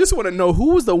Waters. I just want to know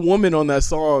who was the woman on that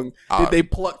song that they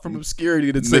plucked from obscurity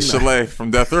to sing Miss that? Chalet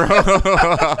from Death Row.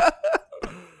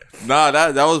 Nah,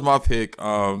 that was my pick.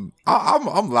 I'm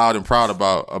loud and proud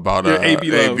about Your AB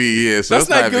love. AB. Yeah, so That's it's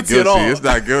not even guilty at all. It's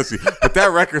not guilty. But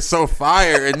that record's so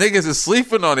fire, and niggas is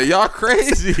sleeping on it. Y'all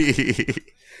crazy.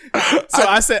 So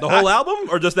I said The whole album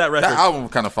or just that record? That album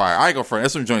kind of fire. I ain't gonna front.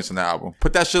 There's some joints in the album.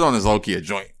 Put that shit on as low-key a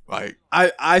joint. Like,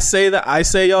 I say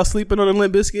y'all sleeping on a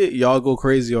Limp Bizkit, y'all go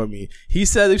crazy on me. He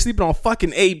said they're sleeping on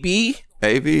fucking AB,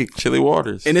 AB, Chili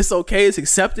Waters. and it's okay, it's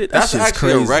accepted. That's That shit's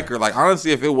actually crazy. a record. Like,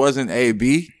 honestly, if it wasn't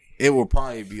AB, it would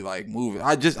probably be like moving.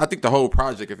 I think the whole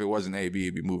project, if it wasn't AB,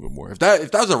 it'd be moving more. If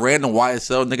that was a random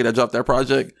YSL nigga that dropped that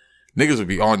project, niggas would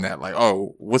be on that. Like,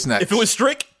 oh, what's next? If it was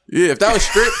Strick? Yeah, if that was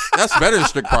Strick, that's better than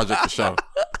Strick project for sure.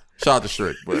 Shout out to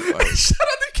Strick, but like, Shout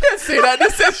out, you can't say that.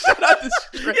 This says shout out to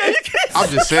Strick. Yeah, you can't. I'm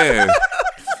just saying.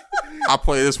 I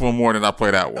play this one more than I play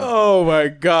that one. Oh my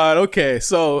god. Okay,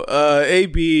 so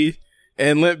AB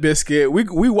and Limp Bizkit, we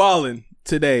wildin'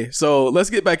 today. So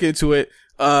let's get back into it.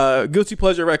 Guilty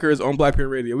Pleasure Records on Black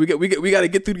Parent Radio. We got to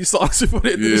get through these songs before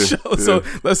the end of the show. So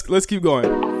let's keep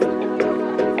going.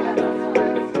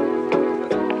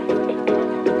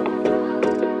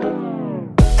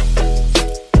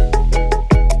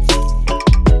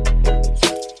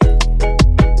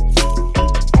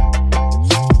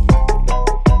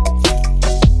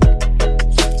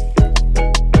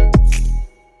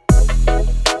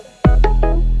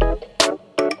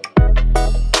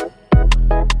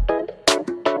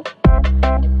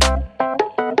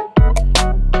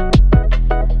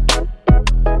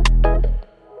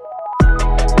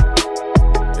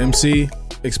 MC,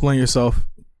 explain yourself.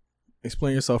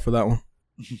 Explain yourself for that one.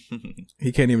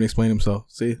 He can't even explain himself.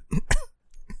 See?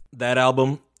 That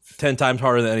album, 10 times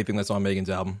harder than anything that's on Megan's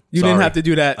album. You didn't have to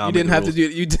do that. You didn't have to do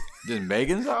it. You Did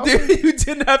Megan's album? you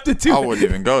didn't have to do it. I wouldn't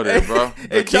even go there, bro.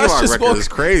 The Hey, Josh Keylock just record woke- is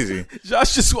crazy.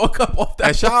 Josh just woke up off that.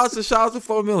 And shout out to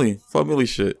 4 Milli. 4 Milli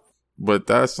shit. But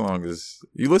that song is...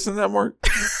 You listen to that, Mark?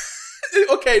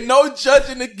 Okay, no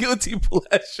judging the guilty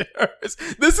pleasures.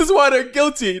 This is why they're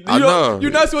guilty. I know.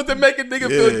 You're not supposed to make a nigga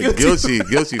feel guilty.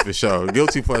 Guilty for sure.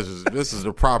 Guilty pleasures. This is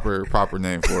the proper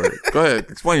name for it. Go ahead,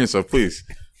 explain yourself, please.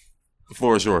 The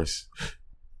floor is yours.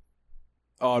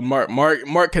 Oh,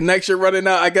 Mark connection running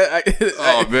out.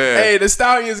 Oh, man. Hey, the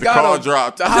Stallions got call him.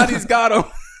 dropped. The Hotties got him.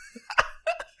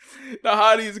 The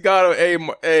Hotties got him.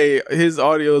 Hey, his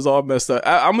audio is all messed up.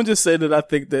 I'm gonna just say that I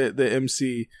think that the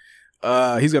MC,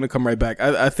 he's gonna come right back.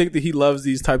 I think that he loves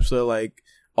these types of like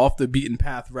off the beaten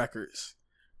path records.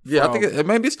 Yeah, I think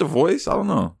maybe it's the voice. I don't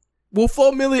know. Well,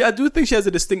 4 Milli, I do think she has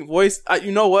a distinct voice.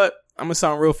 You know what? I'm gonna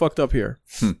sound real fucked up here.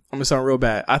 I'm gonna sound real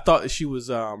bad. I thought that she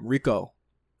was Rico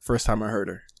first time I heard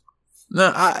her.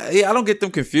 No, I don't get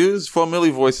them confused. 4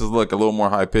 Milli voices look a little more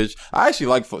high pitched. I actually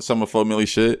like some of 4 Milli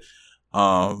shit.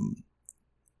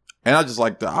 And I just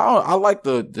like I like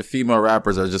the female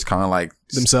rappers that are just kind of like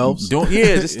themselves.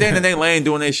 Just staying in their lane,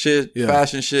 doing their shit,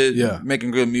 fashion shit,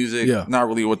 making good music. Not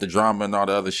really with the drama and all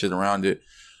the other shit around it.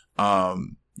 I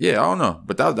don't know,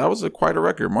 but that was quite a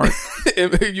record, Mark.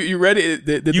 you ready?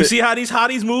 You see how these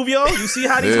hotties move, yo? You see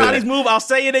how these hotties move? I'll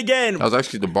say it again. That was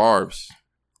actually the Barbs.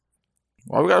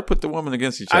 Why we gotta put the women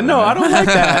against each other? I know, man? I don't like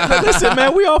that. But listen,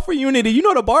 man, we all for unity. You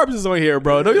know the Barbs is on here,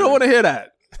 bro. No, you don't want to hear that.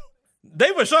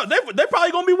 They're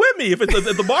probably gonna be with me if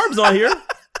the Barb's on here.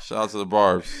 Shout out to the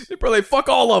Barbs. They probably fuck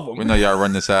all of them. We know y'all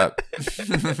run this app. We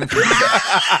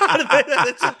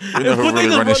know who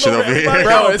really run this shit over here.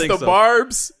 Bro, it's the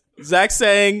Barbs, Zach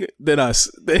Sang, then us.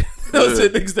 Those are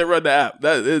the niggas that run the app.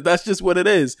 That's just what it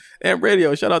is. And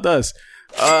radio, shout out to us.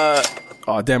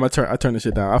 Oh damn, I turned the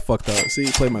shit down. I fucked up. See,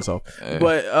 play myself. Hey.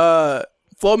 But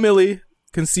 4 Milli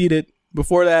conceded.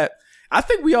 Before that, I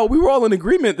think we were all in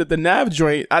agreement that the Nav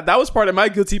joint, that was part of my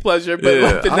guilty pleasure. But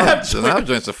like, the Nav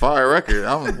joint's a fire record.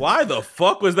 Why the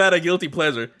fuck was that a guilty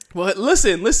pleasure? Well,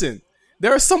 listen.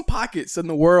 There are some pockets in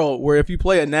the world where if you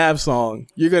play a Nav song,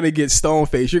 you're gonna get stone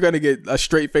face. You're gonna get a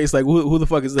straight face. Like who the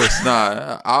fuck is this?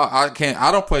 Nah, I can't.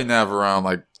 I don't play Nav around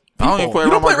like. People. I don't even play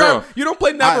around my girl. You don't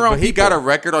play Nav around. But he got a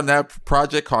record on that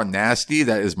project called Nasty.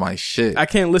 That is my shit. I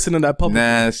can't listen to that public.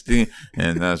 Nasty,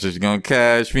 and that's just gonna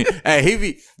catch me. Hey,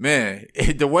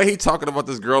 the way he talking about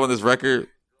this girl on this record,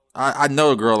 I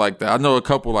know a girl like that. I know a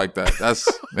couple like that. That's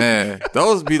man,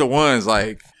 those be the ones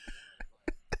like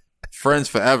friends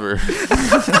forever.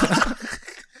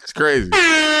 It's crazy.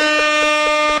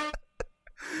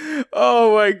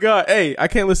 Oh my god! Hey, I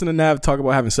can't listen to Nav talk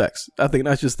about having sex. I think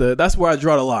that's where I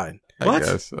draw the line. What?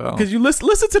 Because you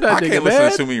listen to that nigga, man. I can't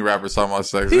listen to too many rappers talking about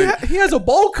sex. He has a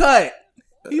bowl cut.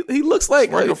 He looks like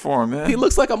for him, man. He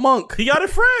looks like a monk. He got it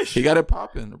fresh. He got it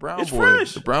popping. The brown boy.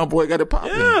 Fresh. The brown boy got it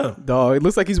popping. Yeah, dog. It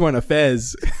looks like he's wearing a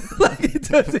fez.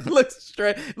 It looks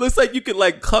straight. It looks like you could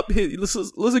like cup his. It looks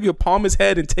like you palm his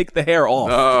head and take the hair off.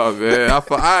 Oh man,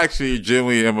 I actually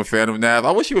genuinely am a fan of Nav. I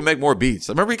wish he would make more beats.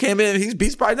 I remember he came in. He's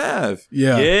beats by Nav.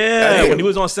 Yeah. When he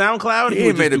was on SoundCloud,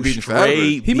 he made a beat forever.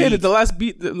 He made it. The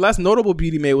last notable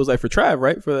beat he made was like for Trav,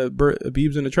 right? For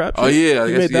Biebs in the Trap. Oh yeah,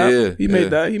 he made that.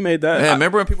 He made that. Man,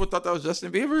 Remember when people thought that was Justin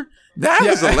Bieber? Nav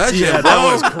is a legend. Yeah, bro.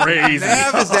 that was crazy.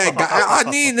 Nav is that guy. I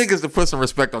need niggas to put some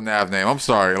respect on Nav's name. I'm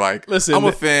sorry. Like, listen, I'm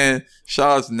a fan.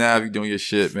 Shout out to Nav. You doing your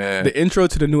shit, man. The intro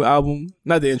to the new album,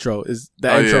 not the intro, is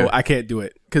the intro. Yeah. I can't do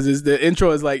it because the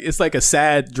intro is like, it's like a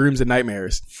sad dreams and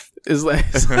nightmares. It's like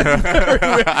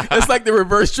it's like the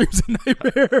reverse dreams and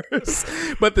nightmares.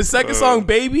 But the second song,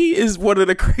 "Baby," is one of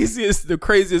the craziest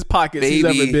pockets he's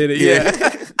ever been in.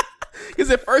 Yeah. Because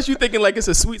at first you're thinking like it's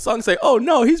a sweet song. It's like, oh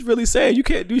no, he's really saying you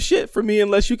can't do shit for me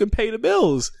unless you can pay the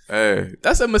bills. Hey,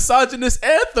 that's a misogynist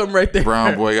anthem right there.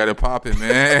 Brown boy got it popping,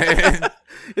 man.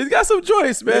 He's got some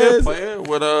joints, man. Yeah, player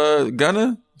with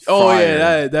Gunna. Oh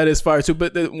yeah, that is fire too.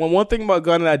 But the one thing about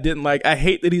Gunna I didn't like, I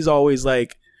hate that he's always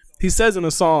like, he says in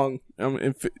a song,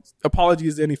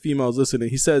 apologies to any females listening,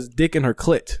 he says dick in her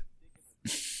clit.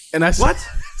 And I what?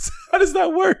 How does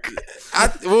that work?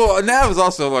 Well, Nav is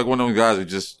also like one of those guys who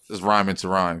just is rhyming to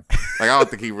rhyme. Like, I don't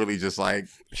think he really just like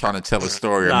trying to tell a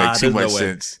story or make too much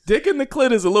sense. Dick in the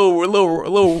clit is a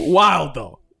little wild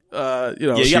though. You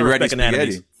know, yeah, you gotta respect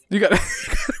anatomy. You gotta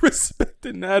respect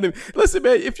anatomy. Listen,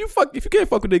 man, if you can't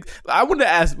fuck with Dick, I wanted to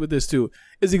ask with this too.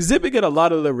 Is Exhibit get a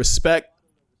lot of the respect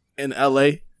in LA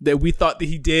that we thought that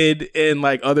he did in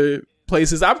like other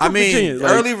places? I'm from Virginia.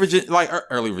 Early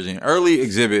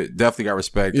Exhibit definitely got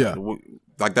respect. Yeah.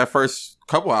 Like that first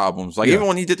couple albums. Like even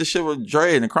when he did the shit with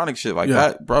Dre and the Chronic shit like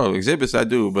that, bro, Exhibit's that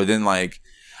dude. But then like,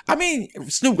 I mean,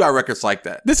 Snoop got records like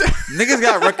that. Niggas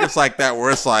got records like that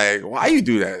where it's like, why you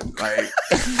do that? Like,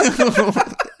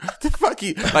 the fuck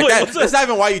you? Like that's not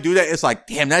even why you do that. It's like,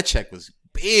 damn, that check was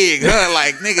big. Huh?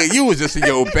 Like, nigga, you was just in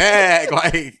your bag.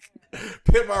 Like,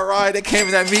 Pimp My Ride, they came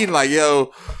in that meeting like,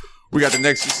 yo, we got the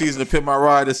next season of Pimp My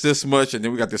Ride, it's this much, and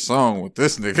then we got this song with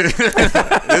this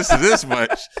nigga. This is this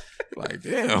much. Like,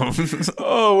 damn.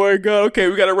 Oh my god. Okay,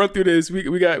 we gotta run through this.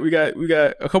 We got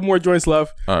a couple more joints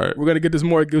left. All right. We're gonna get this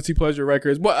more guilty pleasure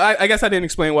records. Well, I guess I didn't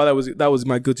explain why that was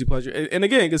my guilty pleasure. And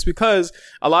again, it's because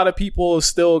a lot of people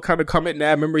still kind of come at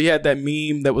Nav. Remember, he had that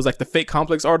meme that was like the fake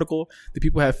Complex article that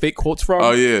people have fake quotes from.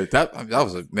 Oh yeah, that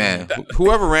was a man.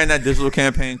 Whoever ran that digital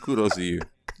campaign, kudos to you.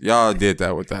 Y'all did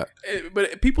that with that.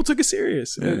 But people took it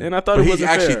serious, and I thought it wasn't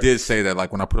fair. He actually did say that,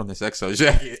 like, when I put on this EXO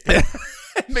jacket,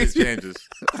 it makes changes.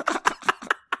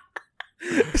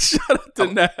 Shout out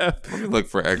to Nav. Let me look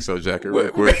for EXO jacket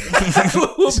real quick.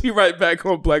 We'll be right back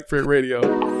on Black Print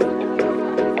Radio.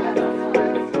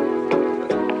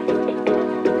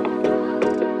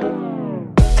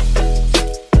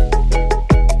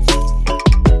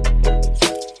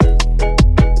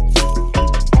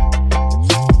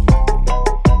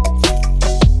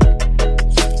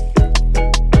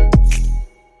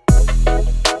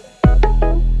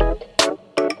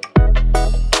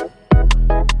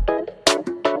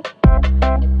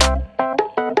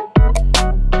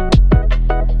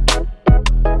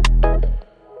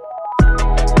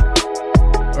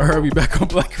 Back on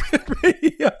Black Print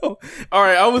Radio. All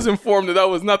right, I was informed that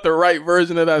was not the right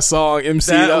version of that song.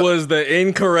 MC, that was the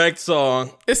incorrect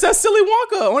song. It's that Silly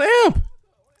Wonka on AMP.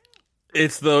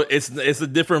 It's a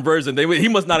different version. He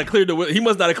must not have cleared the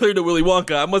Willy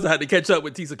Wonka. I must have had to catch up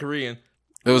with Tisa Korean.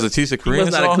 It was a Tisa Korean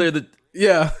song. Must not have cleared the.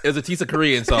 Yeah, it was a Tisa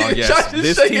Korean song. Yes,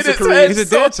 this Tisa Korean. He's a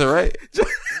dancer, right?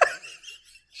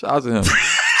 Shout out to him.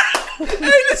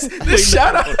 Hey, this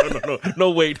shout out.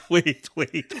 No, wait.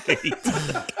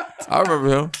 I remember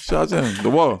him. Shout out to him. The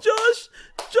wall. Josh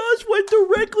went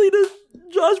directly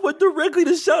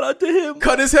to shout out to him.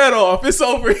 Cut his head off. It's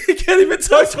over. He can't even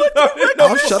talk about it.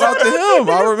 No, shout out to him.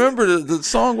 I remember the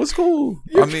song was cool.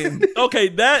 I mean, okay,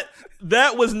 that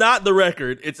was not the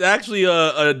record. It's actually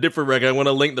a different record. I want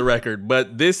to link the record.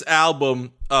 But this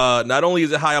album, not only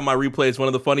is it high on my replay, it's one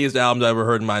of the funniest albums I've ever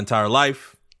heard in my entire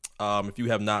life. If you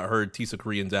have not heard Tisa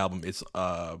Korean's album, it's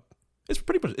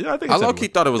pretty much. I think I low-key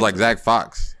thought it was like Zach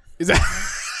Fox. Is that?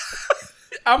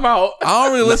 I'm out. I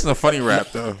don't really listen to funny rap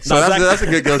though, so that's a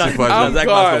good guilty pleasure. Zach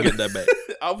Fox will get that back.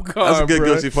 I'm gone. That's a good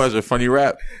guilty pleasure. Funny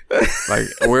rap, like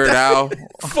Weird Al.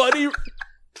 Funny.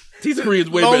 Tisa Korean's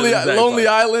way better than Zach Lonely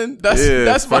Fox. Island.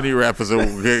 That's funny rap is a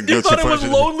good guilty pleasure. You thought it was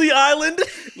Lonely Island?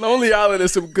 Lonely Island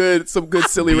is some good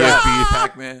silly rap.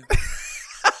 Pac-Man.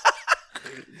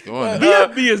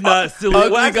 BFB is not silly.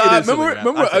 Ugly God.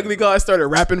 Remember Ugly God started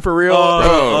rapping for real?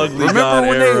 Remember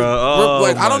when they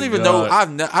like? I don't even know. I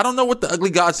don't know what the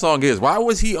Ugly God song is. Why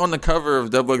was he on the cover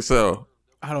of XXL?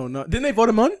 I don't know. Didn't they vote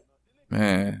him on?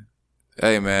 Man,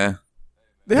 hey man,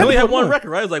 they only had one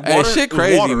record, right? It was like water. Hey, shit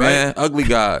crazy, water, man. Right? Ugly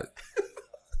God.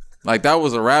 Like that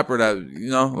was a rapper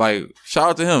that like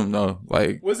shout out to him though.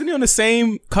 Like wasn't he on the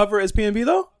same cover as PNB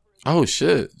though? Oh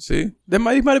shit! See, he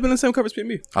might have been in the same cover as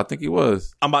P&B. I think he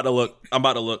was. I'm about to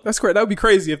look. That's correct. That would be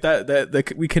crazy if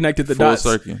that we connected the Full dots.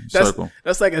 circle.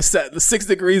 That's like the 6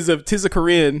 degrees of Tizza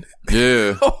Korean.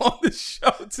 Yeah. On the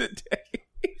show today.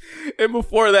 And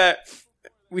before that,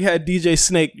 we had DJ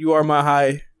Snake. You Are My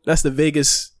High. That's the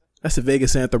Vegas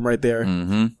anthem right there.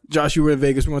 Mm-hmm. Josh, you were in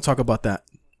Vegas. We're gonna talk about that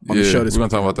on the show this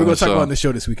weekend. We're gonna talk about on the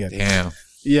show this weekend. Damn.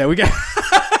 Yeah, we got.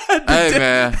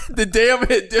 Man, the damn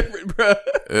hit different, bro.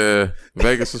 Yeah,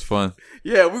 Vegas was fun.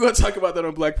 Yeah, we're gonna talk about that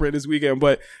on Black Parade this weekend.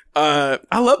 But I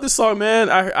love this song, man.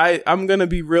 I'm gonna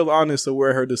be real honest of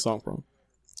where I heard this song from.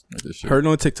 Heard it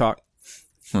on TikTok.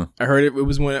 I heard it. It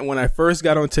was when I first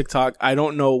got on TikTok. I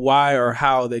don't know why or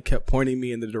how they kept pointing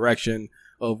me in the direction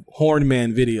of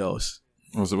Hornman videos.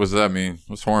 What does that mean?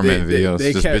 What's Hornman videos?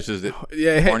 They just kept, bitches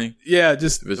that horny? Yeah,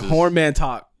 just bitches. Hornman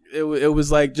talk. It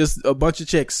was like just a bunch of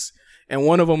chicks. And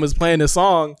one of them was playing this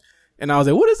song, and I was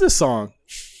like, "What is this song?"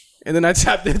 And then I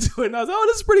tapped into it, and I was like, "Oh,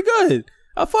 this is pretty good.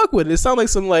 I fuck with it. It sounds like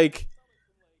some like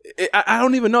I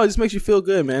don't even know. It just makes you feel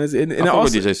good, man." And I fuck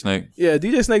with DJ Snake. Yeah,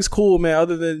 DJ Snake's cool, man.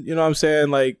 Other than what I'm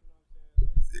saying, like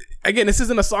again, this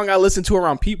isn't a song I listen to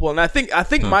around people, and I think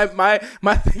my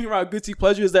thing around guilty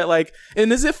pleasure is that like,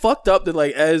 and is it fucked up that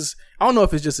like as I don't know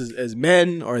if it's just as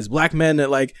men or as black men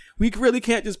that like we really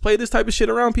can't just play this type of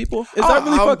shit around people. Is that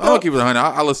really fucked up? I'll keep it 100.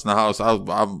 I listen to house. I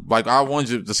want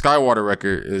you. The Skywater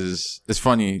record is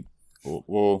funny.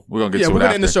 Well, we're gonna get to it. Yeah, we're gonna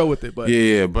end after. the show with it. But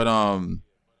yeah. But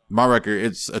my record,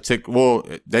 it's a tick. Well,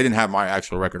 they didn't have my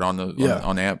actual record on the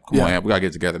amp. Come on, amp. We gotta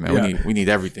get together, man. Yeah. We need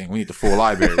everything. We need the full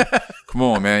library. Come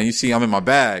on, man. You see, I'm in my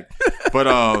bag. But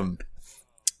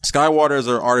Skywater is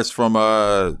an artist from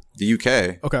the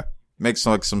UK. Okay. Makes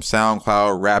like some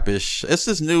SoundCloud rapish. It's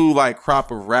this new like crop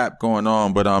of rap going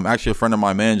on. But actually a friend of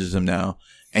mine manages him now,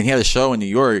 and he had a show in New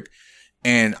York,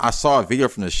 and I saw a video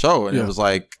from the show, and it was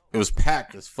like. It was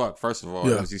packed as fuck, first of all.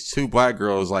 It was these two black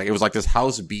girls, like, it was like this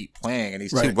house beat playing, and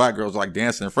these two black girls were like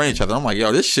dancing in front of each other. I'm like,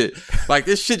 yo, this shit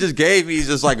just gave me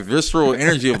just like visceral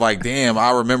energy of like, damn,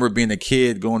 I remember being a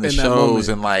kid going to shows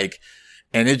and like,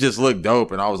 and it just looked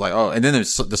dope. And I was like, oh, and then the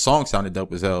song sounded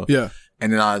dope as hell. Yeah.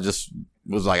 And then I just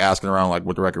was like asking around like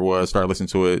what the record was, started listening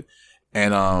to it.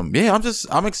 And,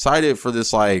 I'm excited for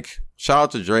this, like, shout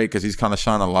out to Drake because he's kind of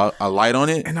shining a light on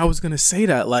it. And I was going to say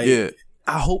that, like,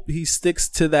 I hope he sticks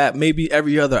to that. Maybe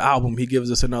every other album he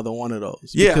gives us another one of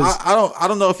those. Yeah, I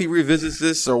don't know if he revisits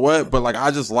this or what, but like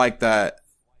I just like that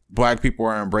black people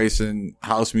are embracing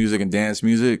house music and dance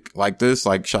music like this.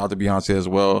 Like shout out to Beyonce as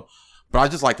well. But I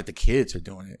just like that the kids are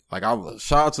doing it. Like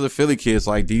shout out to the Philly kids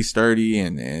like D Sturdy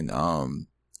and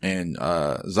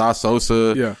Za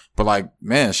Sosa. Yeah. But like,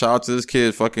 man, shout out to this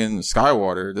kid fucking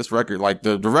Skywater. This record, like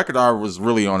the record I was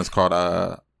really on is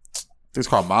called it's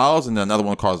called Miles, and then another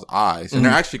one called Eyes. And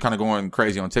they're actually kind of going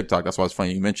crazy on TikTok. That's why it's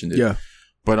funny you mentioned it. Yeah.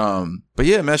 But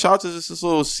yeah, man, shout out to this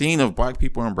little scene of black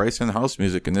people embracing house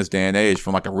music in this day and age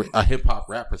from like a hip hop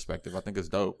rap perspective. I think it's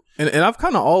dope. And I've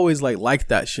kind of always like liked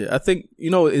that shit. I think,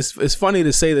 it's funny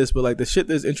to say this, but like the shit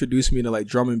that's introduced me to like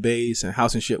drum and bass and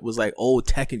house and shit was like old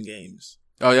Tekken games.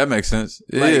 Oh, yeah, that makes sense.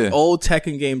 Yeah. Like old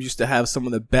Tekken games used to have some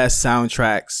of the best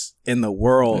soundtracks in the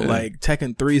world. Yeah. Like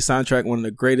Tekken 3 soundtrack, one of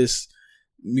the greatest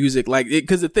music, like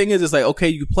because the thing is, it's like okay,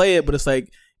 you play it, but it's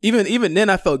like even then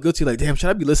I felt guilty. Like, damn, should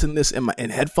I be listening to this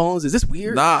in headphones? Is this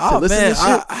weird? Nah, man,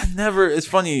 I never. It's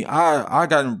funny. I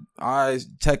got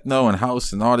techno and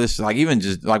house and all this. Like even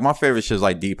just like my favorite shit is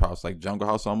like deep house, like jungle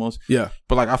house almost. Yeah.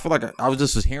 But like I feel like I was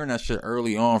just hearing that shit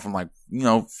early on from like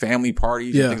family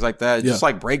parties and things like that. Just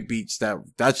like break beats.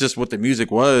 That's just what the music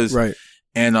was. Right.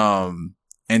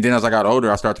 And then as I got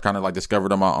older, I started to kind of like discover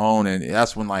it on my own. And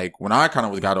that's when like, when I kind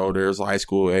of got older, it was high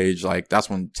school age. Like that's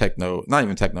when techno, not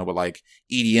even techno, but like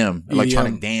EDM.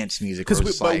 Electronic dance music.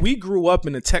 But we grew up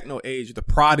in the techno age, the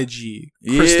Prodigy,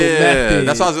 Crystal Method.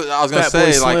 That's what I was going to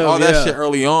say. Like all that shit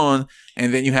early on.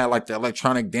 And then you had like the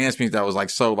electronic dance music that was like,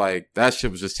 so like that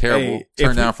shit was just terrible.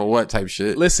 Turn down for what type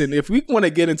shit. Listen, if we want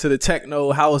to get into the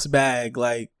techno house bag,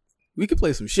 like we could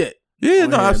play some shit. Yeah,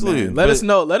 no, absolutely. Man. Let us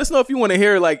know if you want to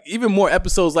hear like even more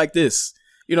episodes like this.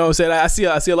 You know what I'm saying?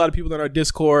 I see a lot of people in our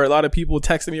Discord, a lot of people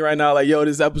texting me right now like, yo,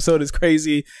 this episode is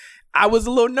crazy. I was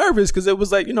a little nervous because it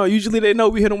was like, usually they know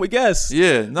we hit them with guests.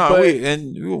 Yeah, no,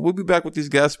 we'll be back with these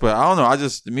guests, but I don't know.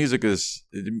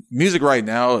 The music right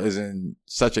now is in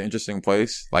such an interesting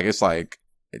place. Like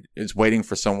it's waiting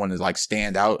for someone to like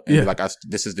stand out and be like,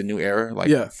 this is the new era.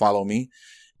 Like follow me.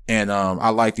 And I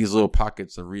like these little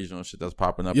pockets of regional shit that's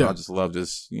popping up. Yeah. And I just love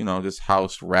this, this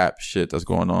house rap shit that's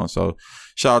going on. So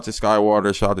shout out to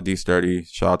Skywater, shout out to D Sturdy,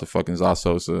 shout out to fucking Za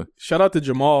Sosa. Shout out to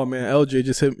Jamal, man. LJ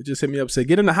just hit me up, said,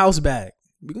 get in the house bag.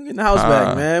 We can get in the house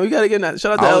back, man. We gotta get in that.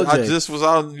 Shout out to LJ. I just was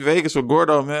out in Vegas with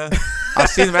Gordo, man. I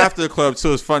seen him after the club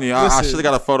too. It's funny. I should have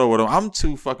got a photo with him. I'm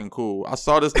too fucking cool. I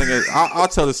saw this nigga. I'll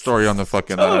tell the story on the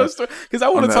fucking. Because I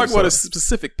want to talk about a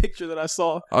specific picture that I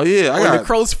saw. Oh yeah, I got the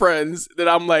close friends that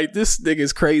I'm like, this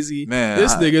nigga's crazy. Man,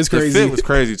 this nigga's crazy. The fit was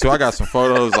crazy too. I got some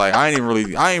photos. Like I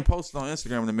ain't posting on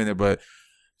Instagram in a minute, but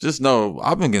just know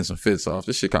I've been getting some fits off.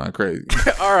 This shit kind of crazy.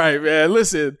 All right, man.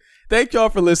 Listen. Thank y'all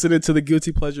for listening to the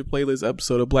Guilty Pleasure Playlist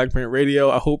episode of Black Print Radio.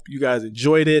 I hope you guys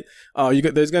enjoyed it.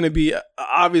 There's going to be,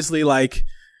 obviously, like,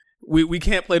 we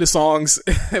can't play the songs.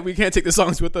 We can't take the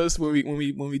songs with us when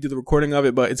we do the recording of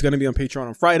it, but it's going to be on Patreon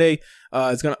on Friday.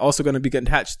 It's also going to be getting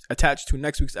attached to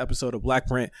next week's episode of Black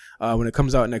Print when it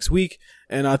comes out next week.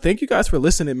 And thank you guys for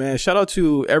listening, man. Shout out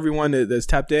to everyone that's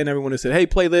tapped in, everyone that said, hey,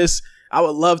 play this. I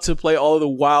would love to play all of the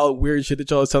wild, weird shit that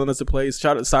y'all is telling us to play.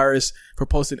 Shout out to Cyrus for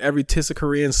posting every Tissa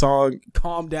Korean song.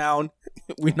 Calm down.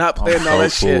 We're not playing all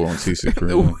that shit. On Tissa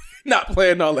Korean. Not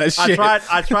playing all that shit.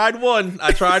 I tried one.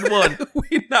 I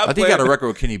think he got a record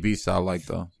with Kenny Beats that I like,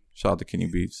 though. Shout out to Kenny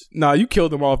Beats. Nah, you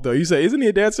killed him off, though. You say, isn't he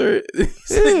a dancer?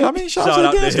 Yeah, I mean, shout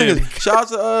out to the dance niggas. Shout out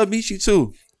to Michi,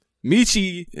 too.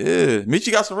 Michi, yeah,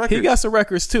 Michi got some records. He got some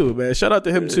records too, man. Shout out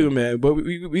to him too, man. But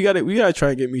we gotta try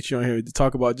and get Michi on here to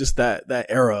talk about just that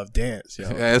era of dance. Yo.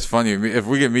 Yeah, it's funny. If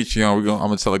we get Michi on, I'm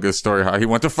gonna tell a good story how he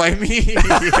went to fight me.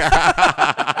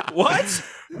 What?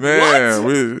 Man,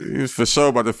 he was for sure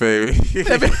about to fade.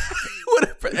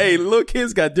 Hey, little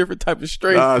kids got different type of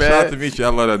strength, man. Shout out to Michi. I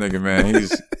love that nigga, man.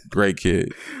 He's a great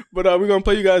kid. But we're going to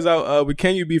play you guys out with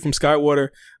Can You Be from Skywater.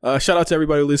 Shout out to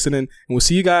everybody listening. And we'll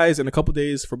see you guys in a couple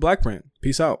days for Black Print.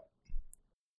 Peace out.